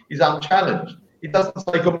time, he's unchallenged. He doesn't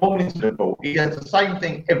say good morning to the ball. He has the same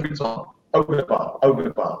thing every time. Over the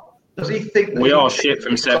bar. Does he think that we are shit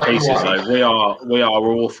from set pieces, though? We are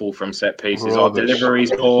awful from set pieces. Our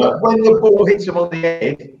delivery's poor. But when the ball hits him on the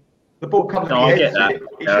head, the ball comes on the head.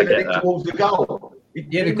 He's going to hit towards the goal.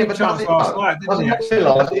 He had a good chance last night, didn't he?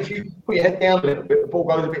 Realise if you put your head down a little bit, the ball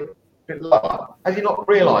goes a bit lower. Has he not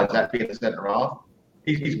realised that being a centre half?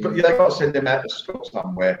 They've got to send him out to school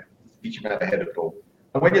somewhere to teach him how to head a ball.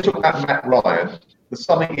 And when you talk about Matt Ryan, there's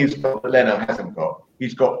something he's got that Leno hasn't got.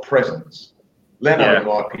 He's got presence. Leno, in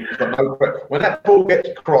my opinion, has got no presence. When that ball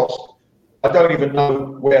gets crossed, I don't even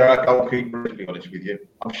know where our goalkeeper is, to be honest with you.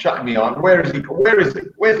 I'm shutting my eye. Where is he?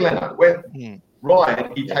 Where's Leno?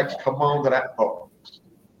 Ryan, he takes command of that box.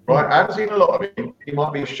 Right, I haven't seen a lot of him. He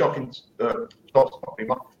might be a shocking shot stopper,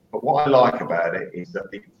 but what I like about it is that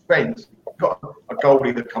the defence got a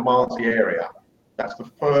goalie that commands the area. That's the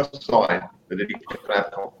first sign that he can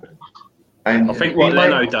have confidence. And I think what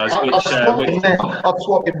Leno does, I'd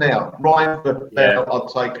swap him now. Ryan for Bell,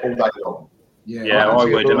 I'd take all day long. Yeah, I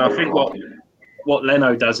would. And I think what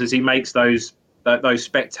Leno does is he makes those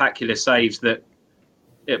spectacular saves that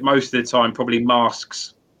most of the time probably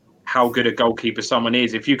masks how good a goalkeeper someone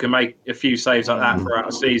is. If you can make a few saves like that throughout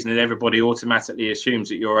a season, and everybody automatically assumes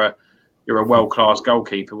that you're a world-class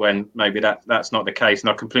goalkeeper, when maybe that's not the case. And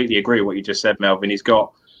I completely agree with what you just said, Melvin. He's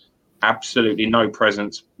got absolutely no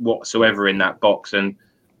presence whatsoever in that box. And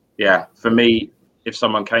yeah, for me, if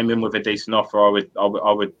someone came in with a decent offer, I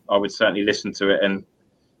would certainly listen to it and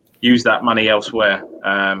use that money elsewhere.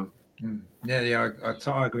 I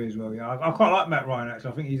agree as well. Yeah, I quite like Matt Ryan.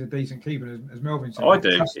 Actually, I think he's a decent keeper, as Melvin said. I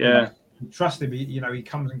do. Trust him. He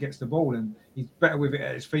comes and gets the ball, and he's better with it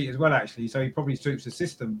at his feet as well. Actually, so he probably suits the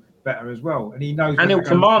system better as well, and he knows. And he'll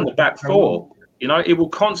command the back four. He will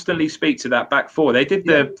constantly speak to that back four. They did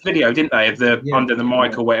the video, didn't they, of the under the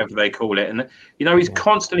mic or whatever they call it. And he's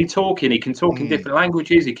constantly talking. He can talk in different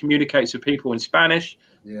languages. He communicates with people in Spanish.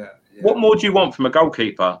 What more do you want from a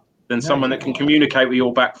goalkeeper than someone that can communicate with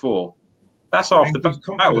your back four? That's half the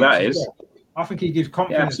battle, that is. I think he gives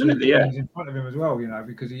confidence in front of him as well,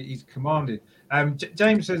 because he's commanded.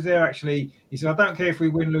 James says there, actually, he said, I don't care if we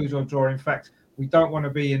win, lose or draw. In fact, we don't want to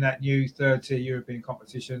be in that new third-tier European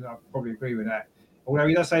competition. I probably agree with that. Although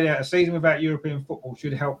he does say that a season without European football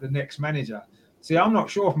should help the next manager. See, I'm not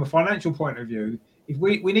sure from a financial point of view. If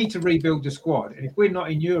we need to rebuild the squad, and if we're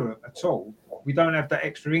not in Europe at all, we don't have that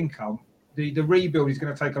extra income, the rebuild is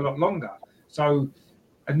going to take a lot longer. So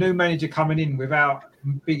a new manager coming in without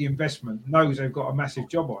big investment knows they've got a massive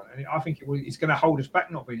job on, and I think it's going to hold us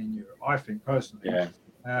back not being in Europe. I think personally. Yeah,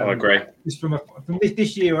 I agree. Just from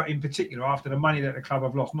this year in particular, after the money that the club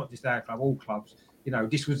have lost, not just our club, all clubs.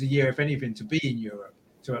 This was the year, if anything, to be in Europe,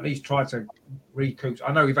 to at least try to recoup.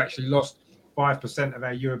 I know we've actually lost 5% of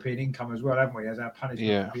our European income as well, haven't we, as our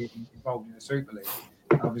punishment for being involved in the Super League.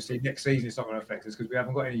 Obviously, next season it's not going to affect us because we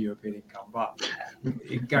haven't got any European income, but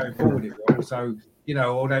going forward it will. So,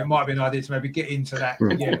 although it might be an idea to maybe get into that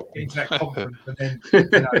conference and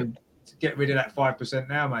then, get rid of that 5%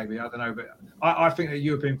 now, maybe. I don't know. But I think that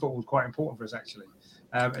European football is quite important for us, actually.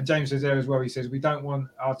 And James says there as well, he says, we don't want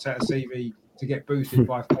Arteta's CV to get boosted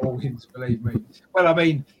by 4 wins, believe me. Well, I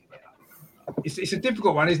mean, it's a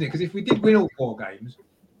difficult one, isn't it? Because if we did win all 4 games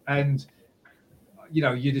and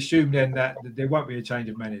you'd assume then that there won't be a change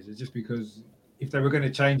of managers, just because if they were going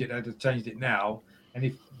to change it, they'd have changed it now. And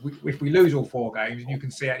if we lose all 4 games, and you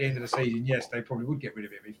can see at the end of the season, yes, they probably would get rid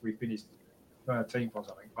of him if we finished 13th or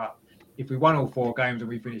something. But if we won all 4 games and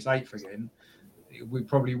we finished 8th again, we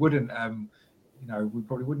probably wouldn't.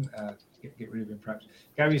 Get rid of him. Perhaps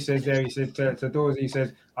Gary says there. He said to Dawes, he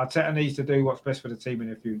says Arteta needs to do what's best for the team in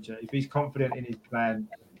the future. If he's confident in his plan,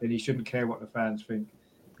 then he shouldn't care what the fans think.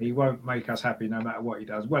 He won't make us happy no matter what he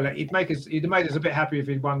does. Well, he'd made us a bit happy if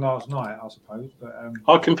he'd won last night, I suppose. But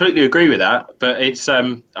I completely agree with that. But it's I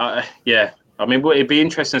mean, it'd be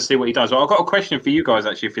interesting to see what he does. Well, I've got a question for you guys,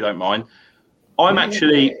 actually, if you don't mind. I'm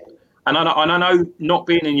actually, and I know not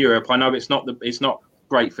being in Europe, I know it's not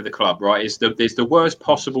great for the club, right? It's the worst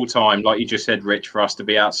possible time, like you just said, Rich, for us to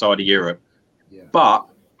be outside of Europe. Yeah. But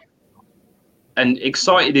and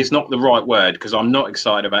excited is not the right word, because I'm not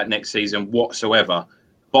excited about next season whatsoever.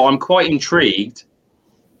 But I'm quite intrigued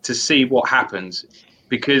to see what happens,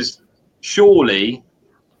 because surely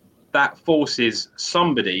that forces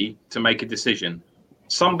somebody to make a decision.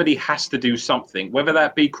 Somebody has to do something, whether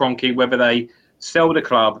that be Kroenke, whether they sell the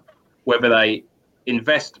club, whether they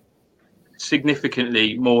invest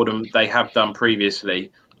significantly more than they have done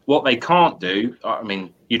previously. What they can't do, I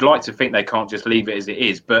mean, you'd like to think they can't just leave it as it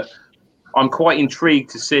is, but I'm quite intrigued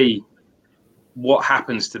to see what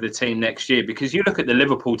happens to the team next year, because you look at the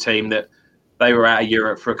Liverpool team that they were out of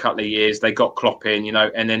Europe for a couple of years, they got Klopp in,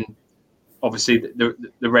 and then obviously the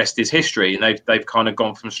rest is history, and they've kind of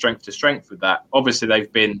gone from strength to strength with that. Obviously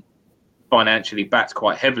they've been financially backed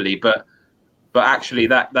quite heavily, but actually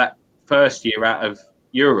that first year out of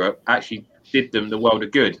Europe actually did them the world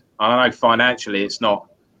of good. I know financially it's not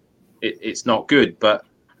good, but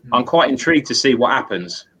I'm quite intrigued to see what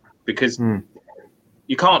happens, because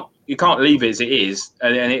you can't leave it as it is,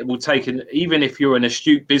 and it will take even if you're an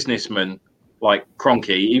astute businessman like Kroenke,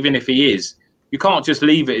 even if he is, you can't just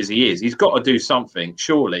leave it as he is. He's got to do something,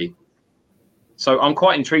 surely. So I'm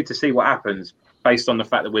quite intrigued to see what happens, based on the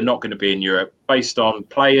fact that we're not going to be in Europe, based on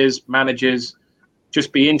players, managers.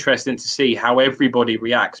 Just be interesting to see how everybody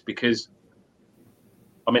reacts, because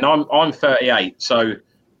I mean, I'm 38, so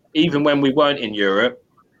even when we weren't in Europe,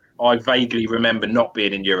 I vaguely remember not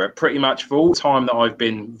being in Europe. Pretty much for all time that I've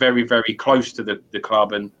been very, very close to the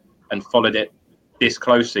club and followed it this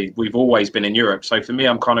closely. We've always been in Europe. So for me,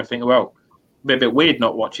 I'm kind of thinking, well, it'll be a bit weird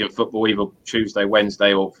not watching football either Tuesday,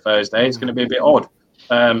 Wednesday or Thursday. It's going to be a bit odd.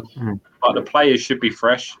 But the players should be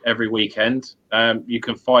fresh every weekend. You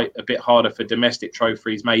can fight a bit harder for domestic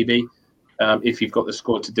trophies maybe if you've got the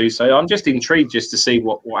squad to do so. I'm just intrigued just to see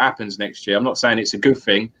what happens next year. I'm not saying it's a good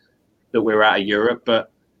thing that we're out of Europe,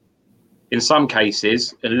 but in some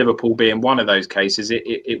cases, and Liverpool being one of those cases,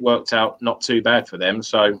 it worked out not too bad for them.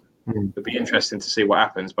 So it'll be interesting to see what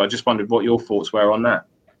happens. But I just wondered what your thoughts were on that.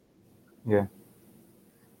 Yeah.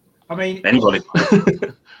 I mean, anybody?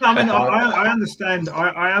 I mean, I understand.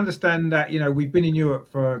 I understand that, you know, we've been in Europe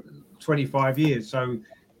for 25 years, so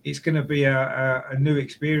it's going to be a new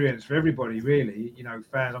experience for everybody, really. You know,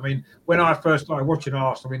 fans. I mean, when I first started watching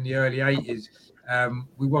Arsenal in the early 80s,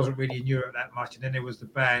 we wasn't really in Europe that much, and then there was the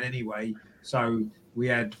ban anyway. So we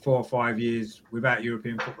had 4 or 5 years without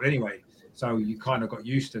European football anyway. So you kind of got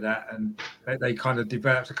used to that, and they kind of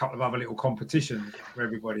developed a couple of other little competitions for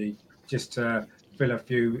everybody just to fill a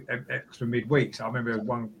few extra midweeks. I remember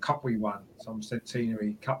one cup we won, some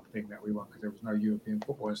centenary cup thing that we won because there was no European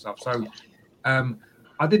football and stuff. So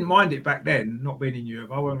I didn't mind it back then, not being in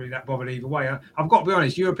Europe. I wasn't really that bothered either way. I've got to be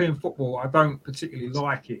honest, European football, I don't particularly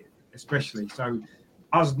like it, especially. So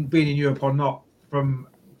us being in Europe or not, from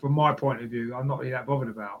my point of view, I'm not really that bothered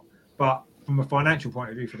about. But from a financial point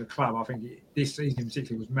of view for the club, I think this season in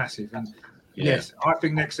particular was massive. And yes, I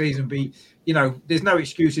think next season there's no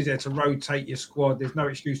excuses there to rotate your squad. There's no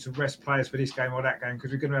excuse to rest players for this game or that game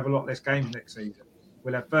because we're going to have a lot less games next season.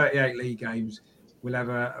 We'll have 38 league games. We'll have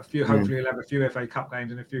a few, hopefully we'll have a few FA Cup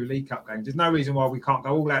games and a few League Cup games. There's no reason why we can't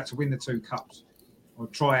go all out to win the 2 cups or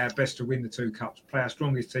try our best to win the 2 cups, play our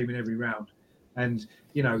strongest team in every round. And,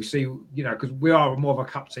 because we are more of a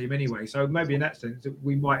cup team anyway. So maybe in that sense,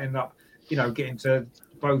 we might end up, getting to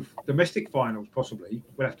both domestic finals, possibly.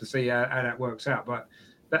 We'll have to see how that works out. But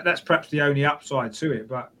that's perhaps the only upside to it.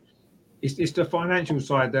 But it's the financial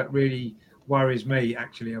side that really worries me,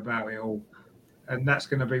 actually, about it all. And that's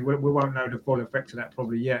going to be, we won't know the full effect of that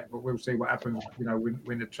probably yet, but we'll see what happens,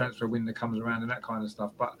 when the transfer window comes around and that kind of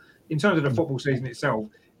stuff. But in terms of the football season itself,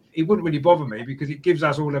 it wouldn't really bother me because it gives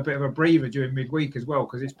us all a bit of a breather during midweek as well.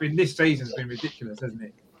 Because this season's been ridiculous, hasn't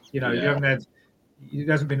it? You haven't had, it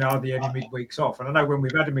hasn't been hardly any midweeks off. And I know when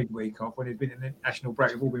we've had a midweek off, when it's been an international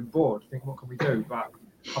break, we've all been bored. Think, what can we do? But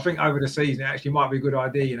I think over the season, it actually might be a good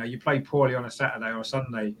idea. You play poorly on a Saturday or a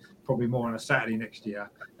Sunday, probably more on a Saturday next year.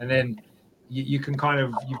 And then you can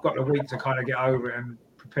you've got the week to kind of get over it and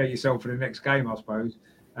prepare yourself for the next game, I suppose.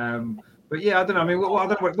 But yeah, I don't know. I mean,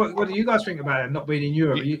 what do you guys think about it not being in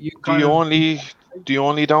Europe? The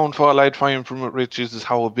only downfall I'd find from it, Rich, is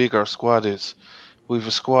how big our squad is. We've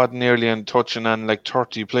a squad nearly and touching on like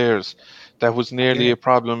 30 players. That was nearly a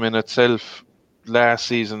problem in itself last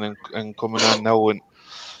season and coming on now. And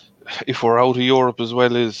if we're out of Europe as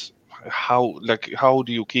well, is how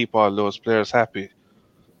do you keep all those players happy?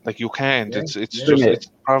 Like you can't. Yeah. It's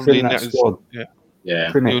probably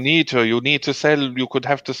Yeah. You need to sell. You could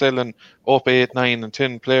have to sell an up 8, 9, and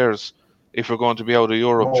 10 players if we're going to be out of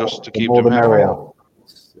Europe just to keep them happy.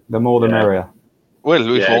 The more the merrier.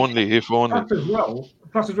 Well, if only.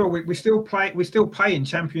 Plus as well, we still paying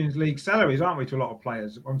Champions League salaries, aren't we, to a lot of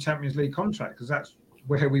players on Champions League contracts because that's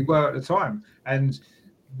where we were at the time, and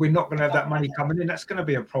we're not going to have that money coming in. That's going to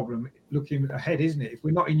be a problem looking ahead, isn't it? If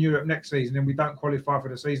we're not in Europe next season and we don't qualify for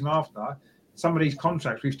the season after, some of these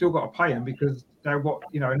contracts we've still got to pay them because they're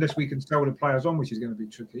unless we can sell the players on, which is going to be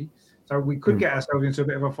tricky. So we could get ourselves into a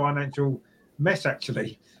bit of a financial mess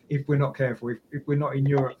actually if we're not careful. If we're not in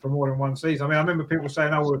Europe for more than one season. I mean, I remember people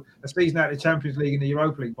saying, "Oh, well, a season out of the Champions League and the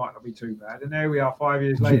Europa League might not be too bad," and there we are 5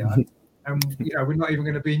 years later. And we're not even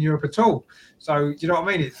going to be in Europe at all. So do you know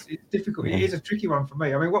what I mean? It's difficult. It is a tricky one for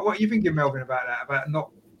me. I mean, what are you thinking, Melvin, about that? About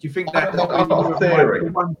not? Do you think that I've got a theory.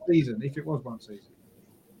 One season, if it was one season?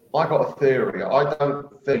 I got a theory. I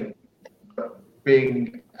don't think that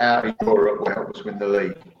being out of Europe will help us win the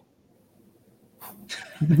league.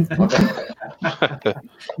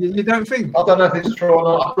 You don't think? I don't know if it's true or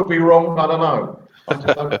not. I could be wrong. I don't know. I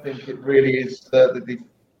just don't think it really is the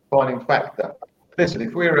defining factor. Listen,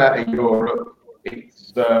 if we're out of Europe, it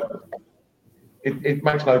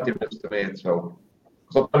makes no difference to me at all.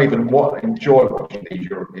 Because I don't even enjoy watching these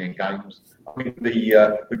European games. I mean,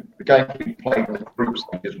 the games we played in the group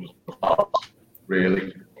stages was class,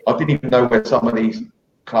 really. I didn't even know where some of these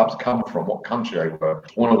clubs come from, what country they were.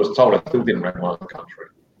 When I was told, I still didn't recognise the country.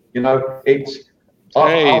 Don't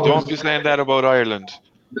be saying that about Ireland.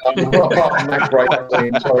 Apart from that great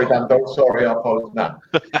team, sorry, Dan, sorry, I apologise. No.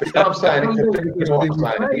 But you know what I'm saying?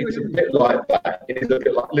 It's a bit like that. It is a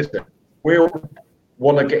bit like, listen, we'll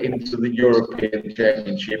want to get into the European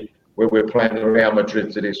Championship where we're playing the Real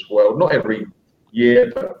Madrids of this world. Not every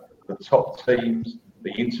year, but the top teams,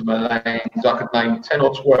 the Inter Milans, I could name 10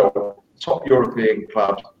 or 12 top European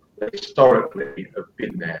clubs that historically have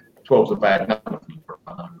been there. 12's a bad number,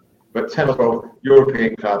 but 10 or 12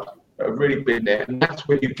 European clubs that have really been there. And that's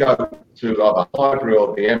where you go to either Highbury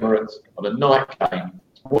or the Emirates on a night game,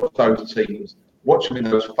 watch those teams, watch them in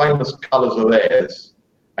those famous colours of theirs,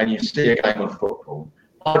 and you see a game of football.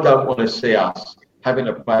 I don't want to see us having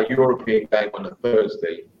to play a European game on a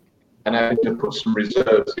Thursday and having to put some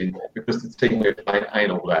reserves in because the team we're playing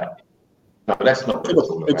ain't all that. No, that's not what it's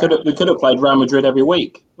all about. We could have played Real Madrid every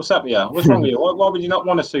week. What's up with you? What's wrong with you? Why would you not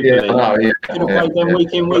want a Super League? You could have played them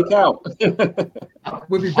week in, week out.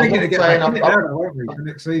 We'll be begging to get back in it now, won't we, for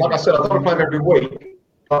next season? Like I said, I don't want to play them every week.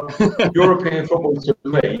 But European football, to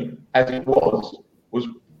me, as it was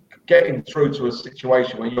getting through to a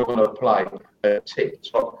situation where you're going to play a tip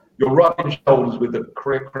top. You're rubbing shoulders with the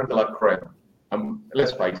creme de la creme. And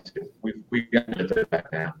let's face it, we're going to do that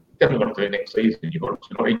now. Definitely going to do it next season in Europe,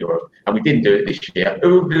 not in Europe. And we didn't do it this year.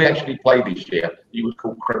 Who did we actually play this year? He was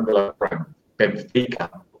called creme de la creme, Benfica,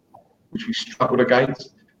 which we struggled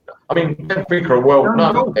against. I mean, Benfica are well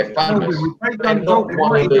known. They're famous. They're not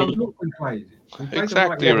one of the...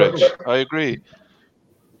 Exactly, Rich. I agree.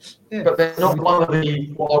 Yeah. But they're not one of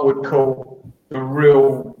the, what I would call, the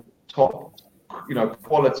real top,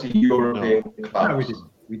 quality European clubs. No,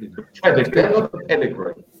 we didn't. They're not the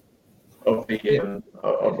pedigree of the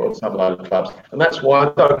of some of those clubs, and that's why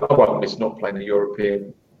I won't miss not playing the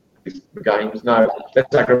European games. No,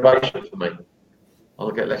 that's aggravation for me.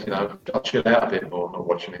 I'll get less, I'll chill out a bit more not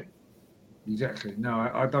watching it. Exactly. No,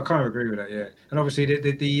 I kind of agree with that. Yeah, and obviously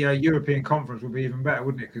the European Conference would be even better,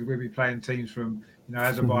 wouldn't it? Because we'd be playing teams from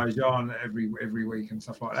Azerbaijan every week and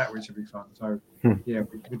stuff like that, which would be fun. So yeah,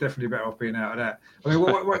 we're definitely better off being out of that. I mean,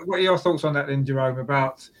 what are your thoughts on that then, Jerome,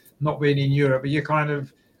 about not being in Europe? But you're kind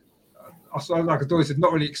of, like Doyle said,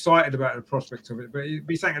 not really excited about the prospect of it, but it'd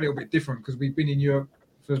be something a little bit different because we've been in Europe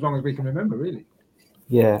for as long as we can remember, really.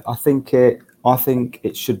 Yeah, I think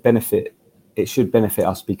it should benefit. It should benefit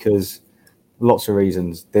us because lots of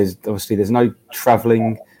reasons. There's no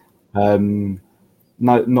travelling,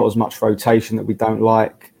 not as much rotation that we don't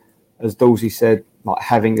like. As Dawsey said, like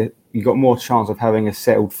you got more chance of having a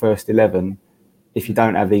settled first 11 if you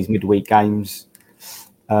don't have these midweek games.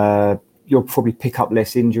 You'll probably pick up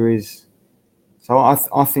less injuries. So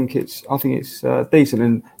I think it's decent.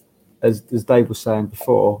 And as Dave was saying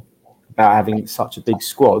before about having such a big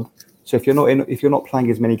squad, so if you're not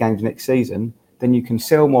playing as many games next season, then you can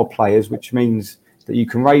sell more players, which means that you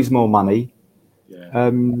can raise more money.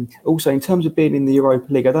 Yeah. Also, in terms of being in the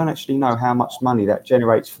Europa League, I don't actually know how much money that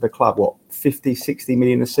generates for the club. What, 50, 60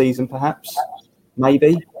 million a season, perhaps?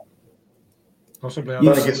 Maybe? Possibly. I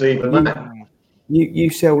think it's even that. You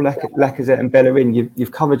sell Lacazette and Bellerin,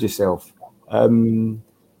 you've covered yourself.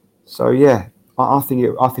 So yeah, I think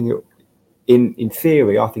in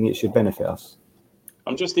theory, I think it should benefit us.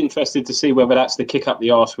 I'm just interested to see whether that's the kick up the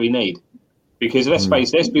arse we need, because let's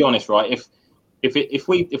be honest, right? If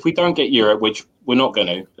we don't get Europe, which we're not going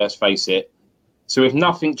to, let's face it. So if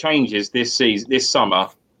nothing changes this summer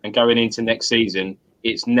and going into next season,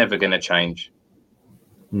 it's never going to change,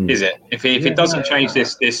 is it? If it doesn't change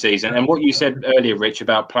this season, and what you said earlier, Rich,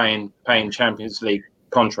 about paying Champions League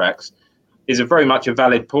contracts is very much a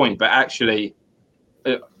valid point. But actually,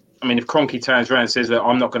 I mean, if Kroenke turns around and says that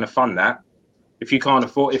I'm not going to fund that, if you can't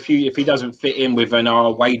afford, if he doesn't fit in with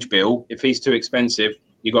our wage bill, if he's too expensive,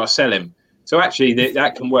 you got to sell him. So actually,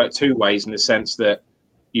 that can work two ways in the sense that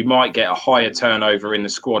you might get a higher turnover in the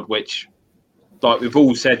squad, which, like we've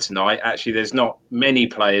all said tonight, actually there's not many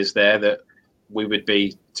players there that we would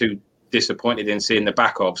be too disappointed in seeing the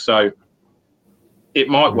back of. So it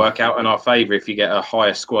might work out in our favour if you get a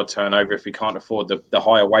higher squad turnover if we can't afford the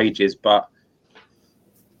higher wages. But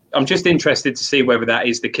I'm just interested to see whether that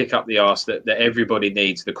is the kick up the arse that everybody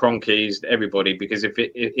needs, the Kroenkes, everybody, because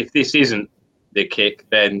if this isn't the kick,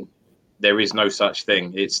 then there is no such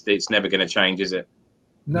thing. It's never going to change, is it?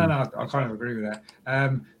 No, I kind of agree with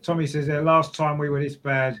that. Tommy says last time we were this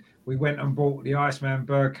bad, we went and bought the Iceman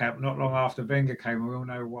Bergkamp not long after Wenger came. We all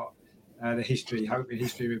know what the history, hoping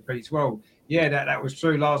history repeats. Well, yeah, that was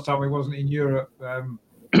true. Last time we wasn't in Europe,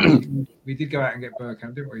 we did go out and get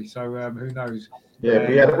Bergkamp, didn't we? So who knows?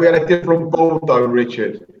 Yeah, we had a different board though,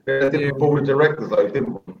 Richard. We had a different board of directors though,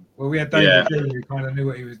 didn't we? Well, we had David King, who kind of knew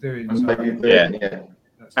what he was doing.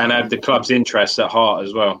 And had the club's interests at heart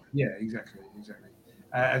as well. Yeah, exactly.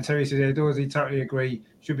 And Terry says, Dorsey, totally agree.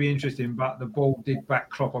 Should be interesting, but the ball did back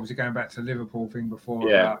Klopp, obviously going back to the Liverpool thing before.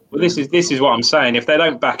 Yeah. Well, this is what I'm saying. If they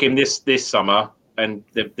don't back him this summer, and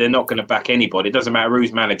they're not going to back anybody. It doesn't matter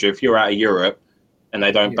who's manager. If you're out of Europe and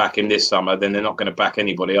they don't back him this summer, then they're not going to back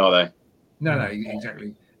anybody, are they? No,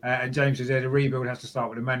 exactly. And James says the rebuild has to start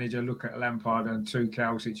with the manager. Look at Lampard and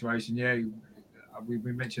Tuchel situation. Yeah, we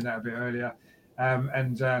mentioned that a bit earlier.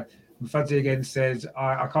 And Fuzzy again says,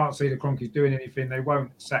 I can't see the Cronkies doing anything. They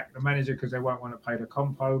won't sack the manager because they won't want to pay the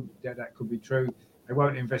compo. Yeah, that could be true. They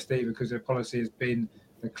won't invest either because their policy has been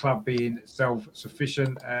the club being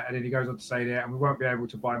self-sufficient. And then he goes on to say there, and we won't be able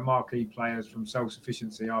to buy marquee players from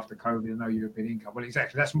self-sufficiency after COVID and no European income. Well,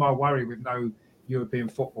 exactly. That's my worry with no European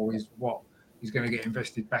football is what is going to get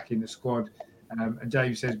invested back in the squad. And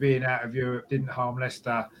James says being out of Europe didn't harm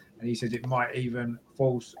Leicester, and he says it might even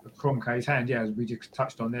force Kroenke's hand. Yeah, as we just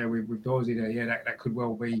touched on there with Dorsey there. Yeah, that could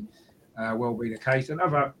well be the case.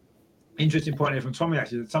 Another interesting point here from Tommy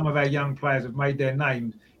actually that some of our young players have made their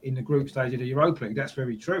name in the group stage of the Europa League. That's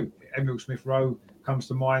very true. Emil Smith-Rowe comes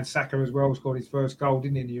to mind. Saka as well scored his first goal,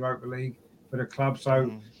 didn't he, in the Europa League for the club.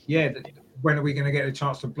 So when are we going to get a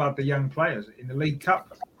chance to blood the young players in the League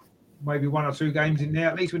Cup? Maybe 1 or 2 games in there.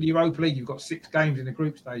 At least with the Europa League, you've got 6 games in the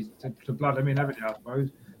group stage to blood them in, haven't you, I suppose?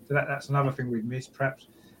 So that's another thing we've missed, perhaps.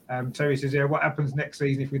 Terry says, what happens next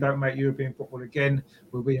season if we don't make European football again?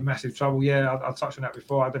 We'll be in massive trouble. Yeah, I'll touch on that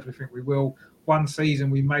before. I definitely think we will. 1 season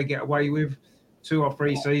we may get away with. 2 or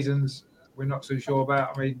 3 seasons we're not too sure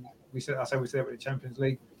about. I mean, we said with the Champions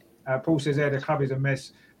League. Paul says the club is a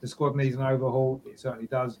mess. The squad needs an overhaul. It certainly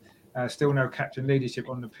does. Still no captain leadership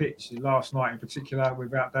on the pitch. Last night in particular,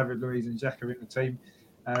 without David Luiz and Xhaka in the team.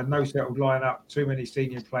 No settled lineup, too many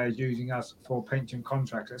senior players using us for pension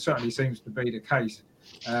contracts. It certainly seems to be the case.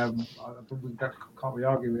 Can't we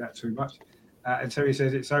argue with that too much? And Terry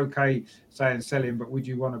says it's okay saying sell him, but would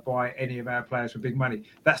you want to buy any of our players for big money?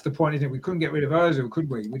 That's the point, isn't it? We couldn't get rid of Ozil, could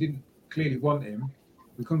we? We didn't clearly want him.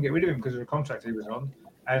 We couldn't get rid of him because of the contract he was on.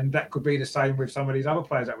 And that could be the same with some of these other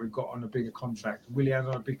players that we've got on a bigger contract. Willian's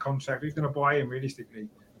on a big contract. Who's going to buy him realistically?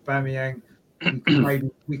 Aubameyang.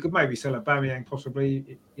 We could maybe sell Aubameyang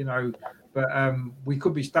possibly, but we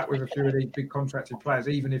could be stuck with a few of these big contracted players,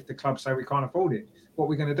 even if the clubs say we can't afford it. What are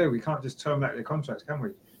we going to do? We can't just terminate their contracts, can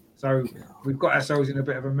we? So we've got ourselves in a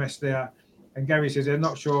bit of a mess there. And Gary says they're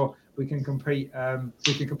not sure we can compete.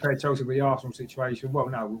 We can compare Chelsea with the Arsenal situation. Well,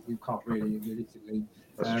 no, we can't really realistically.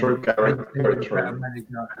 That's true, Gary. Very true.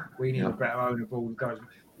 We need a better owner of all the guys.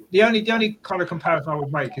 The only kind of comparison I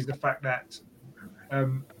would make is the fact that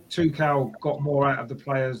Tuchel got more out of the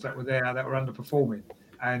players that were there that were underperforming.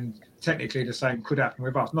 And technically the same could happen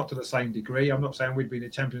with us, not to the same degree. I'm not saying we'd be in the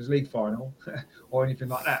Champions League final or anything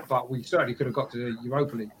like that, but we certainly could have got to the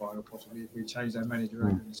Europa League final possibly if we changed our manager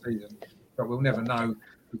over the season. But we'll never know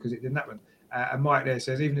because it didn't happen. And Mike there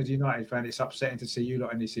says, even as a United fan, it's upsetting to see you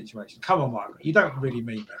lot in this situation. Come on, Mike, you don't really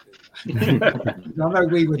mean that. I know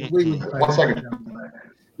we would. 1 second.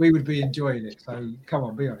 We would be enjoying it. So come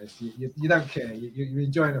on, be honest. You don't care. You're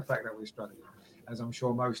enjoying the fact that we're struggling, as I'm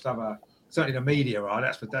sure most other, certainly the media are.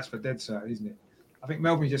 That's for dead certain, isn't it? I think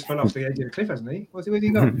Melbourne just fell off the edge of the cliff, hasn't he? Where's he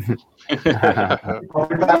gone? I'll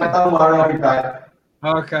be back. Don't worry, I'll be back.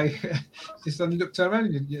 Okay. Just turn around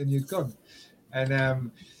and you're gone.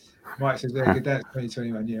 And Mike says, good day,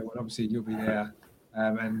 2021. Yeah, well, obviously you'll be there.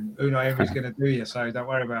 And Unai Emery's going to do you, so don't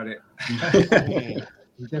worry about it.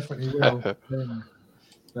 He definitely will.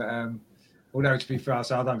 But although to be fair, I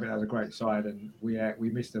don't think that was a great side, and we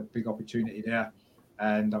missed a big opportunity there.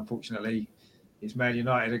 And unfortunately, it's Man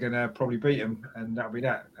United are going to probably beat them, and that'll be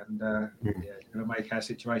that. And it's going to make our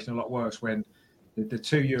situation a lot worse when the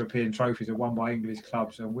 2 European trophies are won by English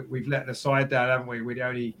clubs, and we've let the side down, haven't we? We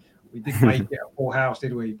didn't make it a full house,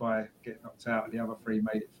 did we? By getting knocked out, the other 3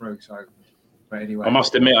 made it through. So, but anyway, I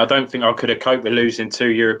must admit, I don't think I could have coped with losing 2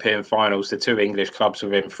 European finals to 2 English clubs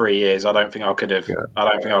within 3 years. I don't think I could have. I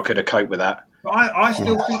don't think I could have coped with that. But I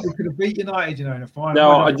still think we could have beat United, in a final.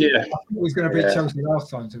 No, I think we was going to beat Chelsea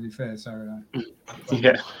last time, to be fair. So,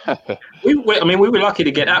 we were lucky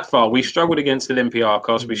to get that far. We struggled against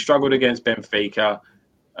Olympiacos, we struggled against Benfica,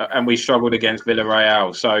 and we struggled against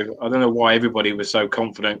Villarreal. So I don't know why everybody was so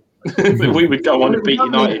confident that we would go on to beat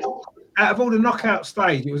United. Out of all the knockout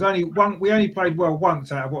stage, it was only one. We only played well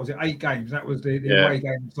once out of 8 games. That was the away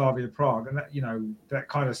game in Slavia Prague, and that that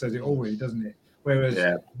kind of says it all, really, doesn't it? Whereas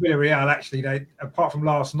Villarreal, actually, they apart from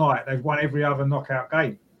last night, they've won every other knockout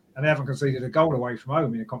game, and they haven't conceded a goal away from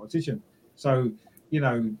home in a competition. So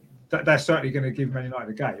they're certainly going to give Man United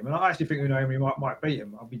a game, and I actually think Unai Emery might beat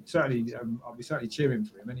him. I'll be certainly cheering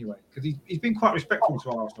for him anyway, because he's been quite respectful to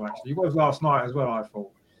Arsenal. Actually, he was last night as well. I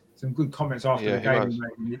thought some good comments after the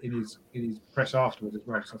game in his press afterwards as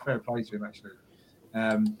well. So fair play to him actually.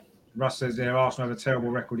 Russ says Arsenal have a terrible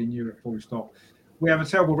record in Europe. Full stop. we have a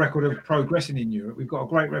terrible record of progressing in Europe. We've got a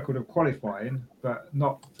great record of qualifying, but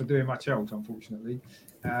not for doing much else, unfortunately.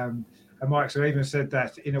 And Mike even said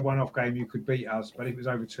that in a one-off game you could beat us, but if it was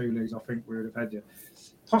over 2 leagues, I think we would have had you.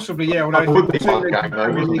 Possibly, yeah. Although if it was 2 leagues in the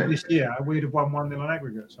Premier League this year, we'd have won 1-0 on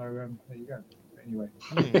aggregate. So there you go. But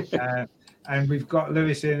anyway, and we've got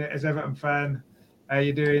Lewis in as Everton fan. How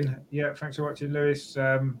you doing? Yeah, thanks for watching, Lewis.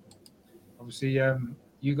 Obviously,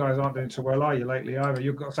 you guys aren't doing so well, are you, lately either?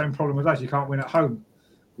 You've got the same problem as us. You can't win at home,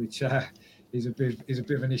 which is a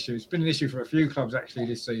bit of an issue. It's been an issue for a few clubs actually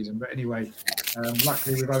this season. But anyway,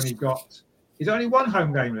 luckily we've only got. Is there only one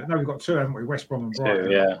home game? No, we've got 2, haven't we? West Brom and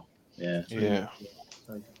Brighton. Yeah.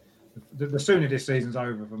 So the sooner this season's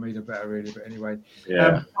over for me, the better, really. But anyway,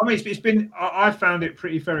 Yeah. I mean, it's been. I found it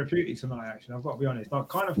pretty therapeutic tonight. Actually, I've got to be honest. I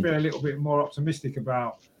kind of feel a little bit more optimistic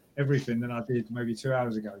about everything than I did maybe 2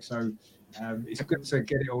 hours ago. So it's good to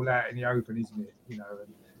get it all out in the open, isn't it? You know,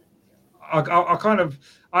 and I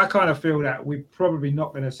kind of feel that we're probably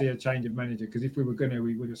not going to see a change of manager, because if we were going to,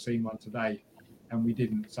 we would have seen one today, and we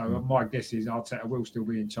didn't. So my guess is Arteta will still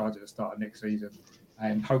be in charge at the start of next season,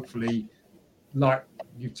 and hopefully, like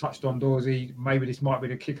you've touched on, Dorsey, maybe this might be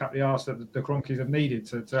the kick up the arse that the Kroenkes have needed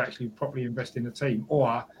to actually properly invest in the team,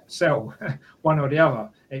 or sell one or the other.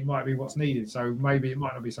 It might be what's needed. So maybe it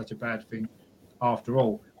might not be such a bad thing after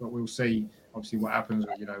all, but we'll see obviously what happens,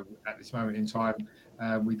 you know, at this moment in time.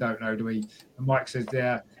 We don't know, do we? And Mike says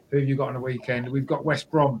there, who have you got on the weekend? We've got West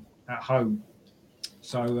Brom at home.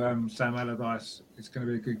 So Sam Allardyce, it's going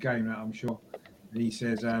to be a good game, that I'm sure. And he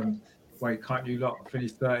says, wait, can't you lot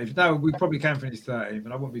finish 30th? No, we probably can finish 30th,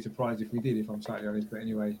 but I wouldn't be surprised if we did, if I'm totally honest. But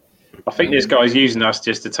anyway, I think this guy's using us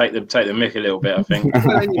just to take the mick a little bit. I think.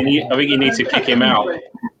 I think you need to kick him out.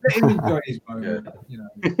 Let him enjoy his moment, you know.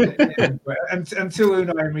 Until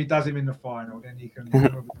Unai Emery does him in the final, then he can.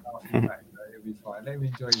 He'll be fine. Let him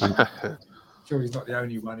enjoy his moment. I'm sure he's not the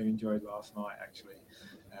only one who enjoyed last night. Actually,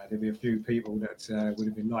 there'll be a few people that would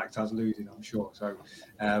have been liked us losing, I'm sure. So,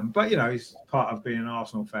 but you know, it's part of being an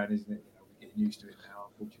Arsenal fan, isn't it? You know, we're getting used to it now,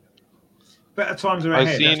 unfortunately. Better times are ahead.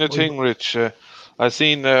 I seen a thing, Rich.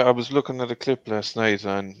 I was looking at a clip last night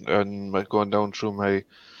and going down through my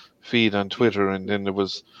feed on Twitter, and then there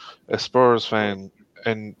was a Spurs fan,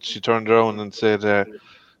 and she turned around and said,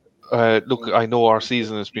 look, I know our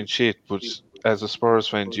season has been shit, but as a Spurs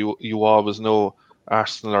fan, you always know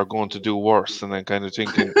Arsenal are going to do worse. And then kind of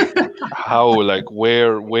thinking, how, like,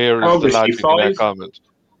 where is the logic in that comment?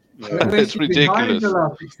 Yeah. It's ridiculous. The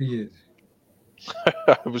last 60 years.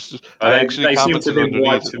 I actually they seem to be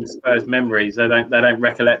wiped it. from Spurs memories. They don't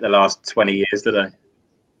recollect the last 20 years, do they?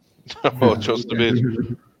 Oh, just a bit.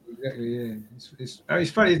 Exactly, yeah.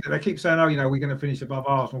 It's funny that they keep saying, oh, you know, we're going to finish above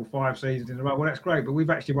Arsenal 5 seasons in a row. Well, that's great, but we've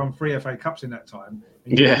actually won 3 FA Cups in that time.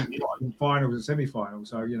 Yeah. In finals and semi-finals.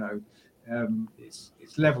 So, you know, it's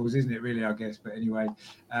levels, isn't it, really, I guess. But anyway,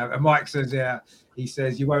 and Mike says, he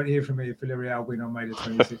says, you won't hear from me if Villarreal win on May the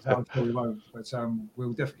 26th. I'm sure we won't, but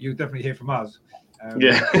you'll definitely hear from us.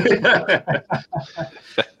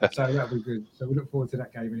 So that'll be good. So we look forward to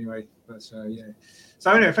that game anyway. But yeah.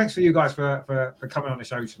 So anyway, thanks for you guys for coming on the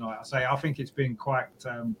show tonight. I think it's been quite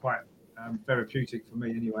therapeutic for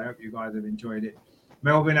me anyway. I hope you guys have enjoyed it.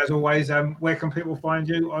 Melvin, as always, where can people find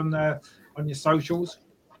you on your socials?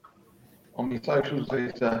 On my socials,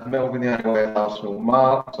 it's Melvin the Anyway Arsenal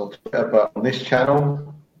Marks on Twitter, but on this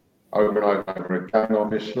channel, over and over again,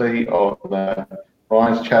 obviously, on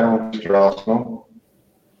Ryan's channel, Mr. Arsenal,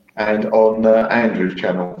 and on Andrew's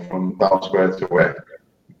channel, from Dark Square to Web.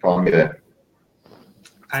 You can't get it.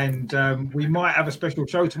 And we might have a special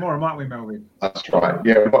show tomorrow, might we, Melvin? That's right.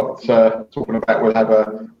 Yeah, we've got talking about,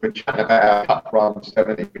 we're chatting about our cup run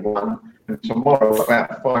 71, and tomorrow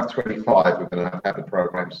about 5:25 we're going to have the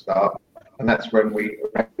program start. And that's when we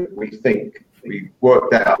think, we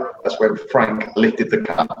worked out, that's when Frank lifted the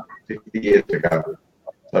cup 50 years ago.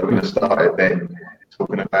 So we're going to start it then,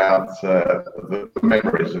 talking about the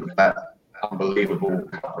memories of that unbelievable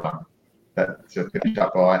cup run that finished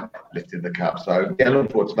up by lifting the cup. So yeah,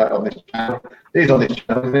 looking forward to that on this channel. It is on this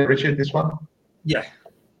channel, isn't it, Richard, this one? Yeah.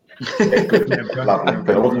 Yeah, good. Lovely.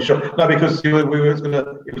 But I wasn't sure. No, because it was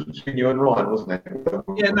between you and Ryan, wasn't it?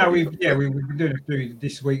 Yeah, no, we've been doing it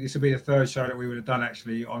this week. This will be the 3rd show that we would have done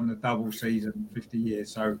actually on the double season, 50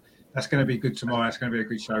 years. So that's going to be good tomorrow. That's going to be a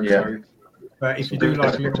good show. Yeah. So, but if you do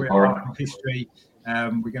like a little bit of history,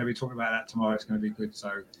 we're going to be talking about that tomorrow. It's going to be good.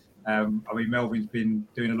 So, I mean, Melvin's been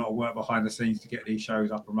doing a lot of work behind the scenes to get these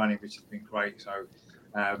shows up and running, which has been great. So,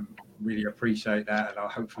 really appreciate that,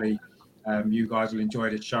 and hopefully you guys will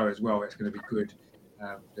enjoy the show as well. It's going to be good.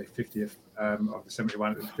 The 50th of the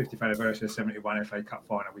 71, the 50th anniversary of the 71 FA Cup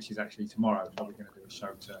final, which is actually tomorrow. So we're going to do a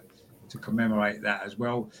show to commemorate that as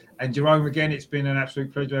well. And Jerome, again, it's been an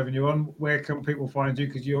absolute pleasure having you on. Where can people find you?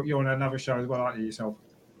 Because you're on another show as well, aren't you, yourself?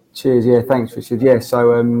 Cheers. Yeah, thanks, Richard. Yeah,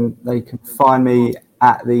 so they can find me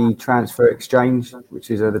at the Transfer Exchange,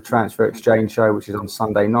 which is the Transfer Exchange show, which is on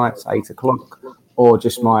Sunday nights, 8:00, or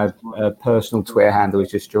just my personal Twitter handle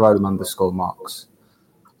is just Jerome_Marks.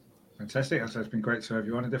 Fantastic. So it's been great to have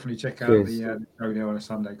you on. And definitely check out Cheers. the show there on a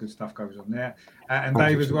Sunday. Good stuff goes on there. And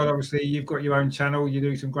Dave as well, obviously, you've got your own channel. You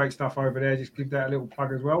do some great stuff over there. Just give that a little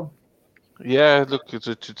plug as well. Yeah, look,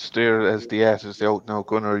 it's there as the Out Now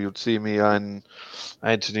Gunner. You'd see me on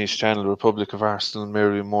Anthony's channel, Republic of Arsenal,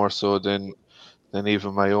 maybe more so than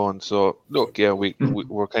even my own. So look, yeah,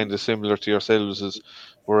 we're kind of similar to yourselves, as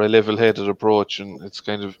we're a level-headed approach, and it's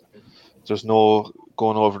kind of, there's no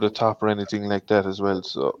going over the top or anything like that as well.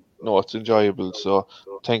 So no, it's enjoyable. So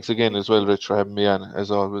thanks again as well, Rich, for having me on, as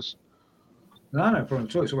always. No problem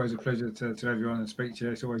at all. It's always a pleasure to have you on and speak to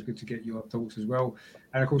you. It's always good to get your thoughts as well.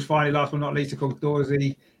 And of course, finally, last but not least, of course,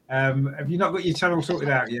 Dorsey. Have you not got your channel sorted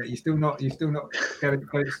out yet? You're still not got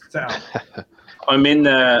it set up. I'm in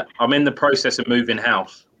the process of moving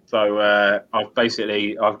house. So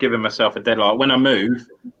I've given myself a deadline. When I move,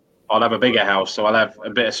 I'll have a bigger house, so I'll have a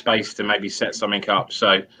bit of space to maybe set something up.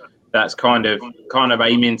 So that's kind of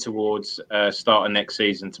aiming towards starting next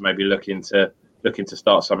season to maybe looking to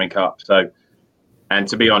start something up. So, and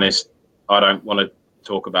to be honest, I don't want to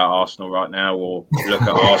talk about Arsenal right now, or look at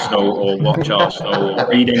Arsenal, or watch Arsenal, or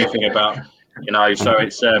read anything about, So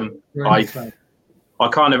it's I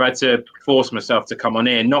kind of had to force myself to come on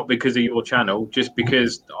here, not because of your channel, just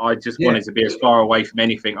because I just wanted to be as far away from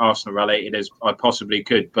anything Arsenal related as I possibly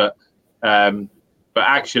could. But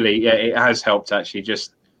actually, yeah, it has helped. Actually,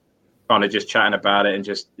 just kind of just chatting about it, and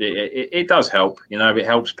just it does help. It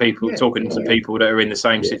helps people, talking to people that are in the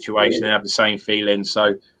same situation and have the same feelings.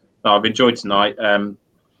 So I've enjoyed tonight.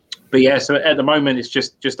 But yeah, so at the moment it's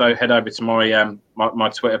just head over to my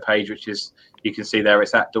Twitter page, which is, you can see there,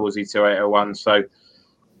 it's at Dorsey2801. So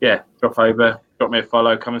yeah, drop me a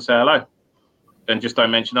follow, come and say hello, and just don't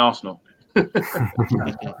mention Arsenal. Not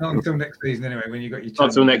until next season, anyway. When you got your channel. Not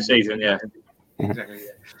until next season, yeah. Exactly.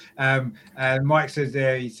 Yeah. And Mike says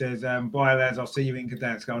there, he says, "Bye lads, I'll see you in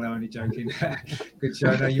Gdansk." Oh no, only joking. Good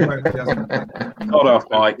show. No, you won't. Hold off,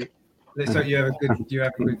 Mike. Let's hope you have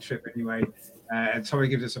a good trip anyway. And Tommy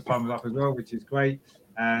gives us a thumbs up as well, which is great.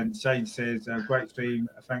 And Shane says, "Great stream.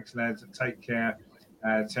 Thanks lads. Take care."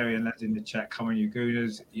 Terry and lads in the chat, come on you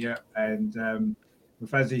Gooners. Yeah. And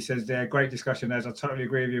Fazzi says there, great discussion lads. I totally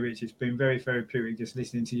agree with you, Rich. It's been very therapeutic just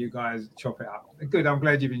listening to you guys chop it up. Good. I'm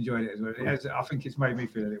glad you've enjoyed it as well. I think it's made me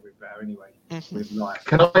feel a little bit better anyway with life.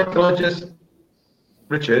 Can I just,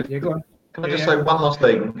 Richard? Yeah, go on. Can I just say one last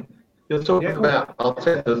thing? You're talking about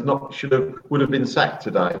Arteta's would have been sacked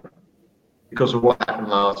today because of what happened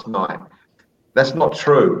last night. That's not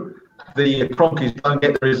true. The Cronkies don't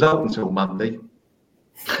get the result until Monday.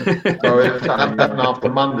 So it's happened after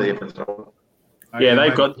Monday, if it's all. Yeah,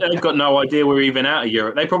 they've got no idea we're even out of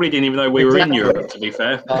Europe. They probably didn't even know we were in Europe, to be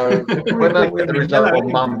fair. So when they get the result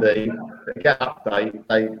on Monday, they get an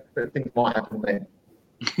update, things might happen then.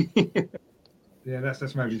 Yeah,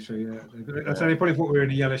 that's maybe true. Yeah, so they probably thought we were in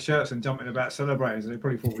the yellow shirts and jumping about celebrating. So they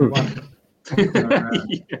probably thought we won.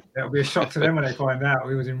 It'll be a shock to them when they find out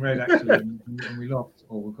we was in red actually and we lost,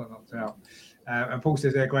 or we got knocked out. And Paul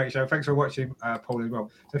says, great show. Thanks for watching, Paul, as well.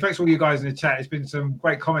 So thanks to all you guys in the chat. It's been some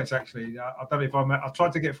great comments, actually. I don't know if I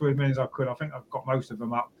tried to get through as many as I could. I think I've got most of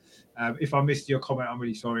them up. If I missed your comment, I'm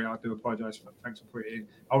really sorry. I do apologise. Thanks for putting it in.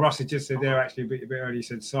 Oh, Russell just said there, actually, a bit early, he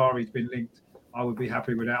said, Sarri's been linked. I would be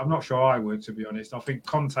happy with that. I'm not sure I would, to be honest. I think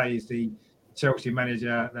Conte is the Chelsea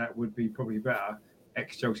manager that would be probably better,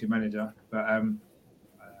 ex-Chelsea manager. But I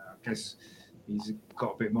guess he's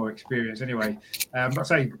got a bit more experience anyway. I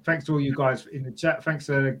say thanks to all you guys in the chat. Thanks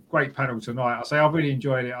to the great panel tonight. I say I've really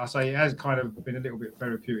enjoyed it. I say it has kind of been a little bit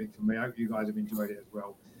therapeutic for me. I hope you guys have enjoyed it as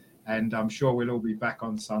well. And I'm sure we'll all be back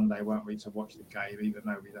on Sunday, won't we, to watch the game, even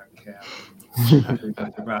though we don't care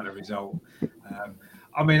about the result.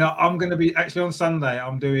 I mean, I'm going to be actually on Sunday.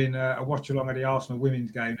 I'm doing a watch along of the Arsenal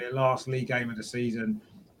women's game, their last league game of the season.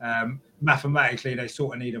 Mathematically, they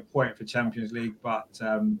sort of need a point for Champions League, but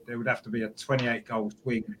there would have to be a 28-goal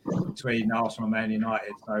swing between Arsenal and Man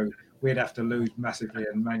United. So we'd have to lose massively,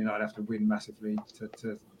 and Man United have to win massively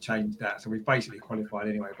to change that. So we've basically qualified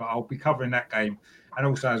anyway. But I'll be covering that game, and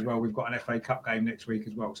also as well, we've got an FA Cup game next week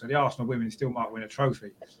as well. So the Arsenal women still might win a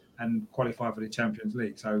trophy and qualify for the Champions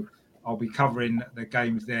League. So I'll be covering the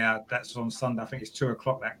games there. That's on Sunday. I think it's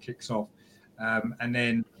 2:00 that kicks off. And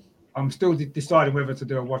then I'm still deciding whether to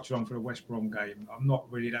do a watch along for the West Brom game. I'm not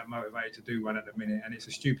really that motivated to do one at the minute. And it's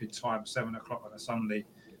a stupid time, 7:00 on a Sunday.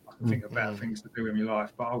 I can think of better things to do in my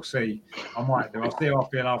life. But I'll see. I might do. I'll see how I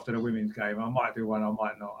feel after the women's game. I might do one. I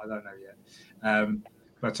might not. I don't know yet.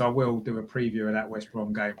 But I will do a preview of that West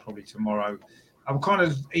Brom game probably tomorrow. I'm kind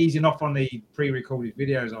of easing off on the pre-recorded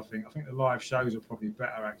videos. I think the live shows are probably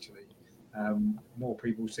better actually. More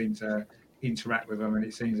people seem to interact with them, and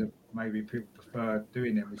it seems that maybe people prefer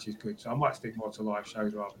doing them, which is good. So I might stick more to live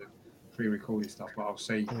shows rather than pre-recorded stuff, but I'll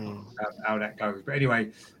see how that goes. But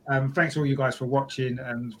anyway, thanks all you guys for watching,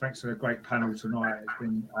 and thanks for the great panel tonight. It's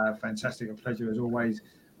been fantastic, a pleasure as always.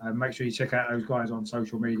 Make sure you check out those guys on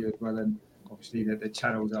social media as well, and obviously the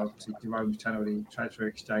channels are obviously Jerome's channel, the Transfer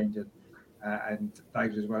Exchange, and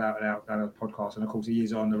Dave's as well, Out and Out, done a podcast, and of course he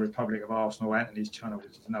is on the Republic of Arsenal, Anthony's channel,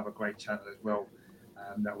 which is another great channel as well.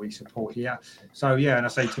 That we support here. So yeah, and I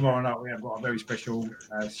say tomorrow night we have got a very special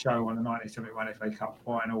show on the 1971 FA Cup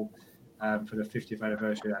final for the 50th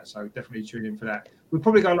anniversary of that. So definitely tune in for that. We'll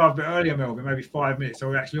probably go live a bit earlier, Melvin, maybe 5 minutes. So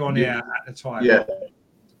we're actually on here at the time. Yeah.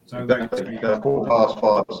 So exactly.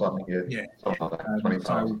 4:05 or something. Yeah. Something like that. 20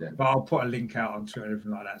 past, yeah. But I'll put a link out on Twitter and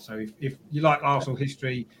everything like that. So if you like Arsenal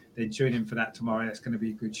history, then tune in for that tomorrow. That's going to be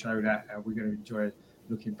a good show. That we're going to enjoy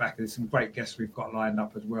looking back. There's some great guests we've got lined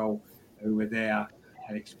up as well who were there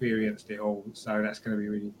and experienced it all. So that's going to be a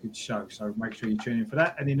really good show. So make sure you tune in for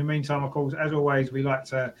that. And in the meantime, of course, as always, we like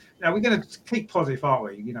to, now we're going to keep positive, aren't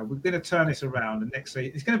we? You know, we're going to turn this around, and next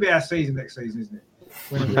season, it's going to be our season next season, isn't it?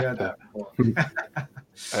 When have we heard that before?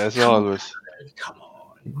 As always. Come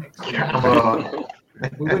on. Next season.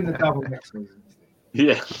 We'll win the double next season.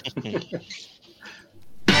 Yeah.